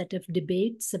sociology, a set of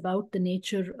debates about the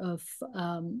nature of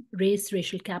race,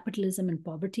 racial capitalism, and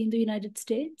poverty in the United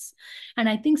States. And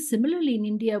I think similarly in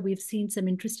India, we've seen some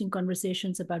interesting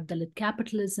conversations about Dalit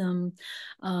capitalism,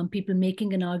 people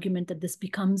making an argument that this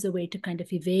becomes a way to kind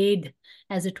of evade,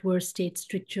 as it were, state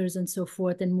strictures and so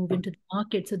forth, and move into the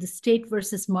market. So the state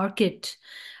versus market,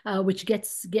 which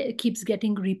keeps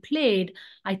getting replayed,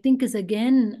 I think is,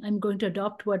 again, I'm going to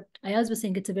adopt what Ayaz was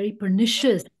saying, it's a very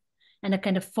pernicious and a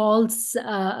kind of false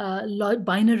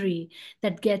binary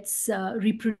that gets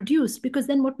reproduced, because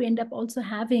then what we end up also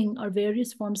having are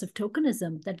various forms of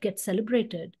tokenism that get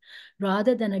celebrated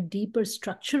rather than a deeper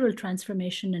structural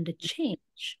transformation and a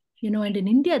change. You know, and in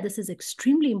India, this is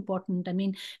extremely important. I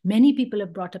mean, many people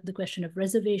have brought up the question of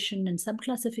reservation and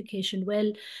subclassification.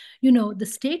 Well, you know, the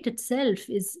state itself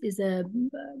is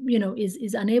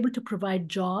unable to provide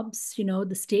jobs. You know,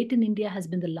 the state in India has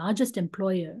been the largest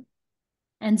employer.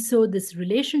 And so this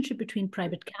relationship between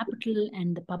private capital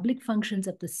and the public functions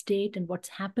of the state and what's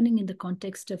happening in the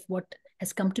context of what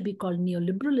has come to be called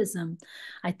neoliberalism,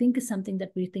 I think is something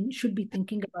that we should be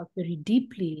thinking about very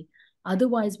deeply.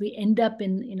 Otherwise, we end up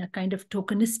in a kind of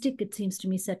tokenistic, it seems to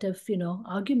me, set of, you know,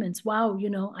 arguments. Wow, you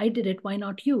know, I did it, why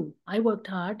not you? I worked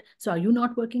hard, so are you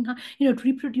not working hard? You know, it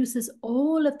reproduces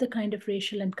all of the kind of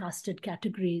racial and casted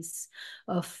categories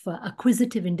of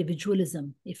acquisitive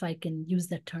individualism, if I can use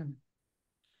that term.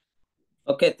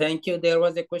 Okay, thank you. There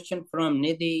was a question from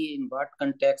Nidhi. In what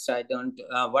context? I don't.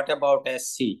 What about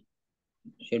SC,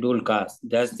 scheduled caste?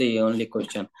 That's the only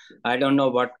question. I don't know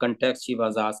what context she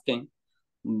was asking,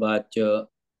 but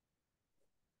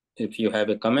if you have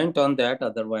a comment on that,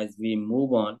 otherwise we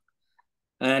move on.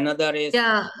 Another is,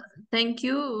 yeah, thank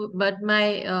you, but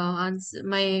my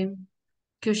my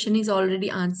question is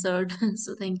already answered.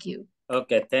 So thank you.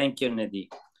 Okay, thank you, Nidhi.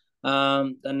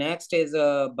 The next is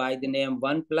by the name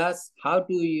OnePlus. How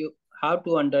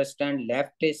to understand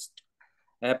leftist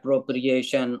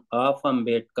appropriation of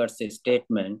Ambedkar's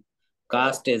statement,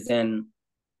 caste is an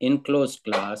enclosed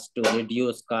class, to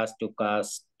reduce caste to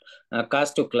class,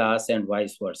 and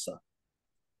vice versa?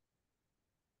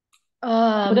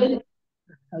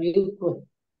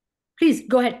 Please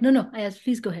go ahead. No,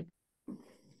 please go ahead.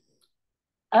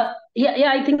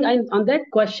 I think on that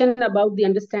question about the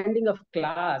understanding of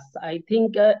class, I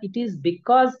think it is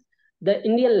because the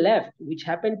Indian left, which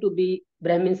happened to be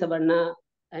Brahmin Savarna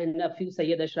and a few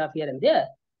Sayyid Ashraf here and there,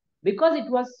 because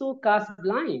it was so caste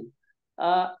blind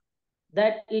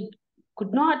that it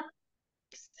could not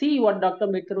see what Dr.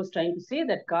 Ambedkar was trying to say,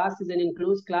 that caste is an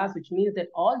enclosed class, which means that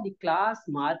all the class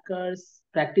markers,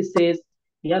 practices,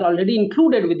 they are already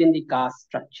included within the caste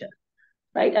structure.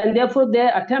 Right, and therefore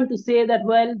their attempt to say that,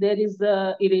 well, there is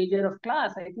the erasure of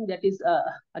class, I think that is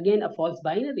again a false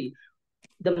binary.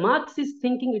 The Marxist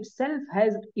thinking itself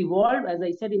has evolved, as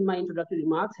I said in my introductory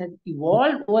remarks, has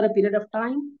evolved over a period of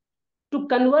time to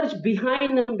converge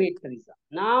behind Ambedkarism.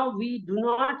 Now we do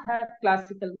not have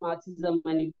classical Marxism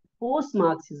and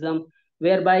post-Marxism,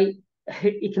 whereby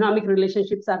economic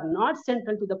relationships are not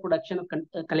central to the production of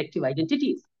collective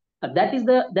identities. That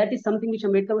is something which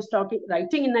Ambedkar was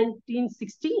writing in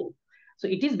 1916. So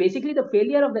it is basically the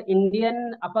failure of the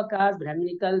Indian upper caste,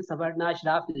 Brahminical, Savarna,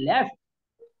 Ashraf left,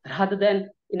 rather than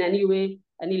in any way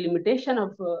any limitation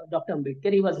of Dr.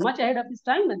 Ambedkar. He was much ahead of his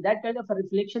time, and that kind of a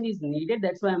reflection is needed.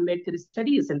 That's why Ambedkar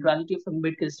studies, centrality of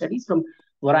Ambedkar studies from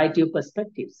variety of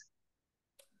perspectives.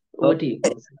 Over to you,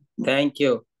 Professor. Thank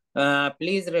you.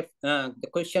 Please, the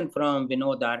question from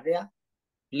Vinod Arya.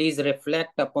 Please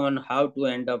reflect upon how to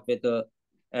end up with a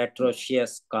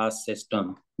atrocious caste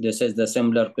system. This is the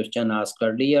similar question asked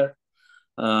earlier.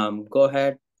 Go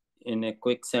ahead in a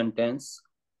quick sentence.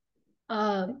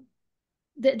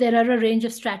 There are a range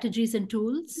of strategies and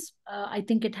tools. I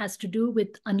think it has to do with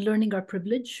unlearning our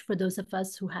privilege for those of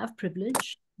us who have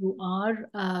privilege, who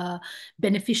are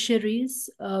beneficiaries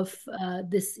of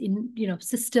this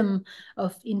system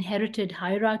of inherited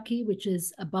hierarchy, which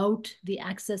is about the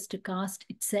access to caste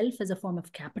itself as a form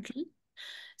of capital.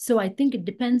 So I think it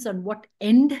depends on what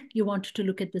end you want to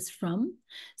look at this from.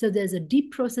 So there's a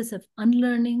deep process of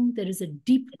unlearning. There is a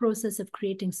deep process of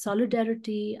creating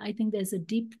solidarity. I think there's a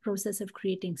deep process of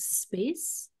creating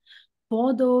space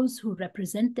for those who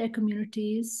represent their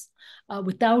communities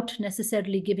without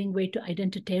necessarily giving way to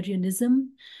identitarianism.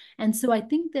 And so I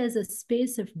think there's a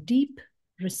space of deep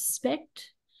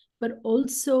respect, but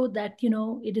also that,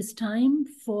 it is time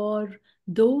for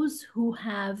those who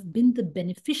have been the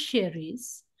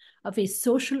beneficiaries of a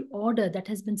social order that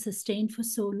has been sustained for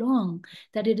so long,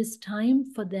 that it is time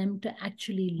for them to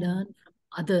actually learn from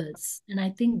others. And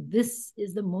I think this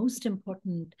is the most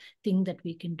important thing that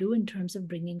we can do in terms of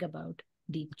bringing about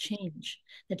deep change,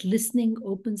 that listening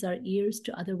opens our ears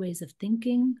to other ways of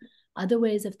thinking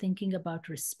about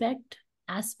respect,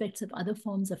 aspects of other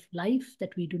forms of life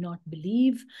that we do not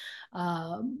believe,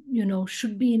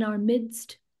 should be in our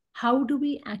midst. How do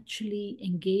we actually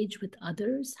engage with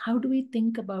others? How do we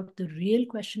think about the real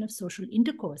question of social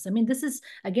intercourse? I mean, this is,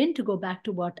 again, to go back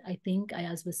to what I think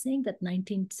Ayaz was saying, that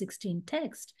 1916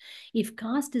 text. If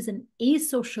caste is an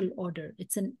asocial order,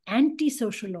 it's an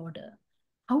anti-social order,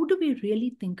 how do we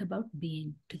really think about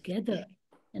being together?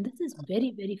 And this is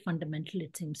very, very fundamental,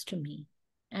 it seems to me.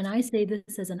 And I say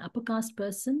this as an upper caste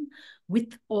person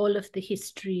with all of the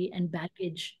history and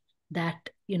baggage that,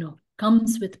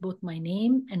 comes with both my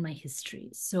name and my history.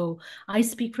 So I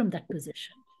speak from that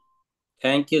position.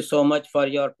 Thank you so much for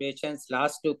your patience.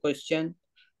 Last two questions.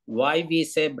 Why we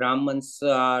say Brahmins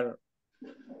are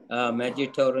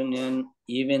Mediterranean,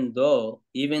 even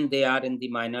they are in the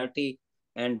minority,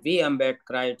 and we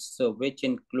Ambedkarites, which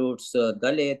includes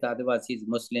Dalit, Adivasis,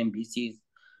 Muslim, BCs,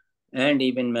 and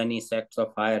even many sects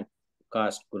of higher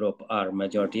caste group are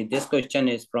majority. This question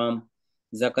is from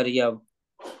Zakaria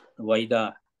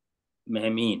Waida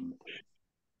Mehmin.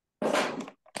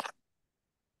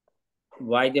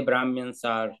 Why the Brahmins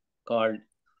are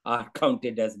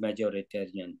counted as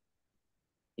majoritarian,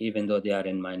 even though they are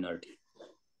in minority?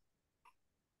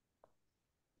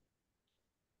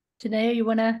 Janaya, you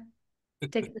want to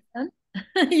take this on?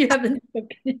 You haven't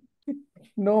spoken.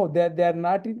 No, they're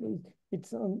not.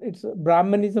 It's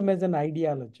Brahmanism as an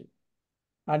ideology,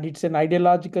 and it's an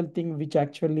ideological thing which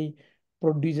actually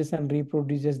produces and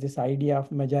reproduces this idea of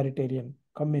majoritarian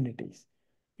communities.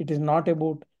 It is not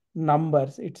about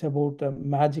numbers. It's about the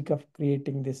magic of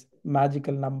creating this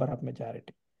magical number of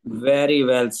majority. Very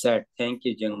well said. Thank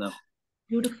you, Jangnam.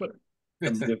 Beautiful.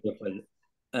 Beautiful.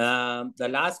 The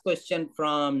last question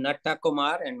from Natta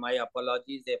Kumar, and my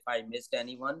apologies if I missed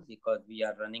anyone because we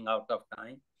are running out of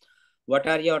time. What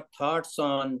are your thoughts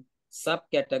on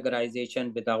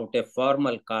subcategorization without a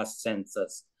formal caste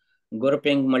census?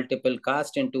 Grouping multiple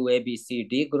castes into A, B, C,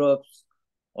 D groups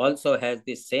also has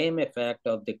the same effect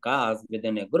of the caste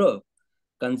within a group,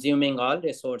 consuming all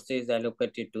resources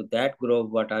allocated to that group.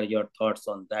 What are your thoughts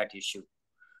on that issue?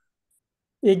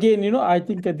 Again, I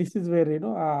think this is where,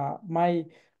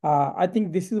 I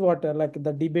think this is what like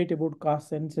the debate about caste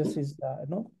census is,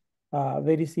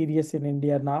 very serious in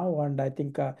India now. And I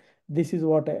think this is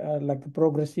what like the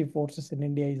progressive forces in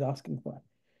India is asking for.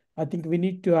 I think we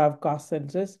need to have caste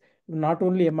census, not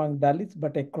only among Dalits,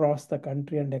 but across the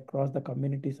country and across the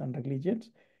communities and religions.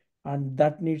 And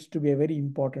that needs to be a very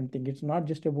important thing. It's not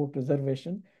just about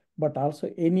reservation, but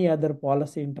also any other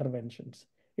policy interventions.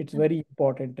 It's very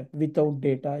important. Without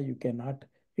data, you cannot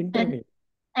intervene.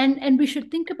 And we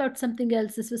should think about something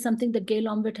else. This was something that Gail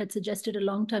Ombert had suggested a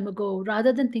long time ago.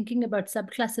 Rather than thinking about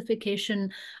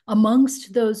subclassification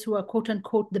amongst those who are, quote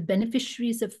unquote, the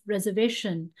beneficiaries of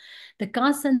reservation, the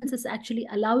caste census actually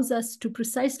allows us to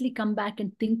precisely come back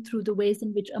and think through the ways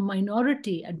in which a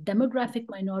minority, a demographic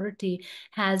minority,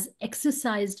 has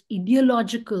exercised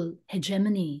ideological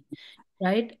hegemony,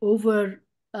 right, over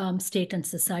state and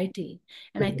society.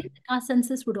 And I think the caste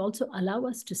census would also allow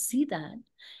us to see that.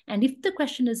 And if the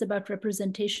question is about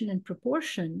representation and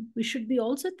proportion, we should be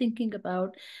also thinking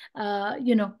about,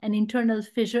 an internal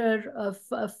fissure of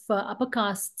upper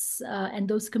castes and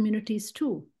those communities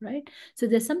too, right? So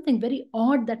there's something very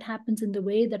odd that happens in the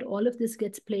way that all of this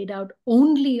gets played out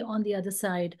only on the other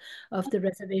side of the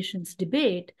reservations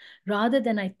debate, rather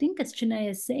than, I think, as Chinay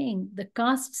is saying, the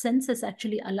caste census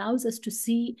actually allows us to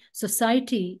see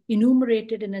society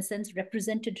enumerated, in a sense,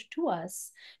 represented to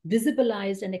us,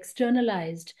 visibilized and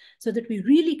externalized, so that we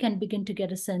really can begin to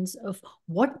get a sense of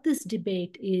what this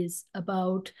debate is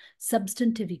about: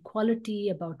 substantive equality,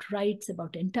 about rights,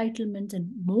 about entitlements, and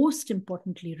most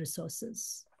importantly,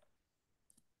 resources.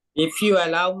 If you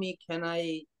allow me, can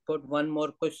I put one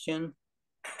more question?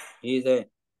 He's a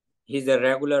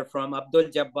regular from Abdul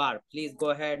Jabbar. Please go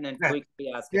ahead and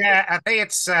quickly ask. Yeah, I think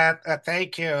it's,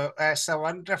 thank you. It's a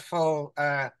wonderful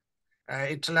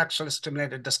intellectual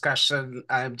stimulated discussion.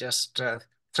 I'm just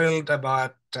thrilled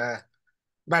about,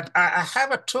 but I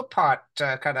have a two-part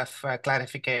kind of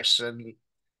clarification.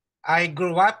 I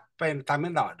grew up in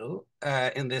Tamil Nadu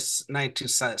in this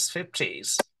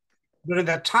 1950s. During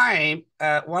that time,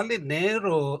 only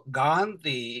Nehru,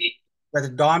 Gandhi were the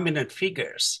dominant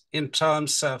figures in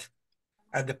terms of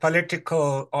the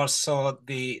political, also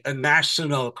the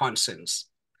national conscience.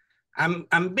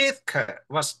 Ambedkar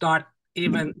was not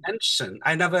even mentioned.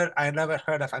 I never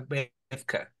heard of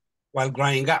Ambedkar while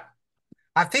growing up.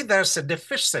 I think there's a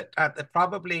deficit.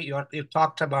 Probably you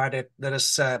talked about it. There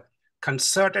is a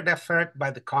concerted effort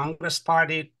by the Congress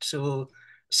Party to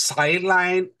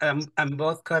sideline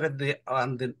Ambedkar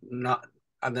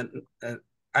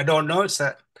I don't know.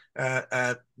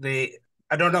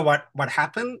 I don't know what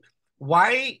happened.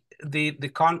 Why the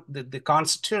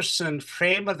Constitution,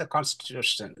 frame of the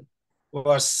Constitution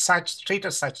was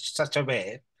treated such a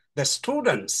way that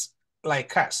students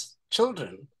like us,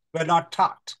 children, were not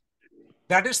taught.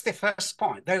 That is the first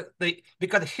point.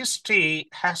 Because history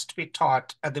has to be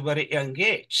taught at the very young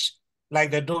age,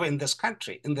 like they do in this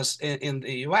country, in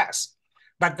the US.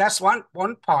 But that's one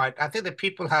part. I think the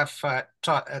people have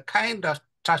kind of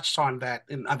touched on that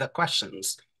in other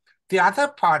questions. The other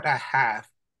part I have,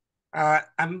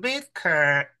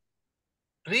 Ambedkar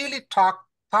really thought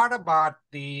about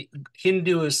the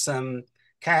Hinduism,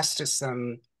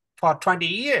 casteism for 20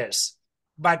 years.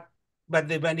 But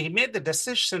when he made the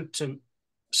decision to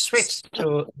switch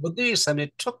to Buddhism,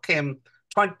 it took him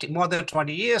more than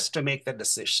 20 years to make the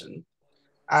decision.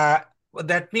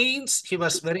 That means he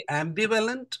was very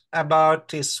ambivalent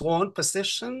about his own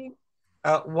position.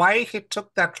 Why he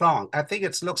took that long? I think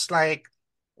it looks like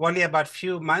only about a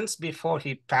few months before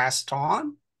he passed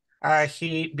on,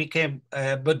 he became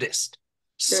a Buddhist.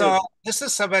 So this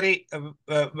is a very,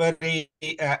 this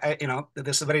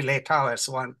is a very late hours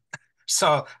one.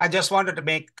 So I just wanted to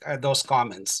make those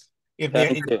comments. If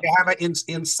you have an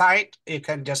insight, you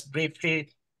can just briefly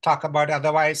talk about it.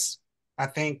 Otherwise, I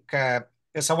think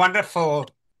it's a wonderful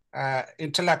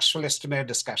intellectual estimated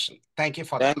discussion. Thank you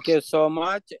for that. Thank you so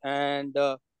much. And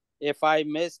if I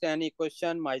missed any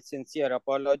question, my sincere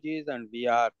apologies. And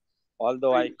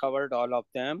although I covered all of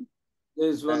them.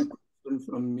 There's one question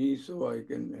from me, so I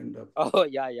can end up. Oh,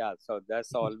 yeah. So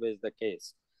that's always the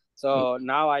case. So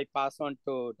now I pass on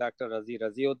to Dr.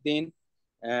 Raziuddin,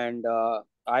 and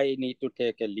I need to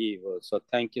take a leave. So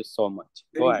thank you so much.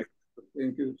 Go ahead.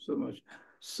 Thank you so much.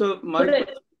 So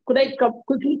could I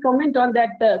quickly comment on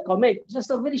that comment?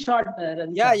 Just a very short.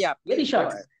 Yeah. Very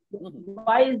short.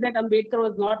 Why is that Ambedkar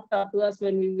was not taught to us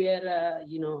when we were,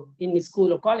 in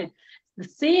school or college? The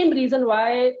same reason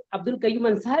why Abdul Qayyum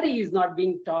Ansari is not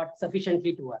being taught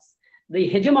sufficiently to us. The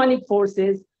hegemonic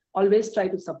forces always try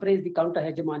to suppress the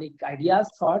counter-hegemonic ideas,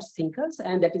 thoughts, thinkers,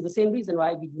 and that is the same reason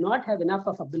why we do not have enough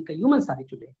of Abdul Qayyum Ansari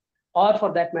today, or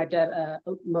for that matter,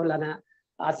 Maulana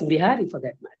Asim Bihari for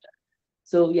that matter.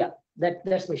 So yeah,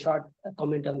 that's my short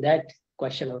comment on that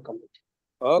question or comment.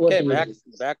 Okay,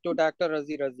 back to Dr.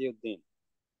 Raziuddin.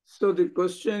 So the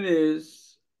question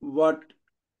is, what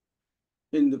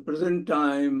in the present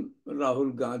time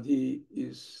Rahul Gandhi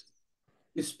is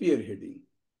spearheading?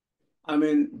 I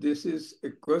mean, this is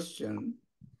a question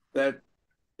that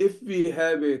if we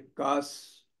have a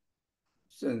caste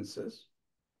census,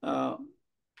 that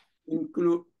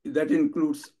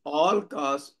includes all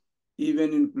castes,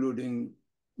 even including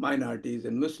minorities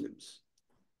and Muslims.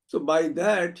 So by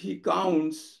that, he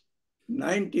counts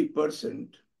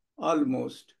 90%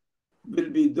 almost will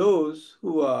be those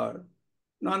who are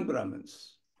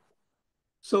non-Brahmins.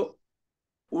 So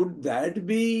would that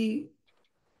be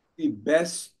the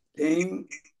best thing,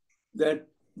 that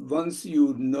once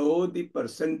you know the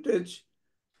percentage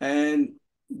and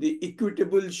the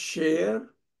equitable share,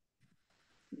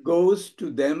 goes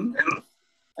to them,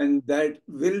 and that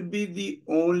will be the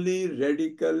only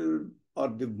radical or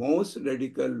the most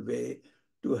radical way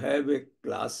to have a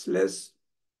classless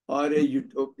or a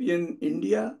utopian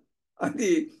India. And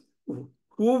who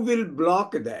will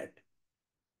block that?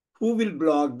 Who will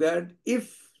block that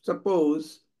if,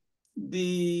 suppose,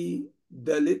 the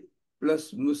Dalit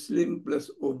plus Muslim plus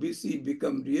OBC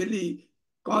become really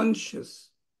conscious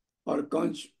or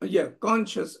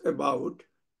conscious about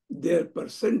their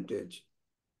percentage,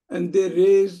 and they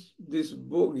raise this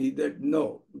bogey that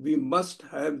no, we must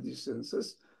have the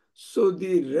census. So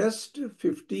the rest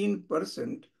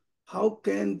 15%, how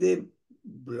can they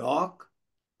block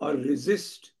or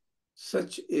resist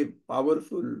such a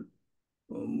powerful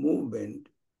movement?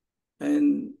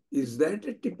 And is that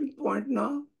a tipping point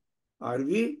now? Are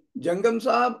we Jangam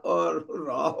Saab or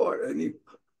Rao or any?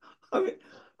 I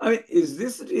mean, is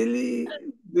this really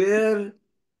where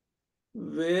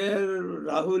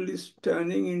Rahul is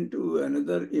turning into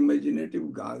another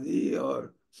imaginative Gandhi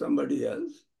or somebody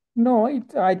else? No,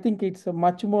 I think it's a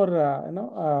much more,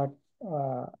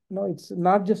 no, it's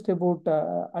not just about,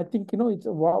 I think, it's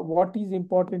what is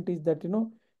important is that,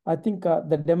 I think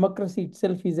the democracy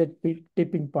itself is at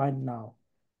tipping point now.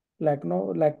 Like,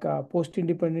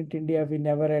 post-independent India, we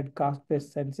never had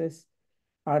caste-based census.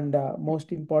 And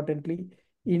most importantly,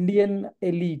 Indian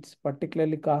elites,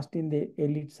 particularly caste in the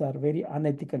elites, are very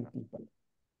unethical people.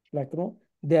 Like,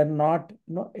 they are not,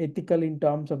 ethical in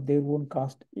terms of their own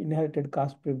caste, inherited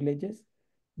caste privileges.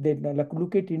 They like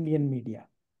look at Indian media.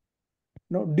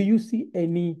 Do you see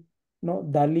any,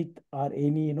 Dalit or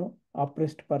any,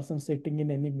 oppressed person sitting in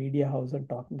any media house and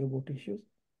talking about issues?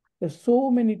 There's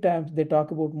so many times they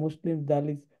talk about Muslims,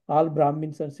 Dalits, all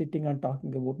Brahmins are sitting and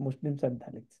talking about Muslims and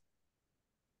Dalits.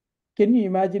 Can you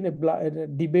imagine a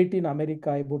debate in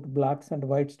America about blacks and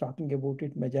whites talking about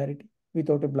it majority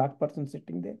without a black person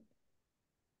sitting there?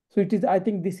 So it is. I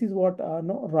think this is what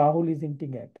no, Rahul is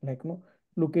hinting at. Like,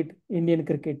 look at Indian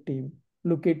cricket team.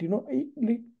 Look at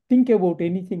think about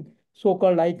anything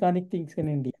so-called iconic things in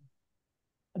India.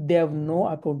 They have no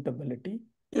accountability.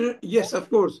 Yes, of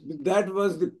course. That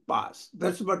was the past.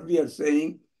 That's what we are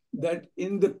saying, that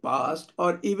in the past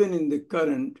or even in the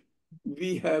current,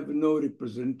 we have no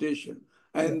representation.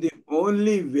 And the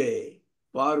only way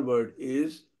forward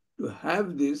is to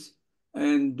have this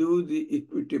and do the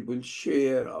equitable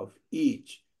share of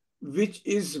each, which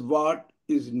is what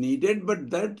is needed. But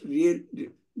that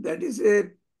is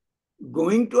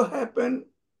going to happen.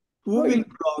 Who will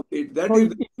block it? That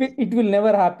is it will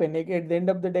never happen. Like, at the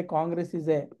end of the day, Congress is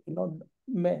a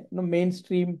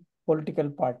mainstream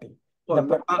political party. The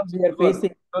problems we are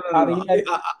facing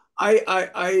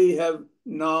I have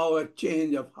now a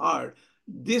change of heart.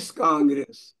 This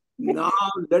Congress, now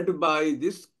led by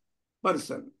this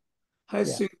person,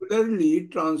 has singularly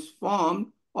transformed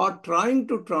or trying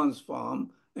to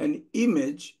transform an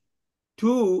image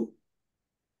to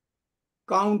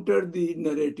counter the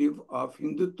narrative of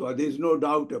Hindutva. There is no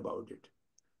doubt about it.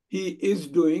 He is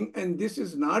doing, and this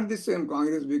is not the same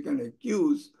Congress we can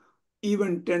accuse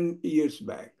even 10 years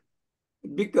back,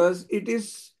 because it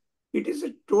is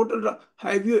a total.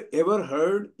 Have you ever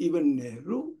heard even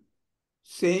Nehru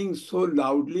saying so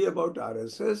loudly about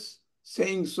RSS,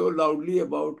 saying so loudly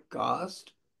about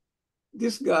caste?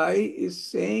 This guy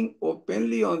is saying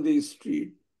openly on the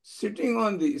street, sitting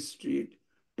on the street,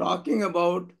 talking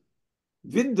about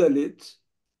with Dalits,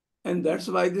 and that's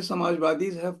why the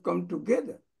Samajwadis have come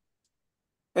together.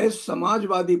 As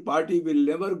Samajwadi Party will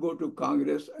never go to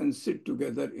Congress and sit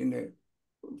together in a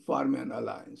form an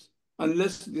alliance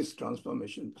unless this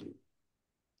transformation through.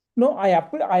 No, I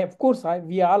of course,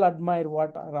 we all admire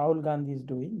what Rahul Gandhi is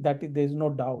doing. That is, there is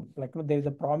no doubt. Like, there is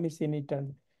a promise in it,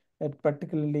 and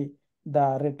particularly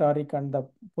the rhetoric and the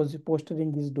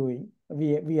posturing is doing.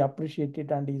 We appreciate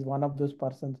it, and he's one of those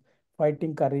persons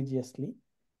fighting courageously,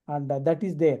 and that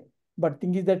is there. But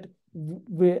thing is that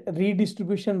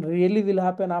redistribution really will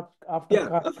happen after.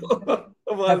 Yeah.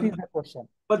 That is the question.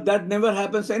 But that never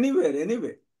happens anywhere,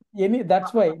 anyway.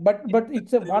 That's why. But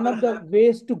it's one of the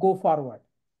ways to go forward.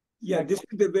 Yeah, like, this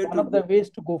is the way one of the ways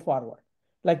to go forward.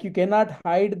 Like, you cannot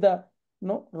hide the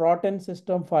rotten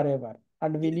system forever,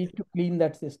 and we need to clean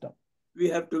that system. We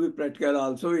have to be practical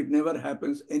also. It never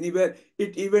happens anywhere.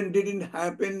 It even didn't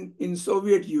happen in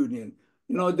Soviet Union.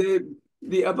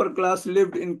 The upper class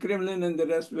lived in Kremlin and the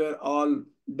rest were all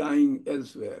dying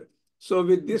elsewhere. So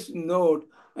with this note,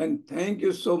 and thank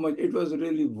you so much. It was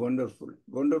really wonderful.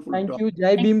 Wonderful Thank talk. you.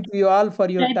 Jai Bhim to you all for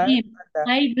your time.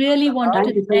 I really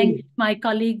wanted to thank my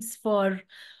colleagues for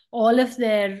all of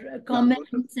their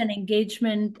comments and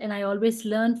engagement, and I always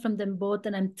learn from them both,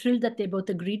 and I'm thrilled that they both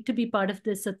agreed to be part of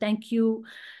this. So thank you,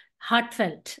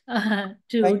 heartfelt.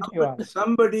 Thank you.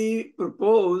 Somebody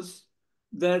proposed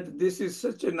that this is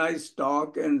such a nice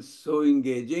talk and so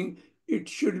engaging, it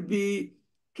should be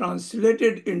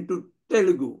translated into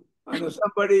Telugu. I know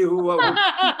somebody who Well, we on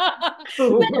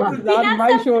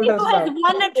my shoulders who has now.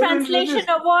 won a translation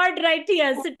award right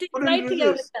here, sitting right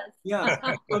here with us.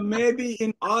 Yeah, so maybe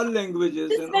in all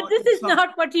languages. But this is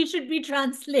not what you should be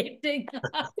translating.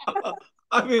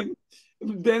 I mean,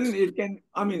 then it can,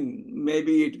 I mean,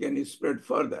 maybe it can spread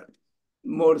further.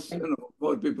 More,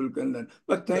 more people can learn.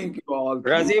 But thank you all.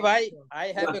 Razi bhai,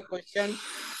 I have a question,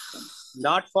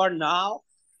 not for now,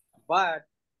 but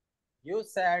you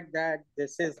said that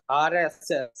this is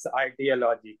RSS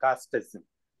ideology, casteism.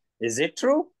 Is it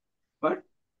true? What?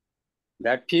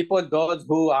 That people, those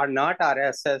who are not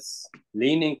RSS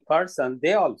leaning person,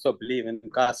 they also believe in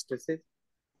casteism?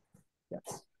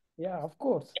 Yes. Yeah, of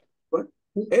course. But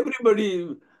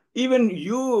everybody, even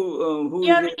you who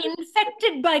You're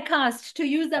infected by caste, to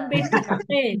use Ambedkar's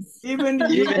phrase. even I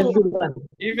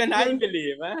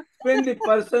believe. Huh? When the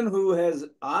person who has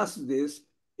asked this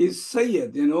is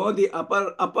Sayyid, you know, the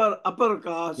upper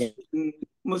caste in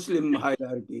Muslim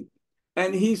hierarchy.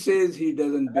 And he says he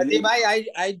doesn't believe.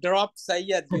 I dropped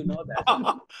Sayyid, you know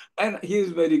that. And he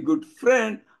is very good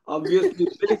friend, obviously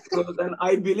very close, and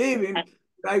I believe him.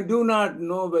 I do not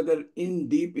know whether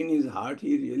deep in his heart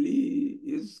he really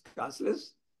is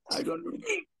casteless. I don't know.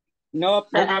 No.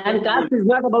 And caste is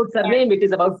not about surname, it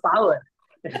is about power.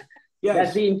 Yes.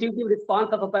 That's the intuitive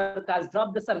response of upper caste.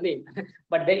 Drop the surname.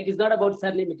 But then it is not about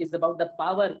surname, it is about the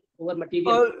power over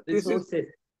material resources.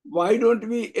 Why don't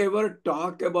we ever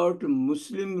talk about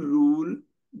Muslim rule?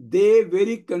 They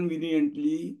very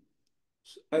conveniently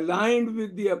aligned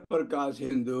with the upper caste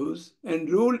Hindus and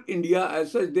ruled India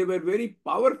as such. They were very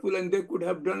powerful and they could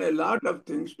have done a lot of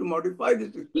things to modify the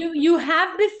system. You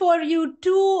have before you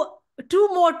two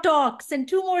more talks and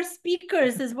two more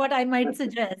speakers is what I might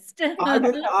suggest.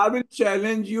 I will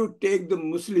challenge you, take the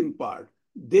Muslim part.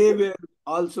 They were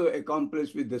also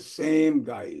accomplished with the same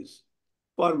guys.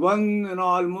 For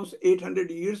almost 800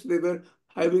 years, they were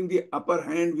having the upper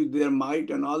hand with their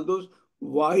might and all those.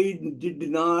 Why did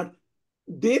not?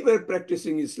 They were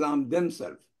practicing Islam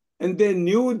themselves. And they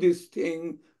knew this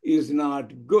thing is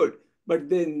not good. But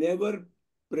they never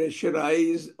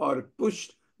pressurized or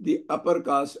pushed the upper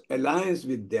caste alliance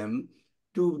with them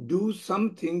to do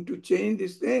something to change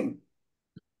this thing.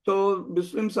 So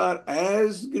Muslims are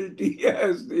as guilty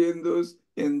as the Hindus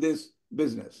in this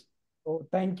business. Oh,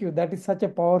 thank you. That is such a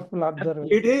powerful observation.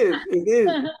 It is.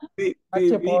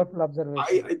 Such a powerful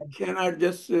observation. I cannot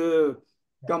just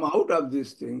come out of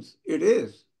these things. It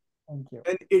is. Thank you.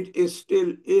 And it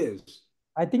still is.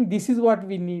 I think this is what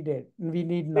we needed. We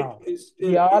need now.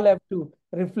 We all have to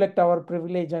reflect our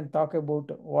privilege and talk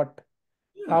about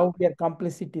how we are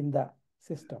complicit in the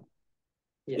system.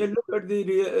 Yeah, look at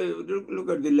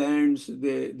the lands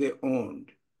they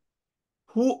owned.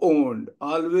 Who owned?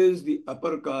 Always the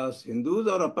upper caste Hindus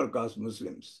or upper caste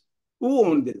Muslims? Who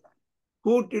owned the land?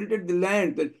 Who tilted the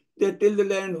land? They tilled the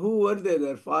land. Who were they?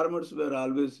 Their farmers were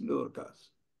always lower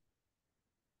caste.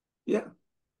 Yeah,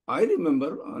 I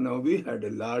remember. We had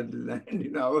a large land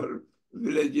in our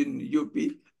village in UP,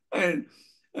 and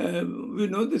we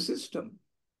know the system.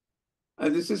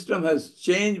 And the system has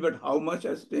changed, but how much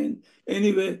has changed?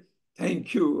 Anyway,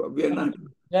 thank you. We are not.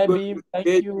 Jai Bhim, thank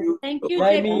you. Thank you,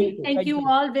 Jai Bhim. Thank you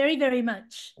all very, very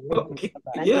much. Okay.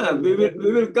 Yeah, we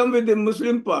will come with the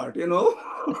Muslim part, you know.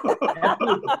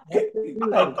 Thank you so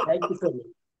much.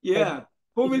 Yeah.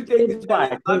 Who will take the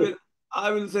challenge?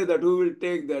 I will say that who will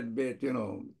take that bait,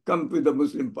 come with the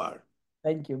Muslim part.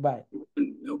 Thank you. Bye.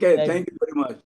 Okay, thank you very much.